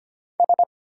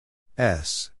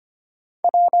 S.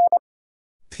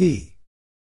 P.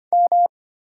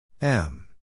 M.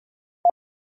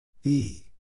 E.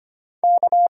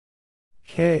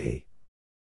 K.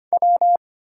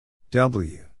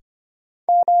 W.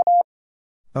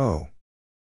 O.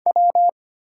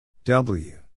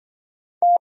 W.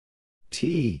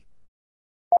 T.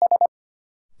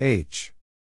 H.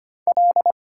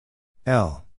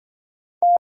 L.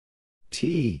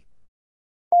 T.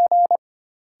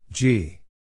 G.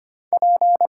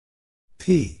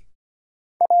 P.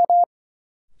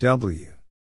 W.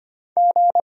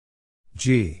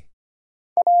 G.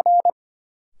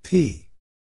 P.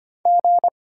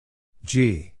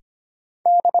 G.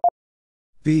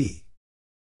 B.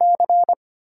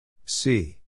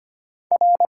 C.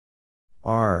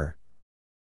 R.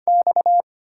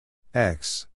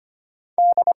 X.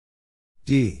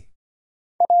 D.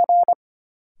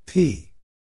 P.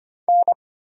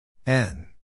 N.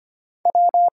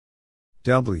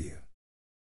 W.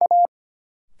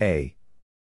 A.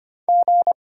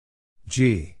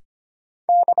 G.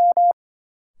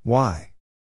 Y.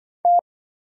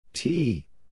 T.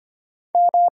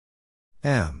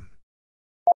 M.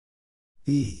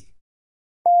 E.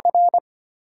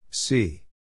 C.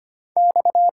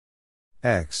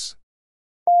 X.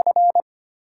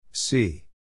 C.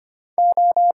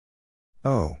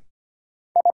 O.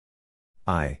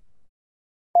 I.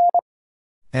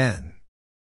 N.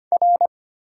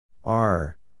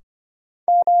 R.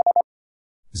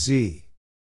 Z.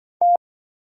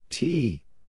 T.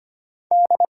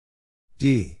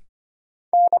 D.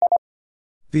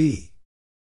 B.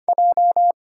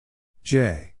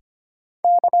 J.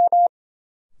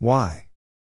 Y.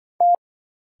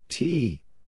 T.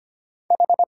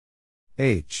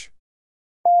 H.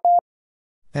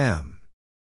 M.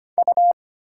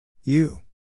 U.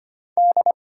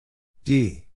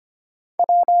 D.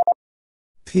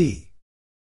 P.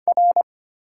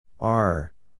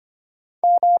 R.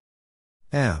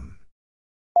 M.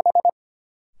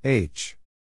 H.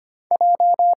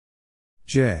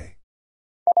 J.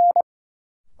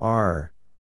 R.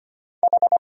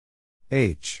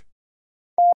 H.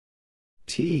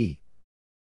 T.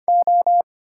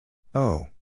 O.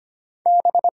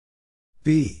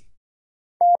 B.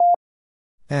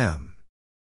 M.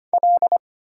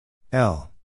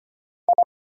 L.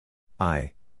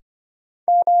 I.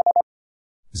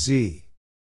 Z.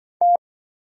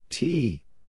 T.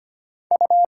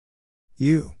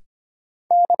 U.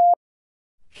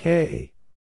 K.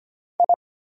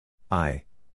 I.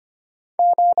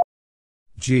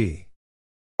 G.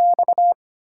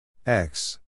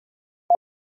 X.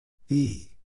 E.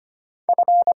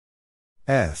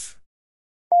 F.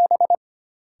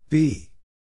 B.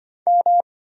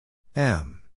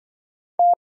 M.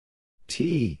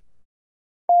 T.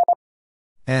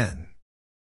 N.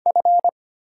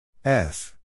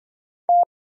 F.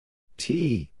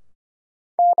 T.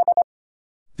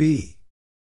 B.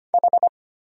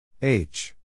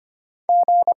 H.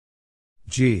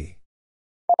 G.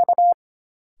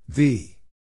 V.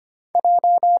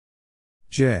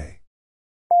 J.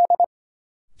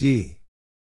 D.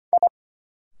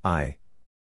 I.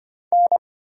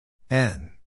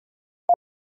 N.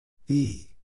 E.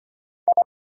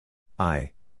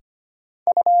 I.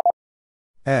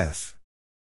 F.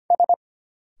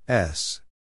 S.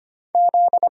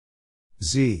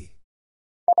 Z.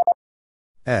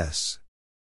 S.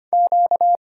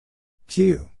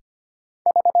 Q.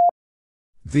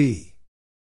 V.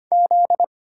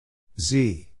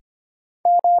 Z.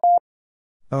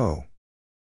 O.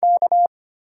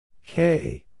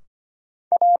 K.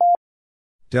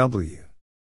 W.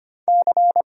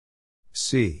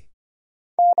 C.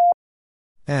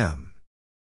 M.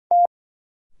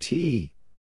 T.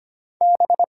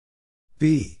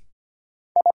 B.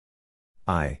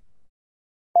 I.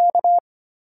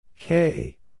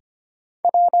 K.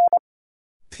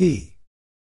 P.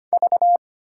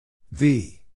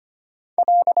 V.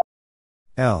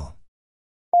 L.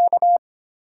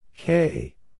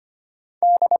 K.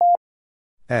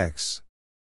 X.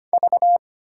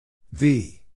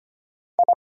 V.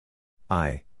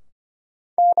 I.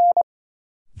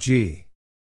 G.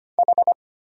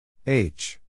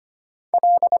 H.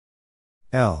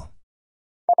 L.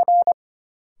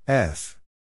 F.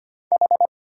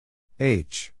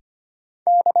 H.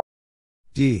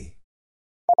 D.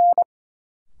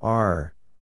 R.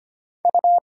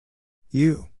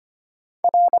 U.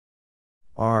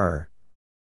 R.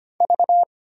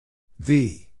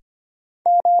 V.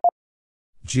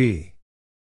 G.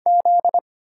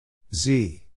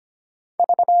 Z.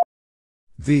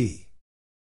 V.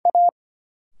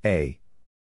 A.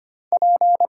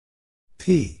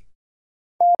 P.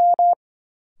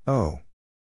 O.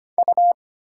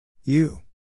 U.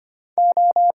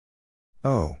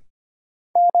 O.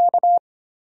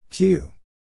 Q.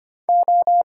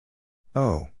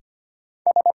 O.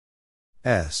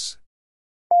 S.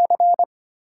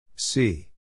 C.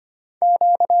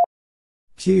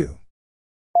 Q.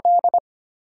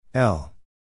 L.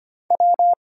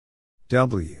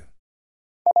 W.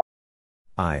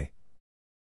 I.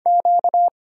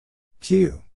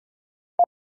 Q.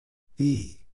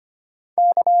 E.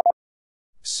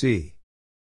 C.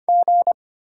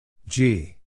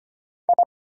 G.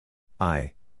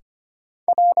 I.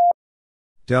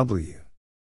 W.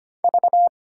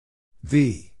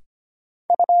 V.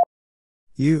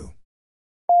 U.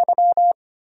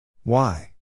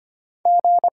 Y.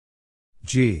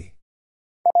 G.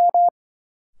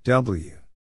 W.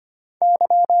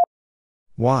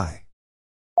 Y.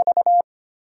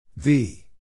 V.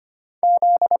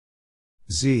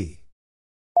 Z.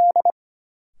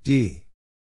 D.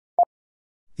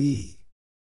 E.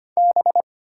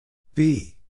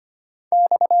 B.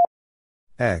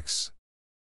 X.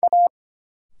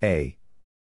 A.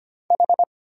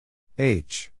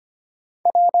 H.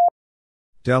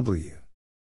 W.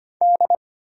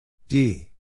 D.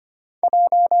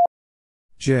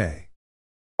 J.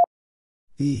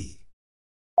 E.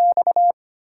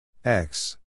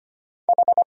 X.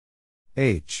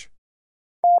 H.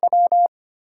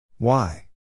 Y.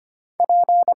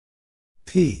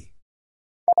 P.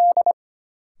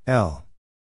 L.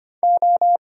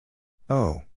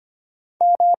 O.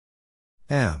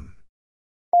 M.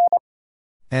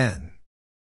 N.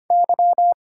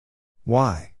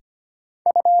 Y.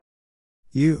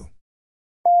 U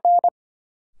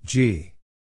G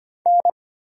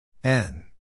N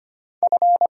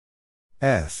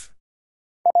F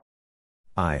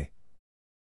I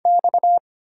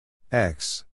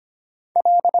X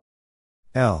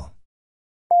L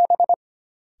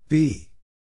B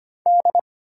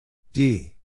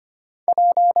D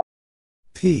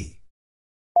P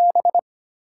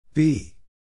B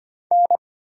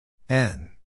N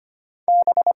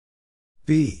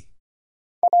B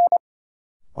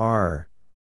R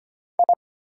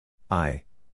I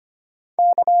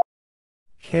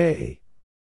K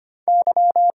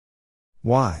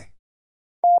Y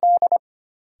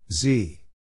Z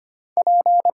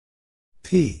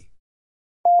P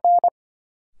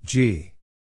G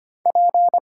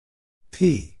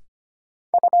P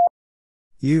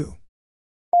U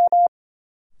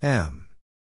M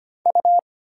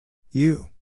U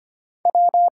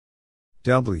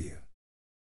W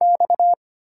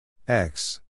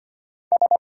X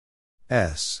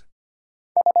S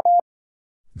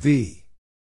V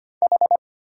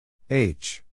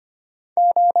H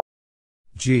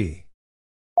G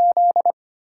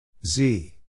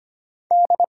Z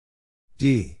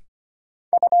D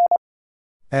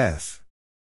F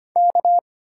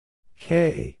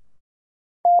K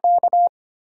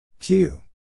Q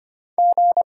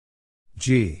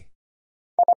G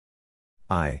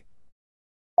I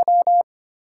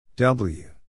W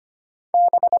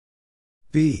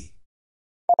B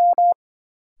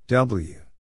W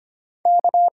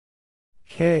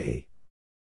K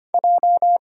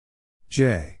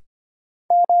J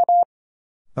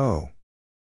O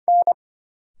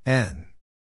N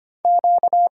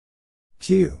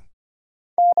Q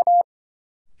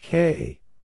K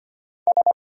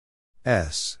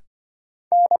S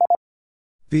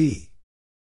B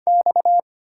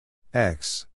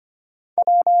X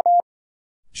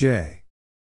J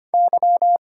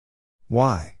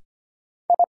Y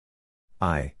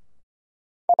I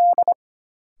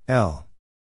L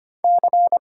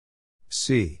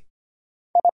C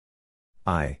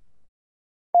I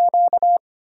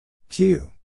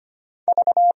Q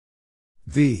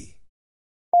V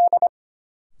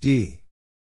D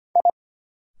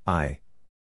I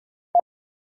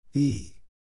E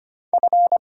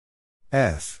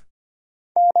F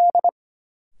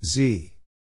Z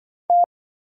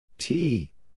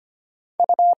T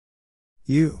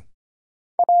U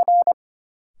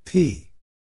P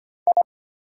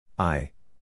I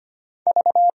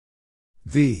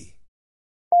V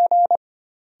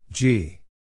G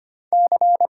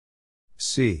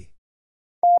C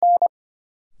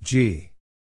G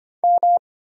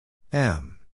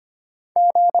M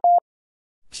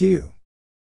Q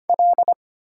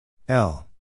L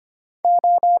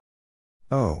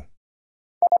O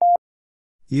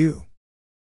U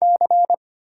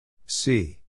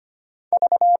C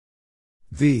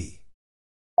V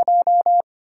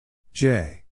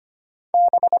J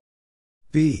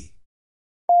B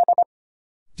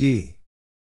D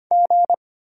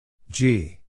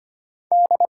G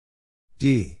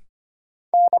D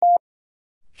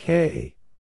K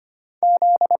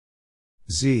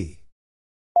Z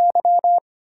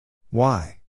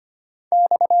Y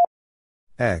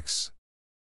X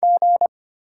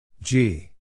G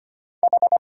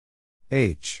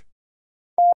H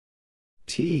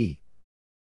T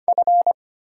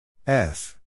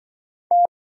F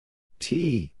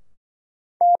T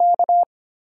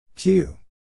Q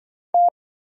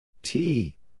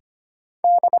T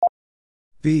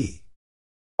B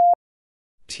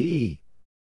T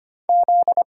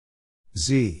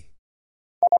Z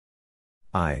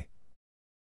I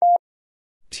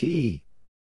T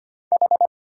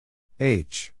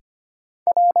H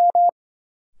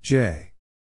J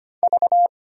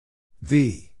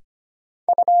V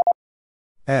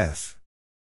F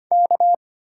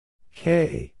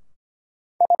K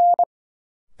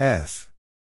F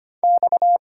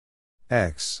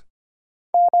X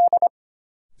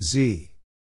Z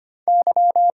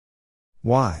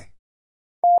Y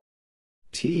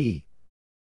T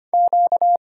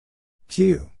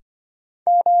Q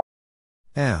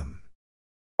M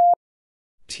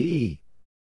T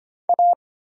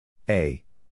A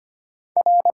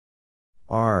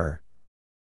R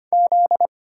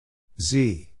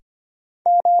Z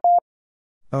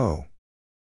O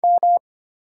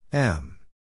M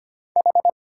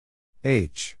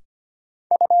H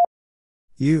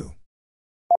U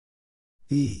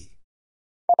E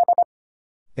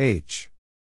H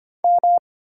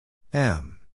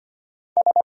M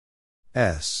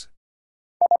S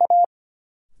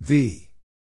V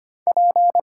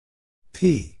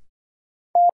P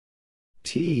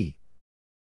T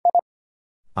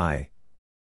I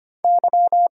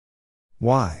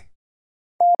Y.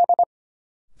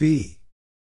 B.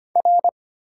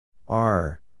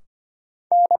 R.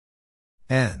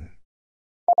 N.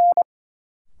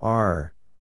 R.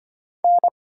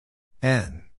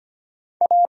 N.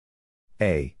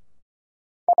 A.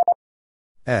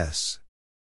 S.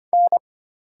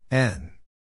 N.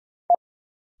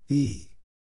 E.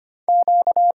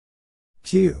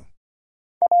 Q.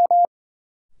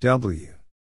 W.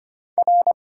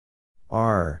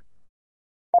 R.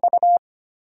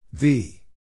 V.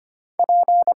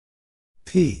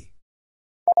 P.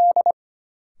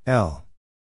 L.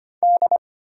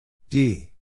 D.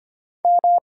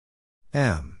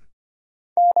 M.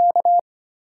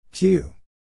 Q.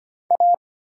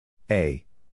 A.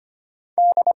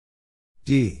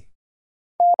 D.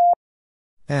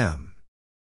 M.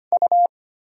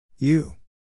 U.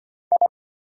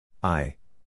 I.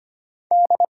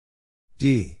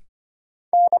 D.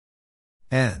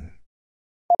 N.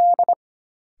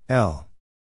 L.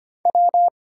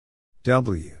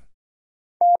 W.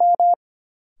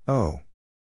 O.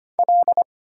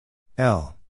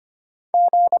 L.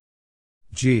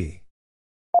 G.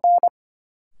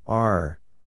 R.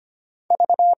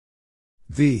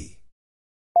 V.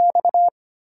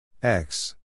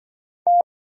 X.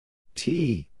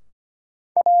 T.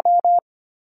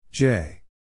 J.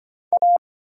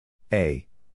 A.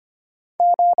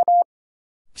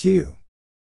 Q.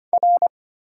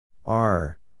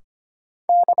 R.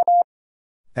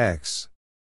 X.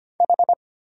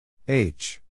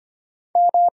 H.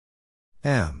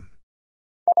 M.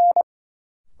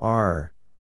 R.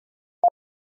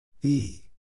 E.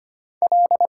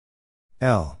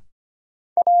 L.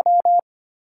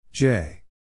 J.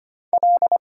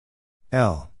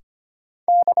 L.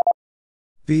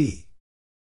 B.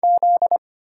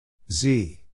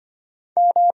 Z.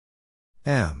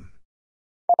 M.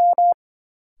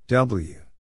 W.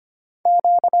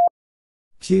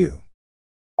 Q.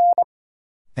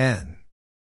 N.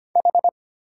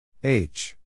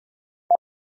 H.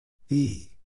 E.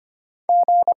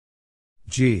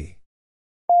 G.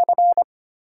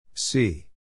 C.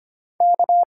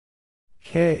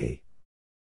 K.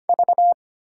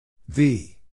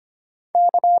 V.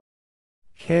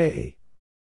 K.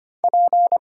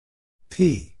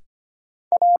 P.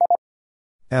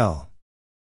 L.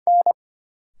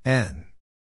 N.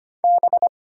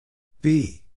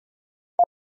 B.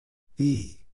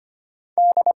 E.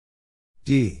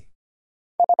 D.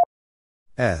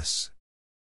 S.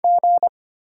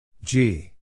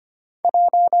 G.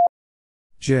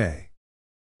 J.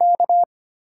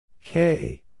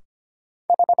 K.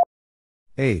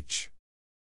 H.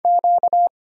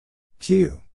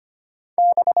 Q.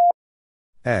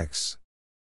 X.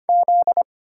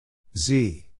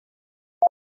 Z.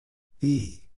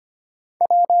 E.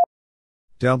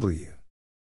 W.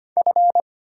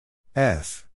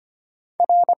 F.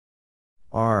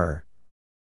 R.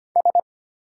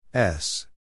 S.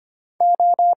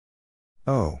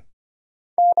 O.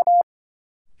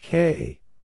 K.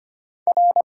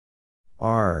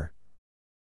 R.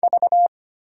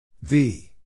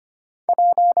 V.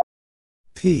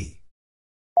 P.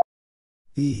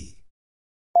 E.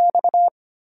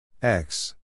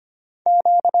 X.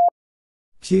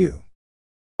 Q.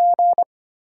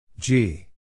 G.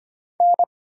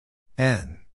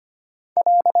 N.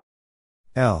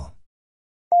 L.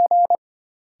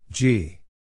 G.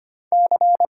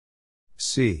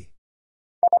 C.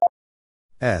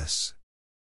 S.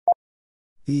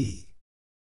 E.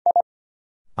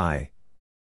 I.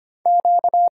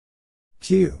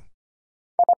 Q.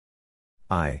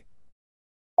 I.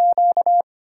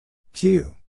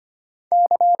 Q.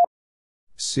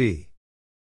 C.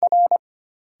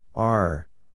 R.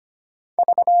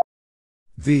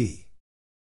 V.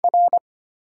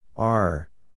 R.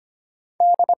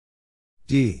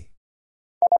 D.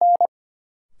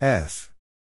 F.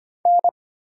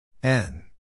 N.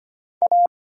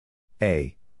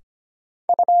 A.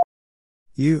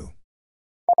 U.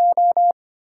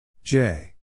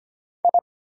 J.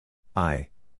 I.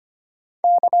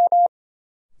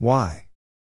 Y.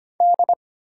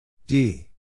 D.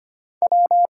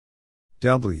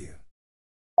 W.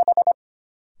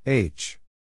 H.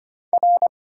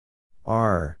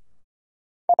 R.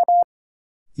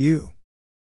 U.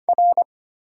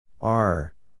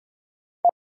 R.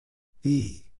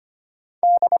 E.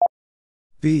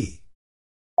 B.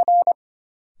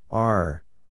 R.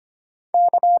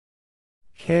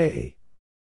 K.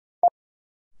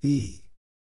 E.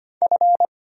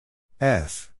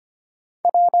 F.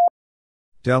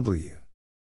 W.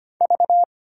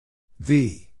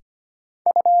 V.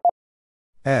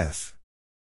 F.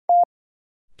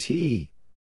 T.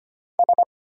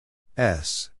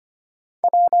 S.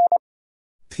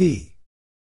 P.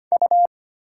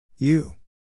 U.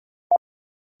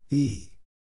 E.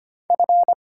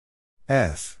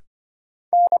 F.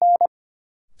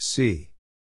 C.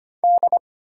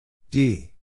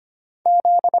 D.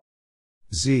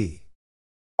 Z.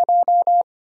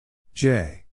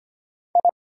 J.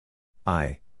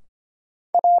 I.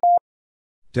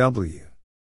 W.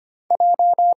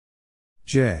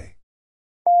 J.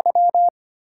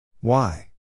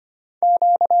 Y.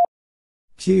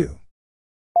 Q.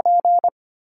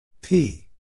 P.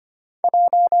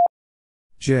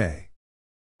 J.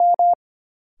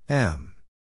 M.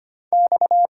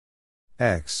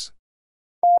 X.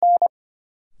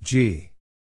 G.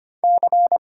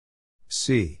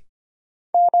 C.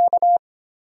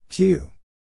 Q.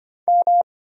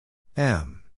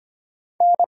 M.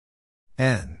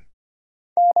 N.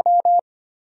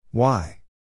 Y.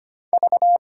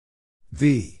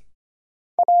 V.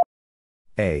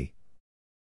 A.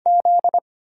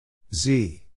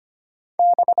 Z.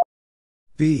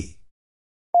 B.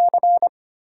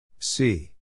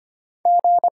 C.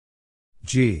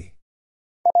 G.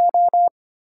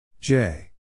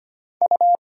 J.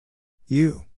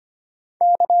 U.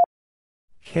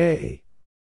 K.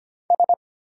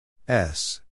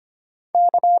 S.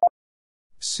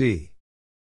 C.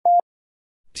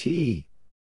 T.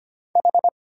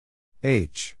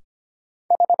 H.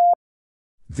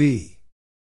 V.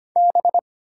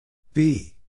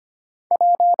 B.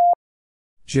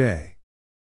 J.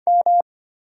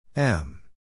 M.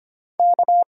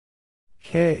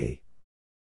 K.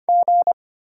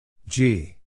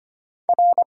 G.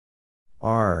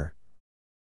 R.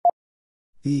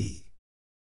 E.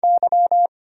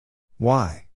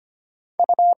 Y.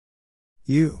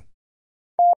 U.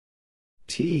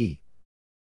 T.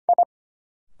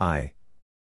 I.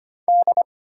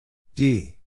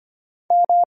 D.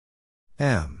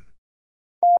 M.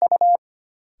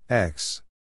 X.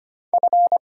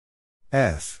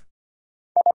 F.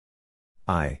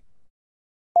 I.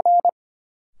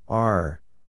 R.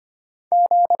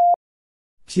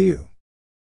 Q.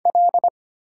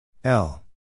 L.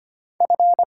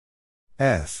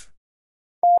 F.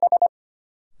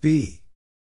 B.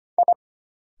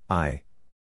 I.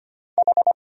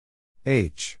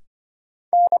 H.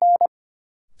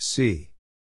 C.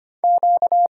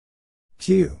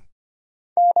 Q.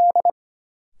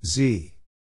 Z.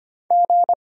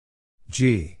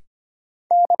 G.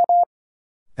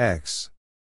 X.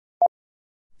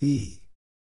 E.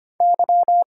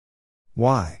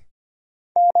 Y.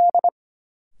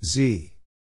 Z.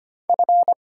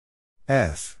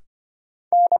 F.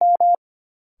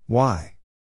 Y.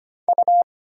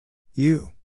 U.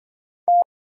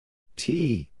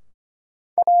 T.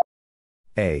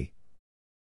 A.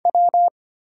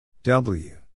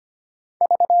 W.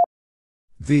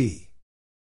 V.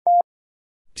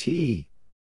 T.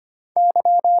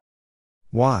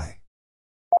 Y.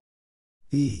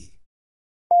 E.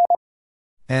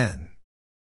 N.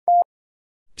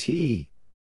 T.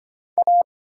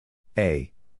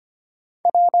 A.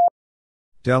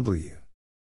 W.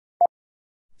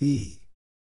 E.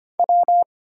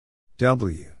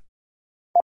 W.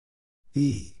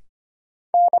 E.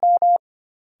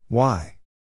 Y.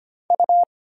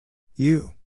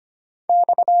 U.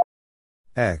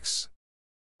 X.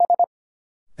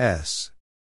 S.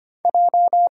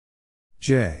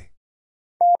 J.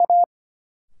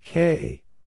 K.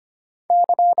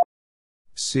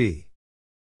 C.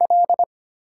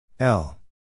 L.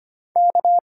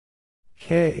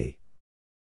 K.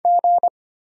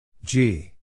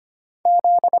 G.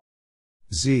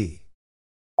 Z.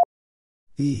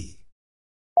 E.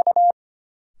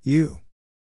 U.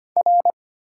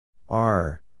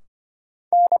 R.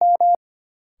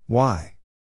 Y.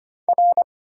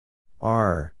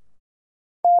 R.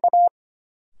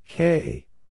 K.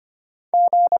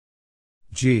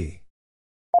 G.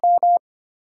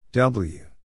 W.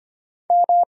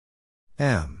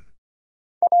 M.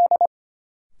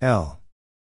 L.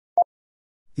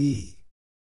 E.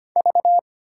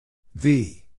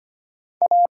 V.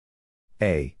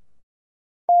 A.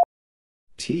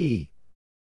 T.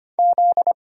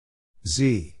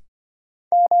 Z.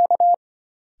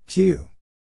 Q.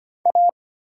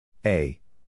 A.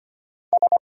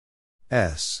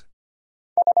 S.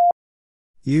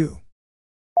 U.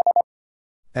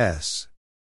 S.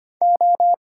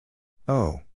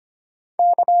 O.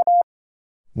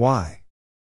 Y.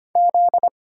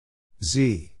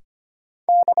 Z.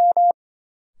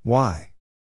 Y.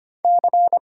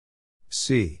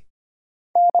 C.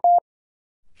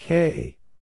 K.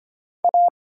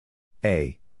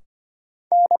 A.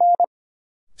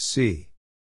 C.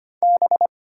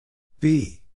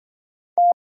 B.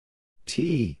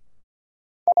 T.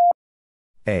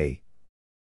 A.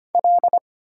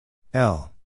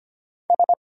 L.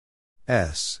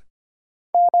 S.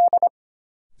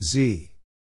 Z.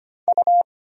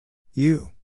 U.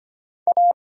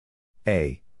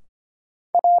 A.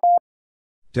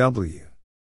 W.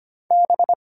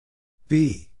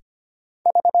 B.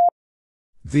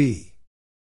 V.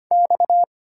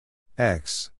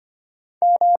 X.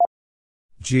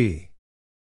 G.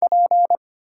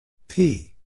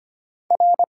 P.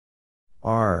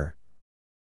 R.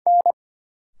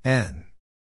 N.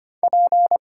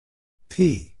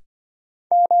 P.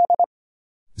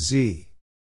 Z.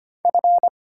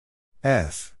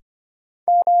 F.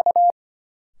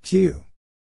 Q.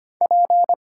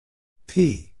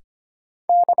 P.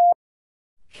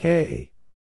 K.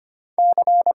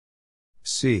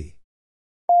 C.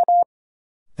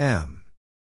 M.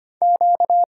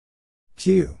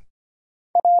 Q.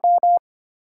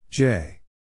 J.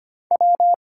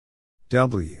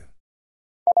 W.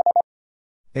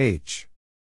 H.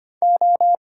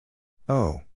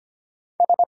 O.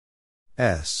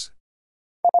 S.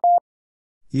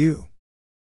 U.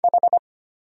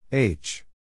 H.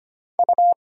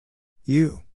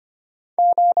 U.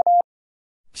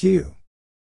 Q.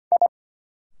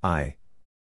 I.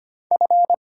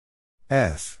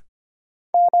 F.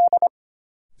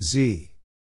 Z.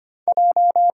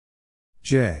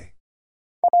 J.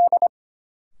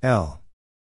 L.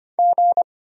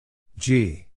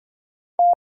 G.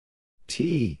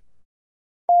 T.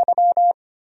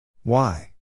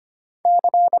 Y.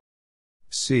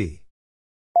 C.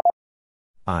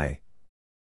 I.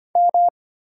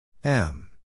 M.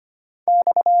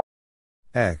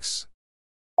 X.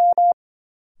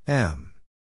 M.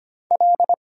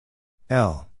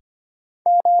 L.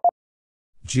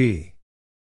 G.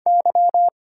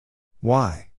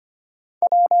 Y.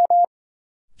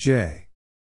 J.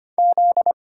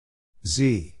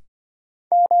 Z.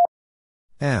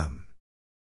 M.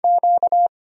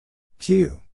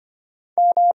 Q.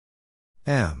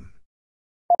 M.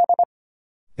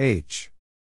 H.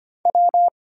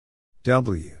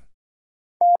 W.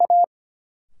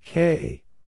 K.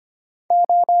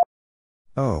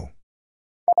 O.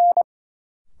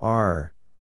 R.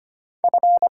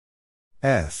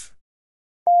 F.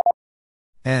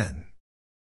 N.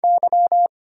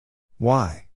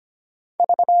 Y.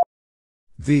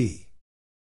 V.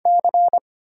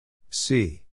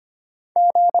 C.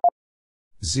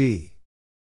 Z.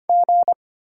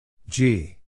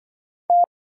 G.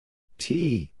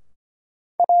 T.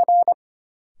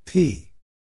 P.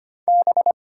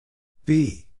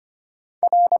 B.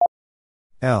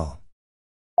 L.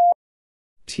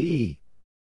 T.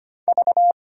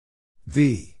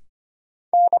 V.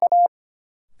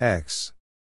 X.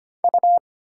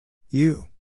 U.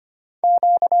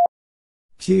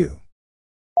 Q.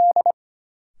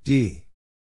 D.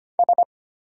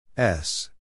 S.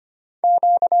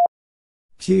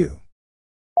 Q.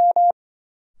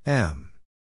 M.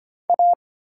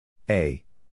 A.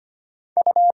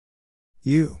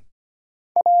 U.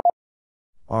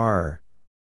 R.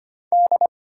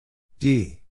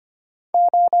 D.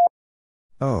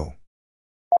 O.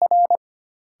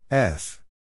 F.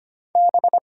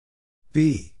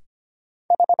 B.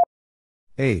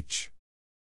 H.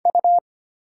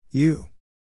 U.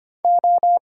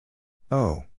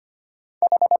 O.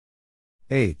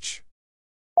 H.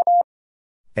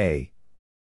 A.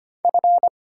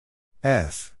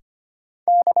 F.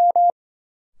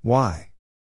 Y.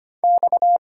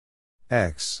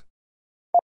 X.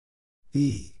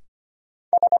 E.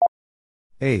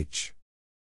 H.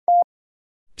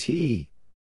 T.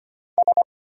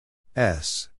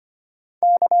 S.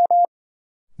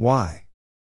 Y.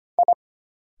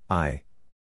 I.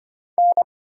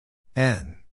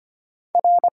 N.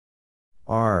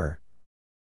 R.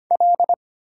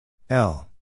 L.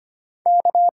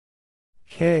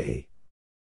 K.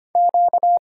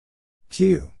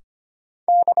 Q.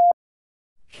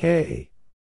 K.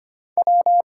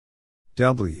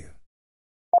 W.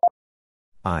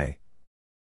 I.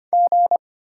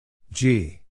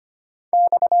 G.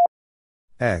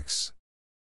 X.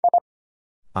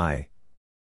 I.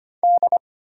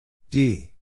 D.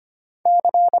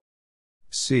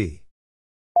 C.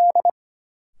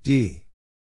 D.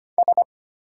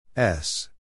 S.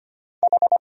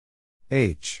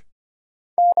 H.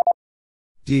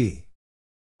 D.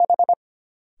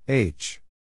 H.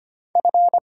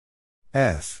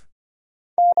 F.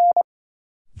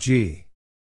 G.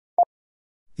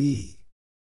 E.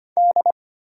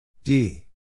 D.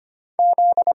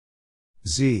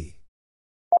 Z.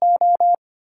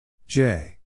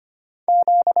 J.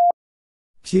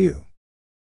 Q.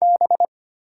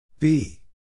 B.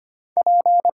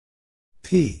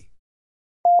 P.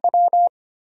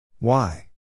 Y.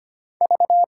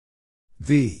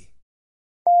 V.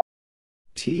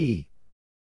 T.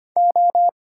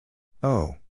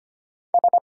 O.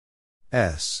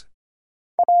 S.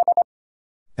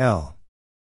 L.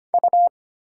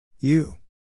 U.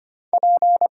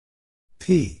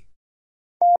 P.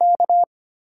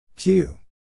 Q.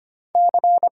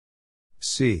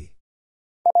 C.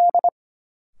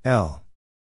 L.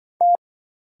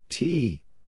 T.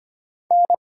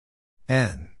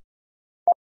 N.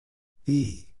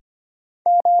 E.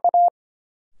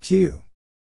 Q.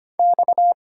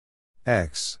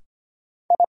 X.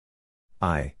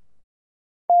 I.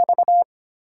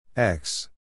 X.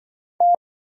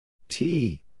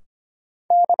 T.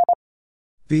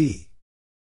 B.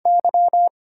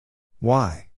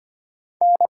 Y.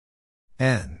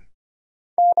 N.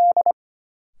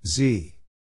 Z.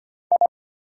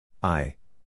 I.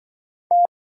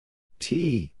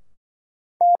 T.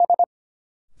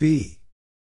 B.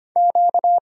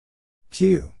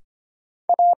 Q.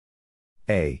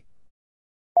 A.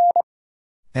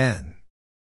 N.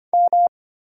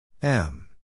 M.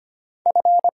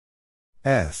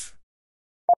 F.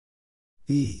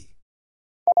 E.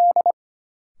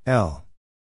 L.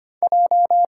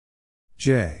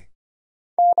 J.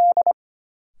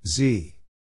 Z.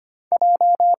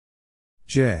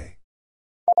 J.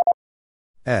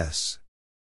 S.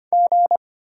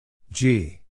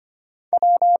 G.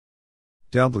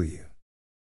 W.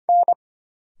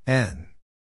 N.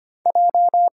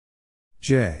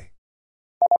 J.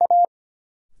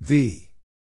 V.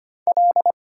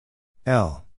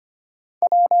 L.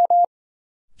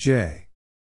 J.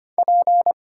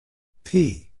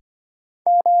 P.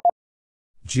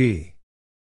 G.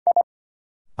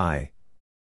 I.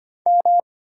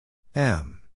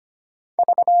 M.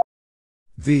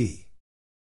 V.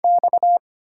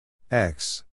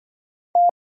 X.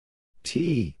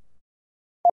 T.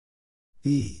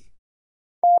 E.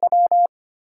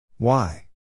 Y.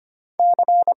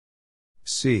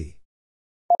 C.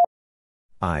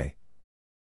 I.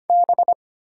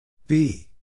 B.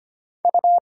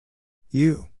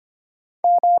 U.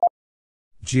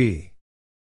 G.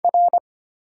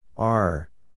 R.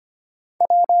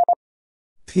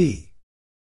 P.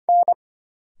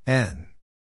 N.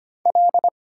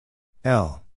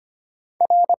 L.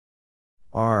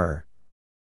 R.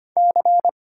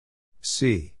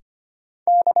 C.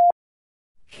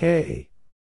 K.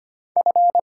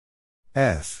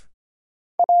 F.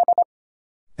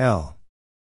 L.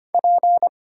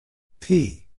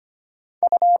 P.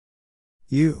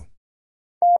 U.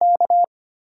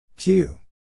 Q.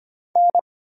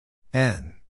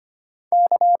 N.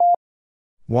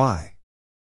 Y.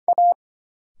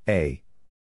 A.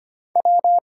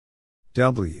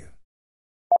 W.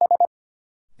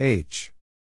 H.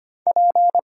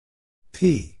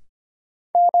 P.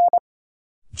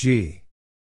 G.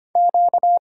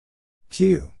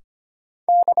 Q.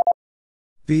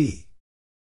 B.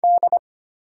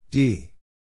 D.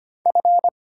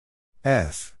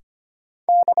 F.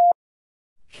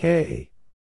 K.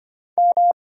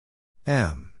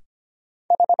 M.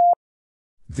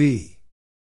 V.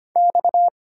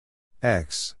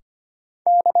 X.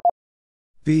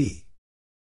 B.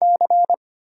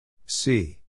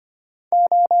 C.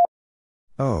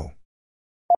 O.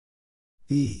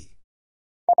 E.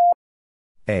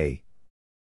 A.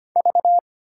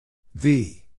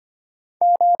 V.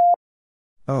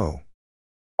 O.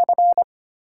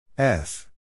 F.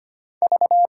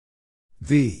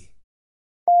 V.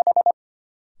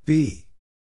 B.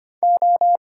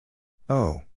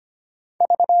 O.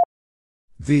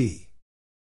 V.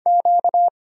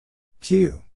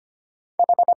 Q.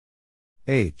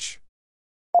 H.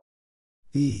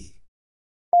 E.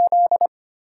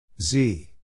 Z.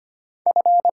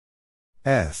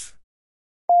 F.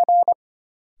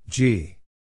 G.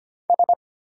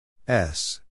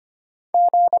 S.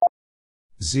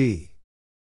 Z.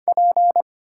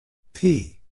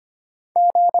 P.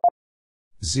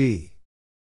 Z.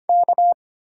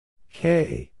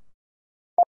 K.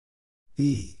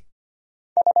 E.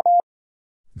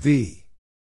 V.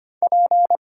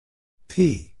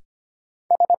 P.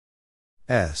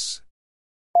 S.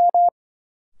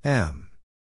 M.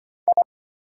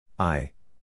 I.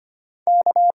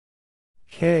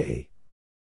 K.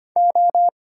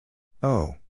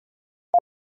 O.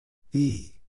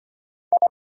 E.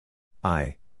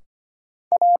 I.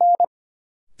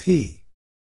 P.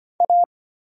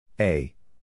 A.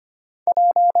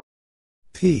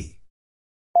 P.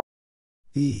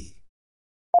 E.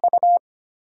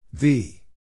 V.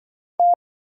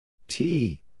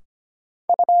 T.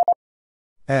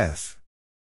 F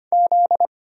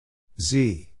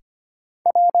Z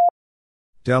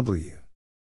W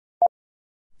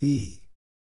E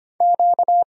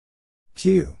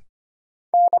Q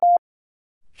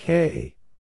K,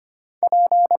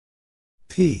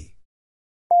 P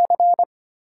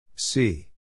C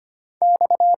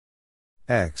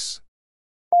X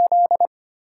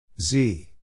Z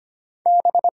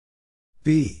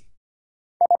B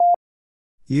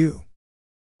U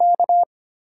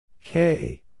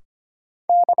K,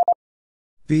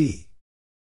 B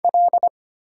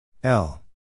L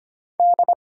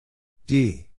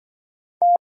D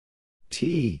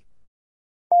T,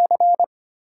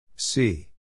 C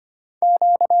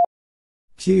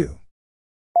Q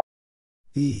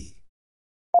E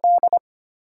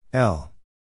L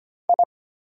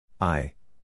I,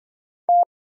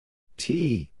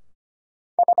 T,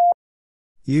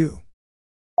 U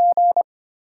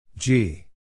G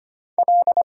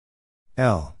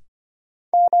L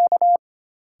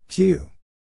Q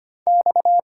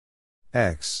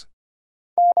X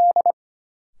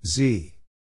Z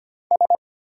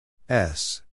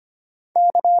S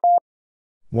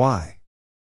Y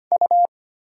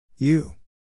U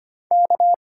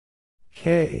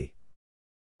K,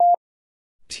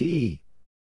 T,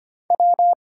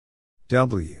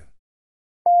 W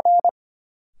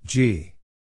G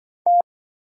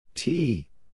T,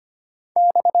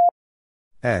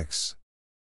 X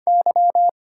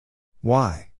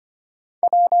Y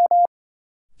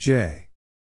J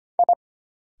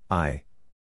I,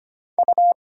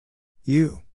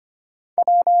 U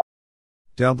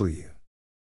W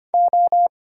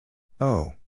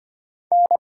O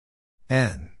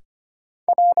N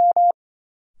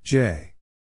J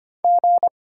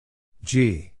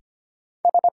G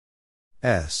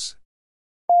S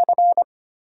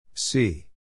C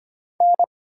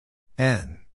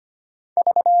N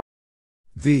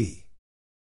V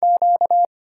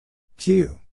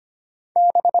Q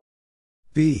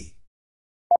B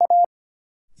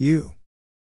U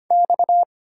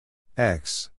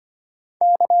X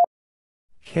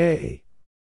K,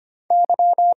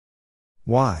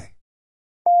 Y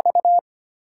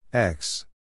X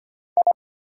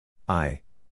I,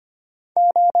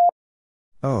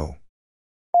 O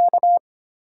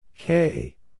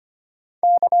K,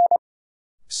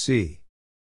 C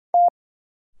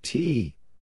T,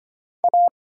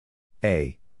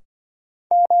 A,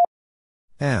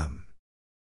 M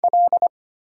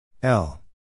L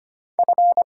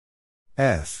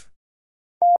F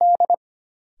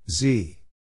Z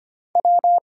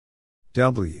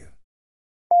W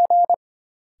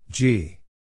G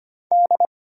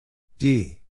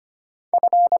D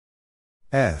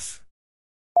F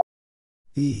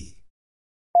E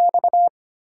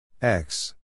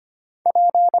X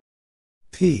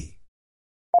P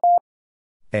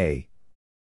A,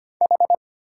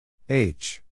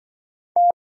 H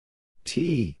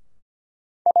T,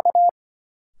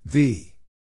 V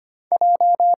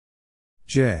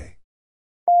J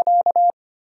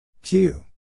Q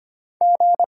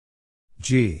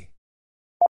G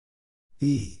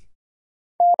E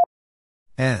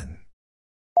N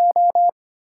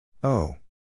O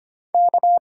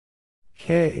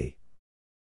K,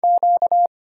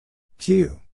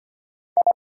 Q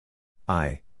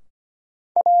I,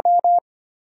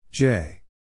 J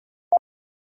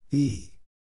E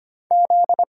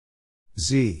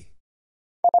Z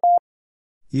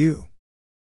U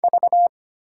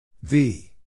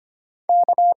V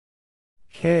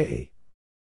K,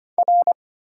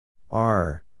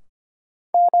 R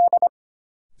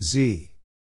Z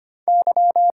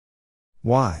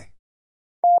Y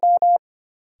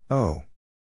O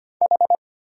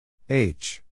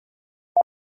H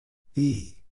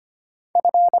E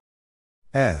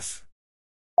F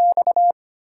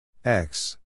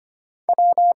X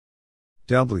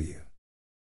W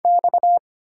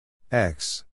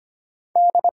X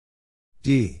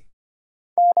D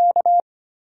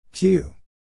Q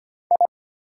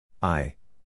I,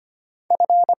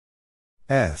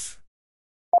 F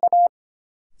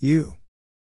U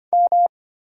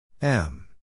M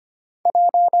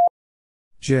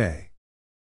J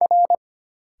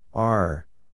R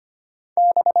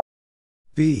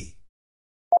B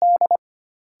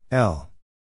L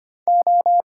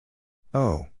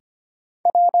O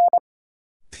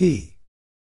P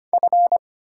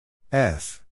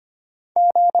F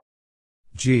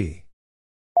G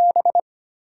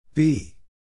B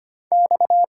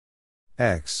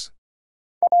X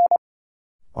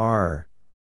R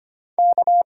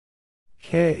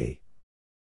K,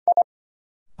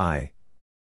 I,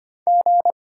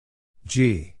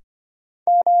 G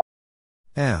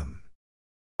M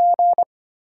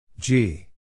G.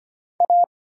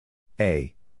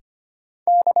 A.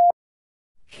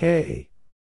 K.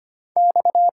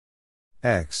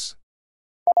 X.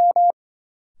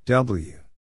 W.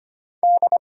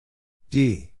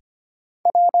 D.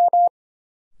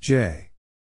 J.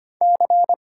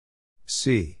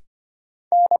 C.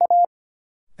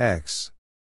 X.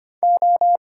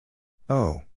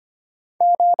 O.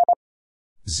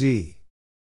 Z.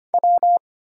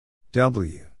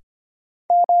 W.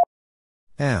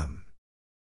 M.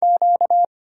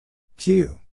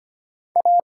 Q.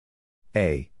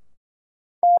 A.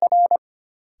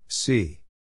 C.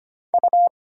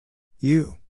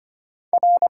 U.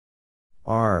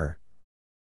 R.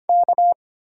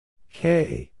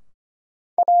 K.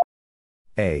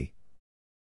 A.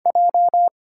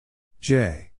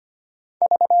 J.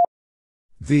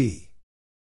 V.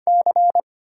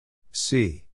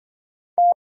 C.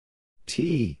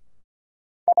 T.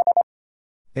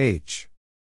 H.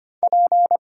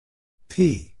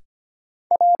 P.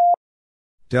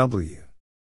 W.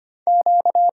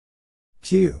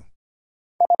 Q.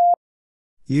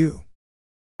 U.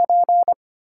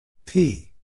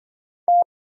 P.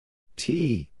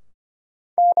 T.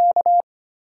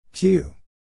 Q.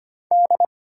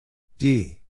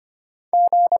 D.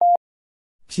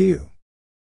 Q.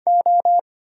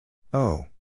 O.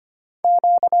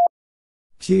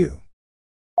 Q.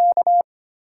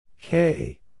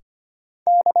 K.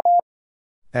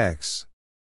 X.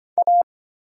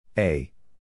 A.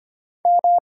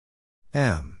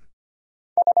 M.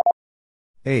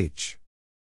 H.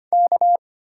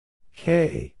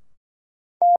 K.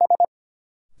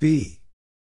 B.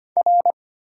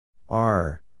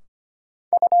 R.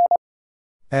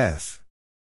 F.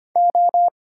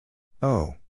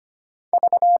 O.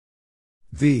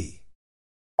 V.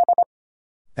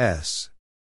 S.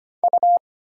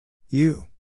 U.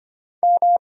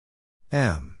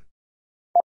 M.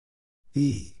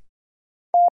 E.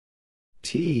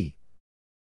 T.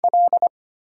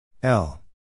 L.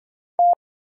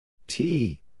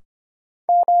 T.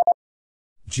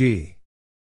 G.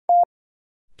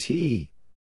 T.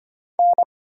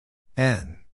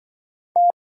 N.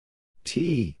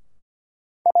 T.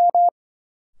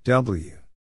 W.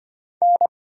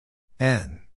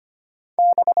 N.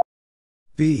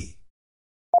 B.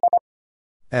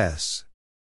 S.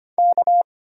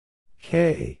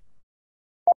 K.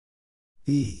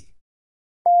 E.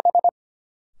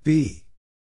 B.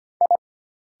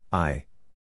 I.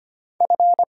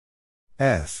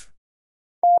 F.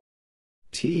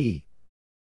 T.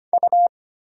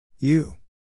 U.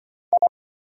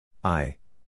 I.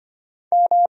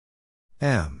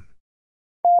 M.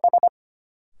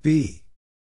 B.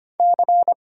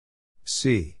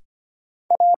 C.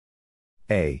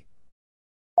 A.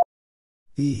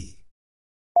 E.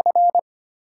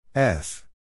 F.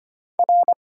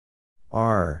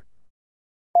 R.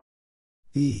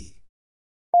 E.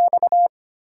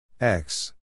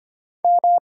 X.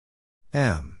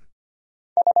 M.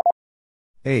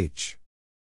 H.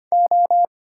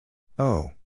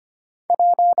 O.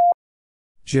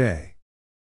 J.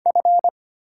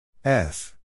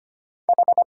 F.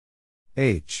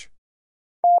 H.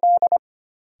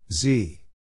 Z.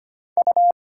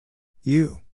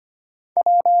 U.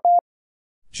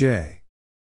 J.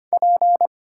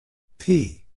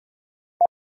 P.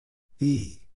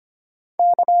 E.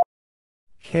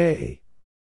 K.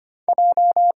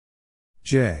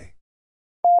 J.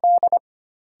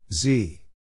 Z.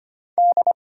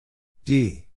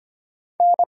 D.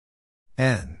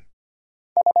 N.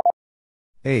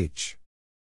 H.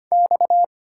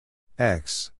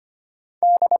 X.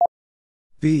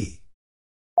 B.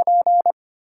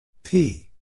 P.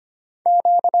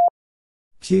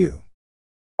 Q.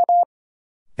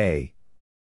 A.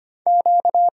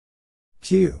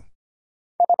 Q.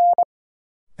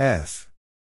 F.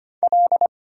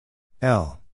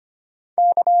 L.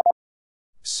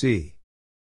 C.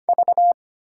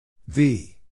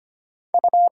 V.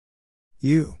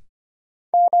 U.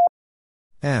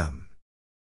 M.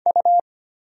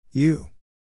 U.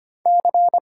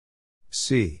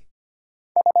 C.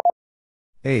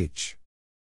 H.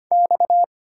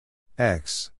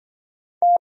 X.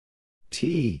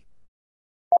 T.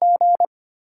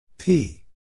 P.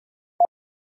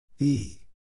 E.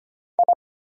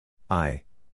 I.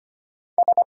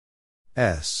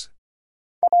 S.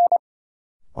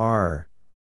 R.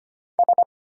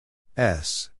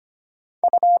 S.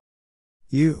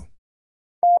 U.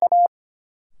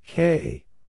 K.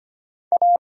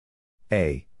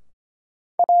 A.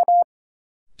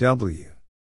 W.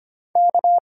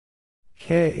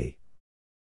 K.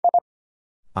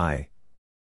 I.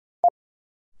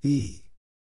 E.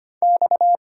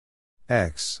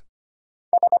 X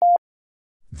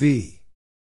V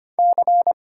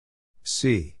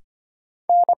C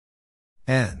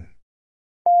N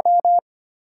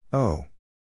O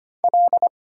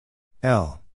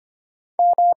L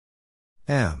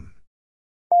M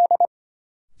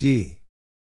D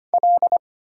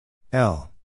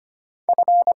L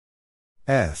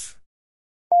F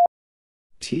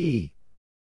T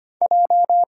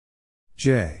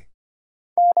J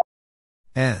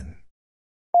N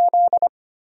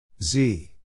Z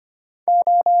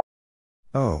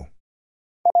O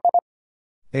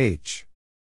H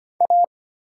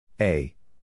A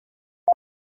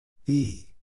E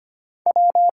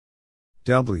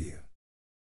W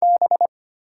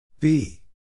B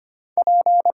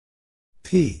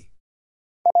P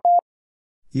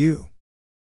U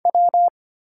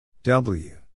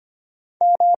W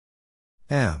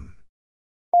M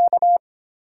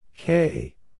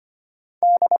K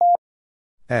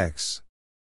X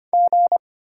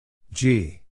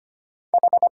G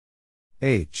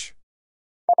H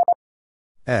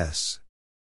S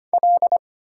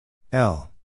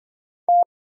L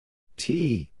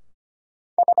T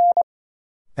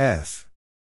F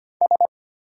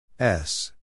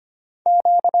S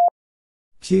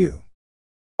Q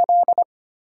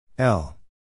L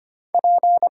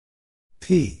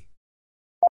P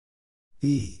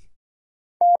E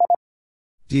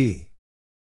D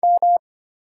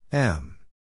M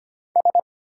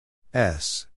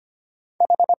S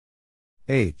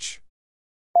H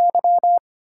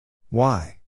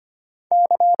Y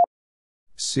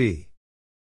C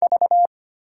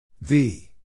V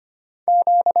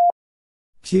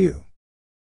Q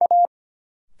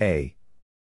A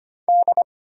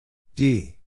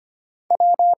D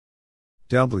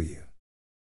W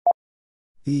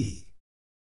E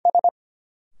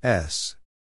S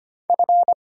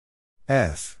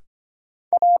F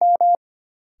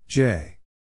J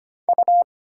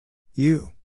U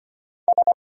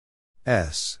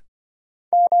S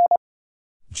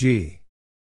G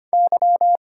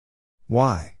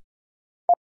Y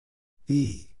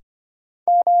E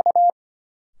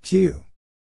Q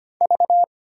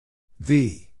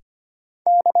V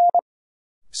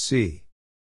C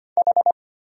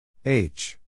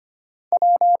H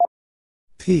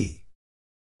P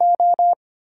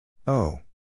O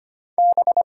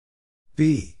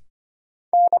B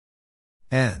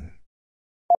N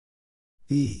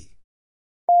E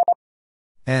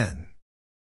N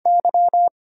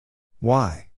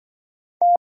Y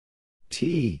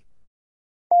T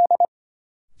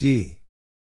D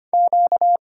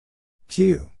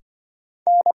Q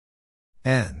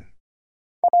N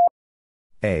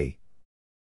A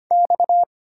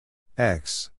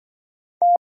X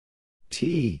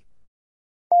T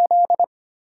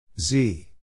Z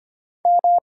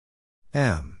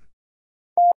M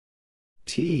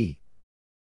T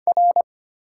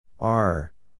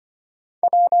R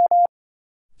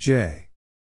J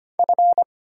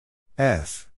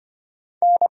F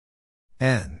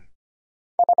N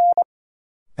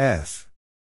F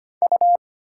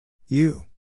U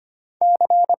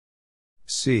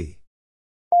C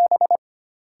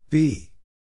B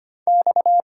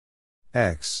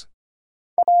X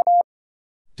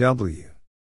W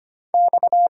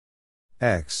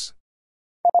X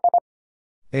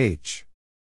H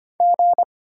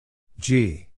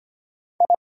G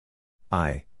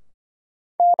I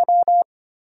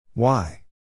Y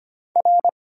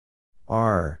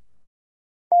R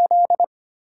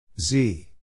Z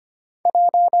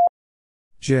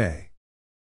J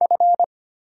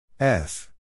F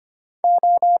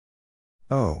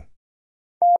O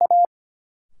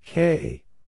K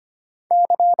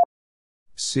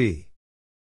C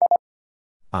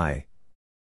I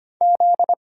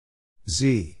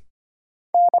Z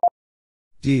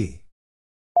D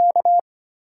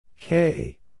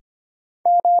K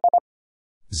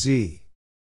Z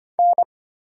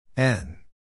N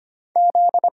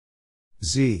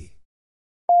Z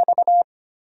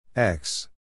X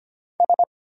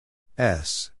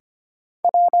S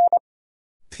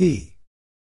P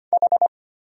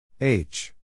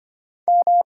H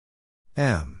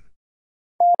M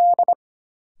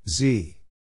Z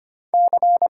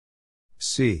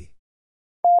C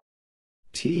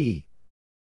T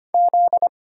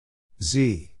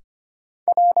Z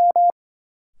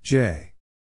J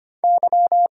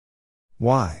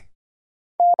Y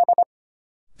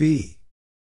B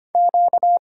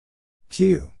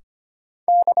Q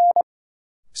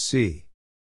C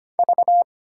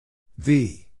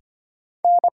V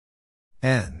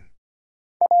N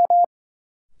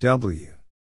W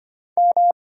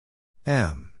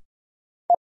M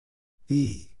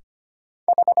E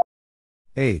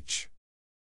H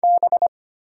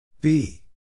B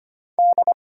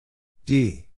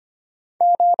D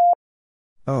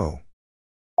O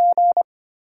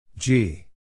G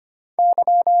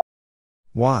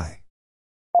Y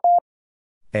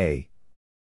A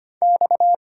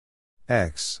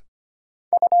X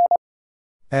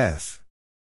F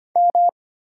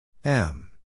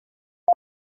M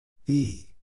E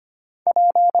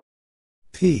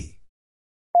P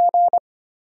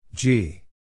G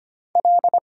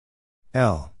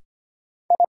L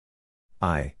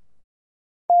I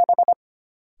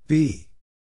B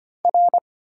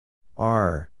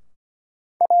R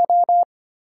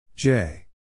J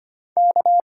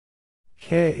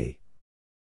K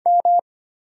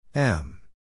M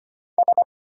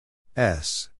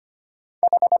S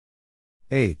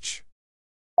H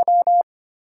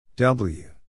W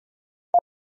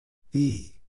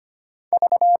E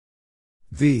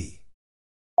V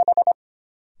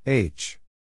H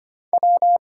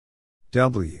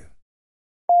W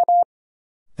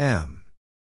M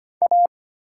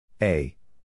A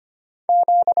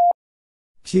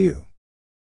Q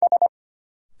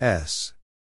S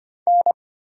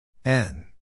N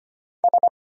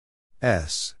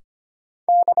S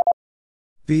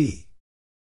B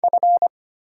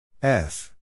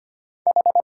F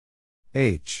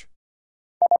H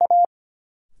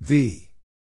V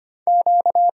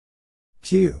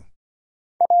Q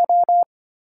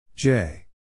J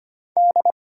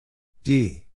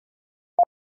D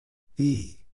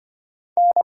E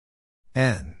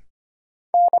N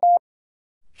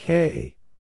K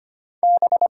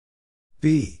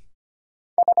B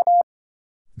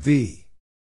V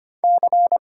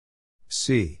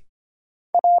C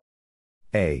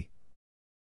A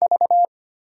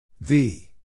V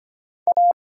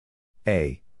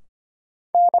A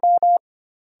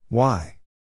Y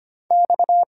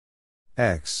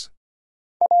X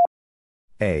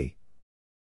A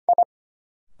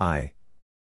I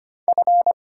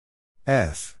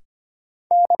F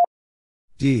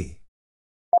D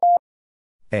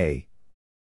A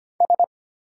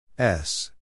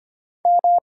S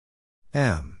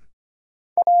M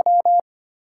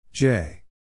J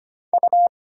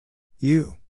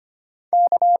U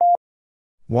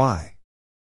Y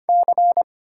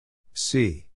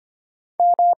C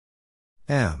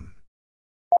M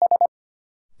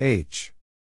H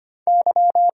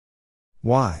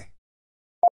Y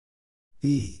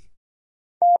E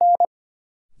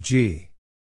G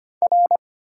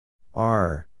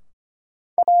R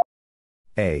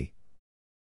A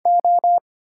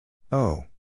O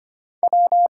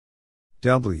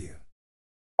W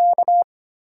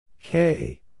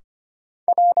K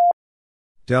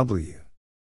W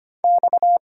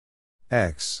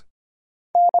X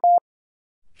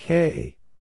K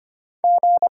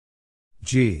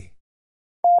G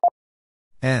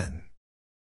N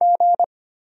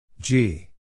G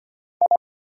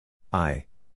I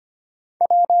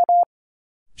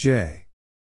J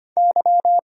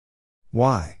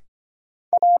Y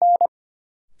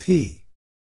P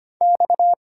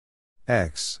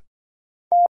X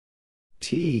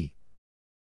T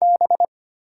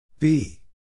B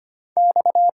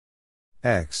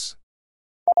X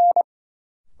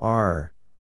R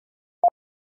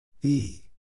E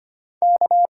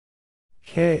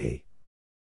K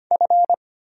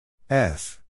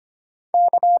F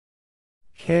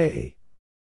K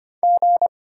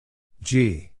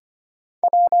G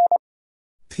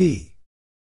P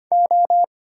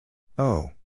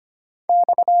O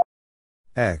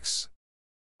X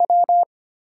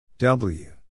W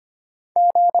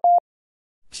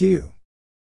Q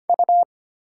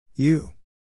U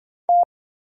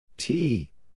T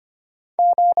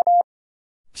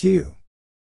Q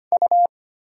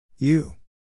U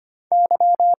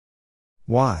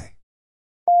Y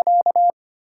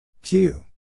Q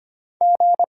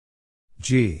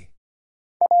G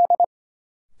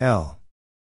L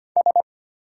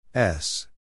S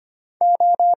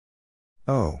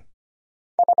O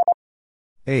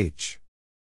H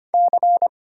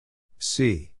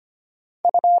C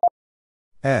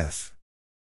F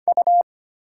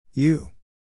U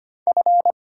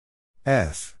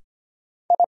F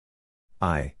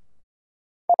I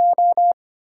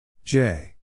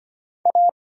J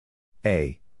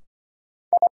A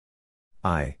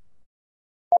I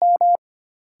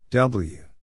W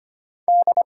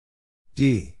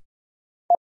D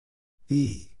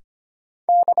E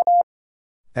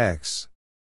X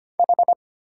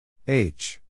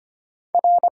H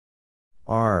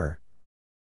R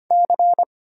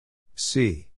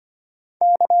C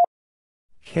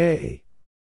K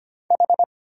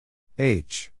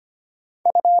H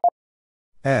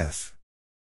F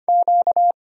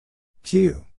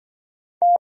Q,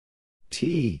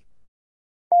 T,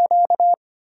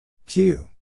 Q,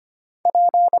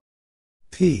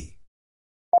 P,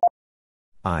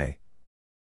 I,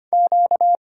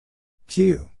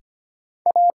 Q,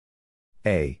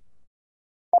 A,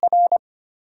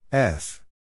 F,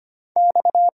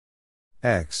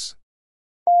 X,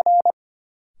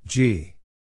 G,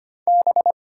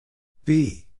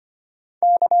 B,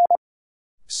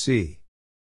 C,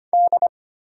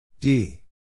 D,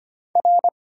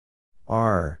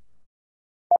 R,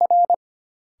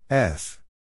 F,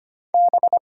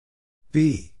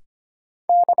 B,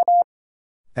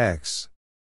 X,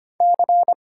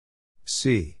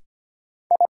 C,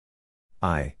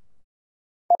 I,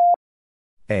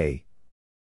 A,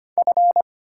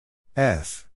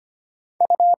 F,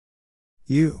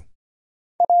 U,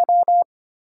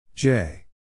 J,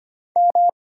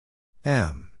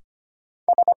 M,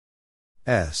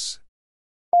 S,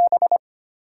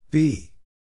 B,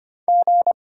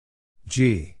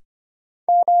 G,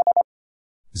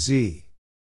 Z,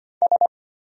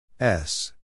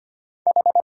 S,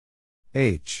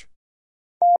 H,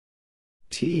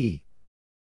 T,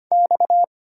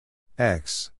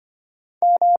 X,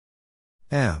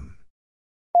 M,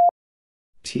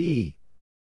 T,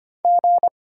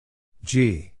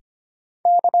 G,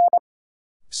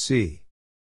 C,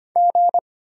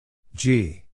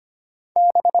 G,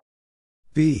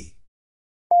 B,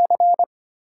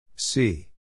 C,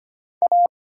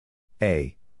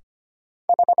 A,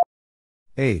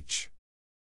 H,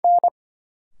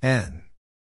 N,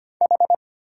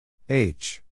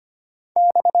 H,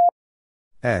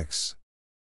 X,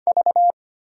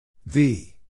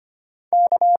 V,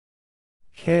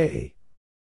 K,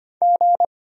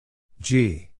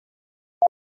 G,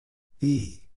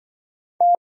 E,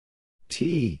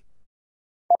 T,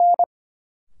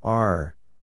 R,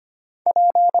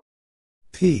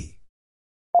 P,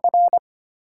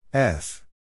 F,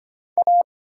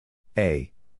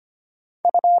 A,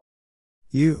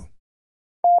 U,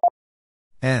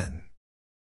 N,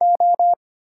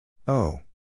 O,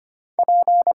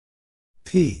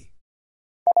 P,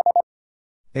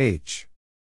 H,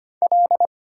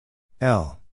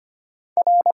 L,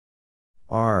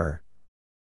 R,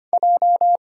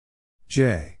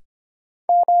 J,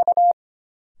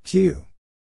 Q,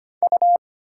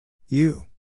 U,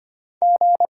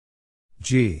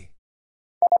 G,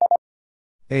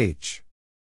 H,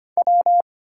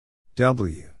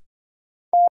 W,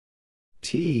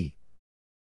 T,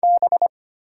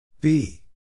 B,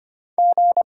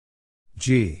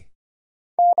 G,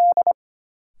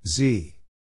 Z,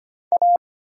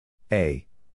 A,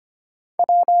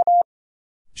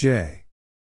 J,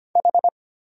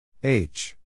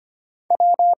 H,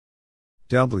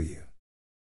 W,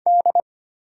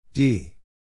 D,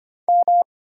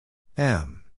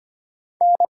 M,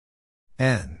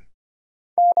 N,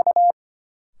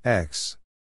 X,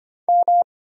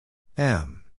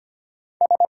 M,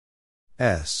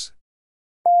 S,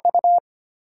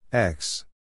 X,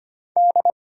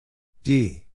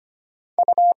 D,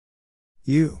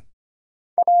 U,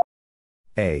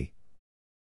 A,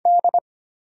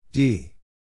 D,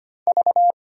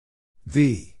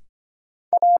 V,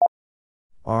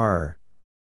 R,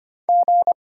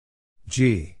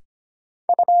 G,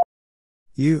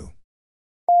 U,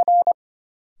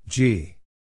 G,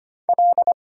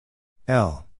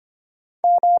 L,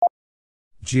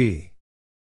 G,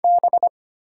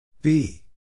 B,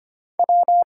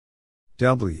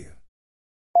 W,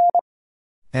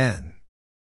 N,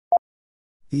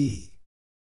 E,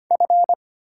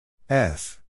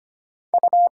 F,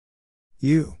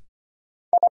 U,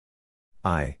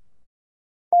 I,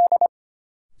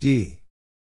 D,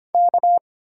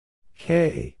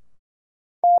 K,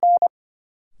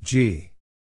 G,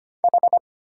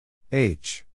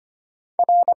 H,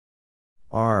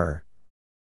 R,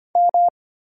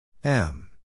 M,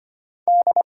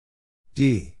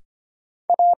 D,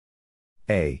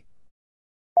 A,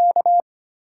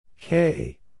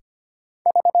 K,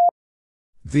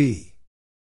 V,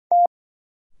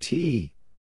 T,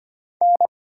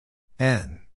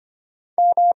 N,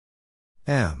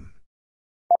 M,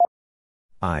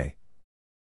 I,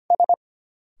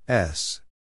 S,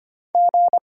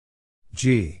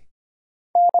 G,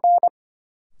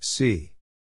 C,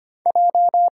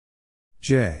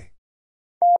 J,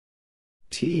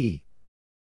 T,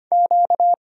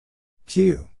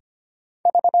 Q,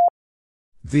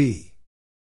 V,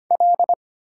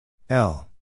 L,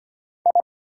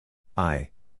 I,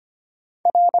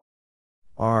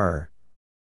 R,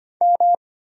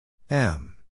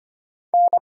 M,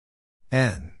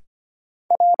 N,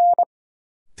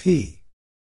 P,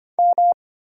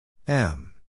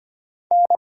 M,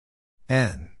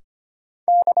 N.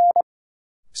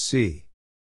 C.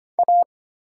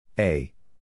 A.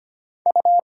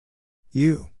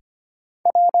 U.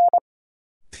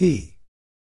 P.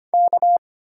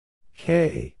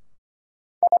 K.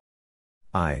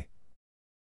 I.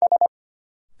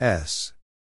 S.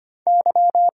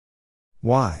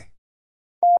 Y.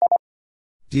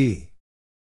 D.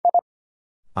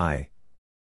 I.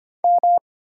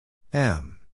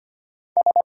 M.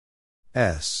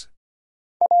 S.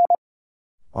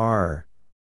 R.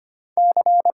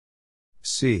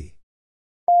 C.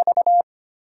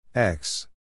 X.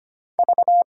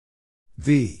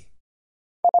 V.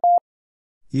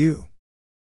 U.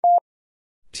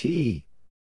 T.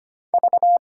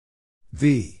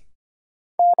 V.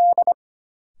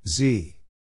 Z.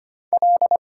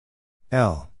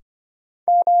 L.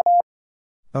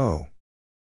 O.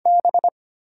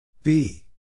 B.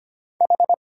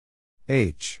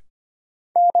 H.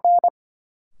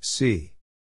 C.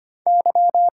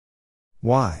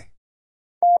 Y.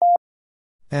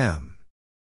 M.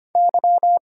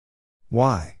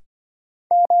 Y.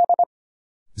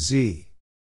 Z.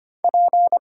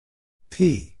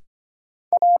 P.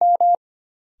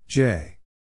 J.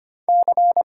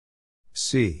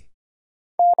 C.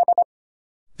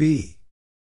 B.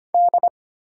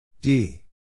 D.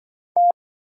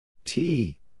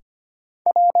 T.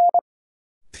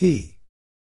 P.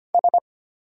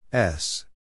 S.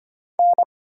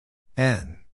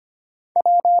 N.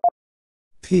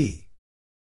 P.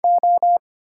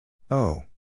 O.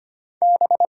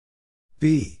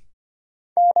 B.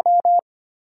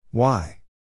 Y.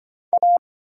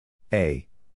 A.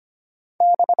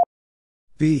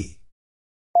 B.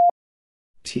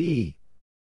 T.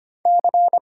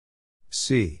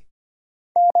 C.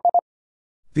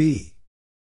 B.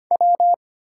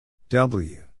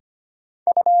 W.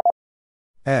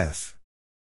 F.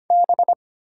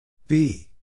 B.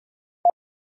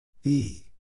 E.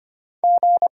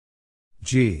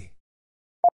 G.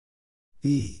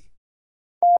 E.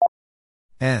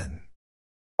 N.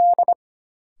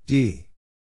 D.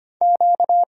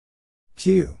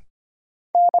 Q.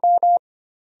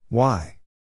 Y.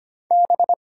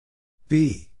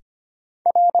 B.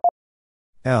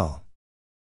 L.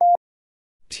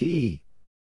 T.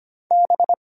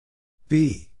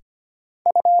 B.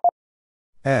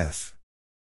 F.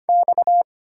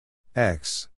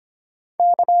 X.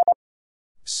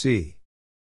 C.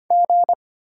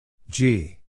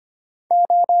 G.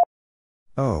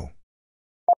 O.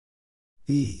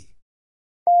 E.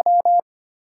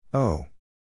 O.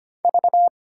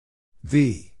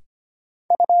 V.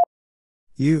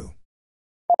 U.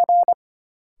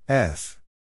 F.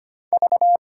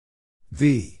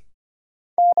 V.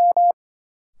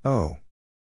 O.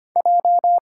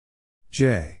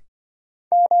 J.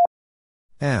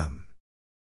 M.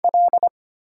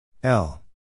 L.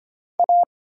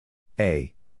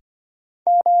 A.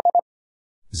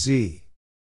 Z.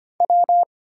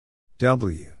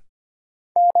 W.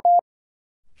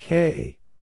 K.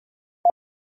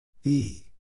 E.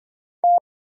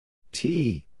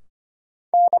 T.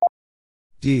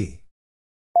 D.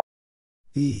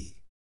 E.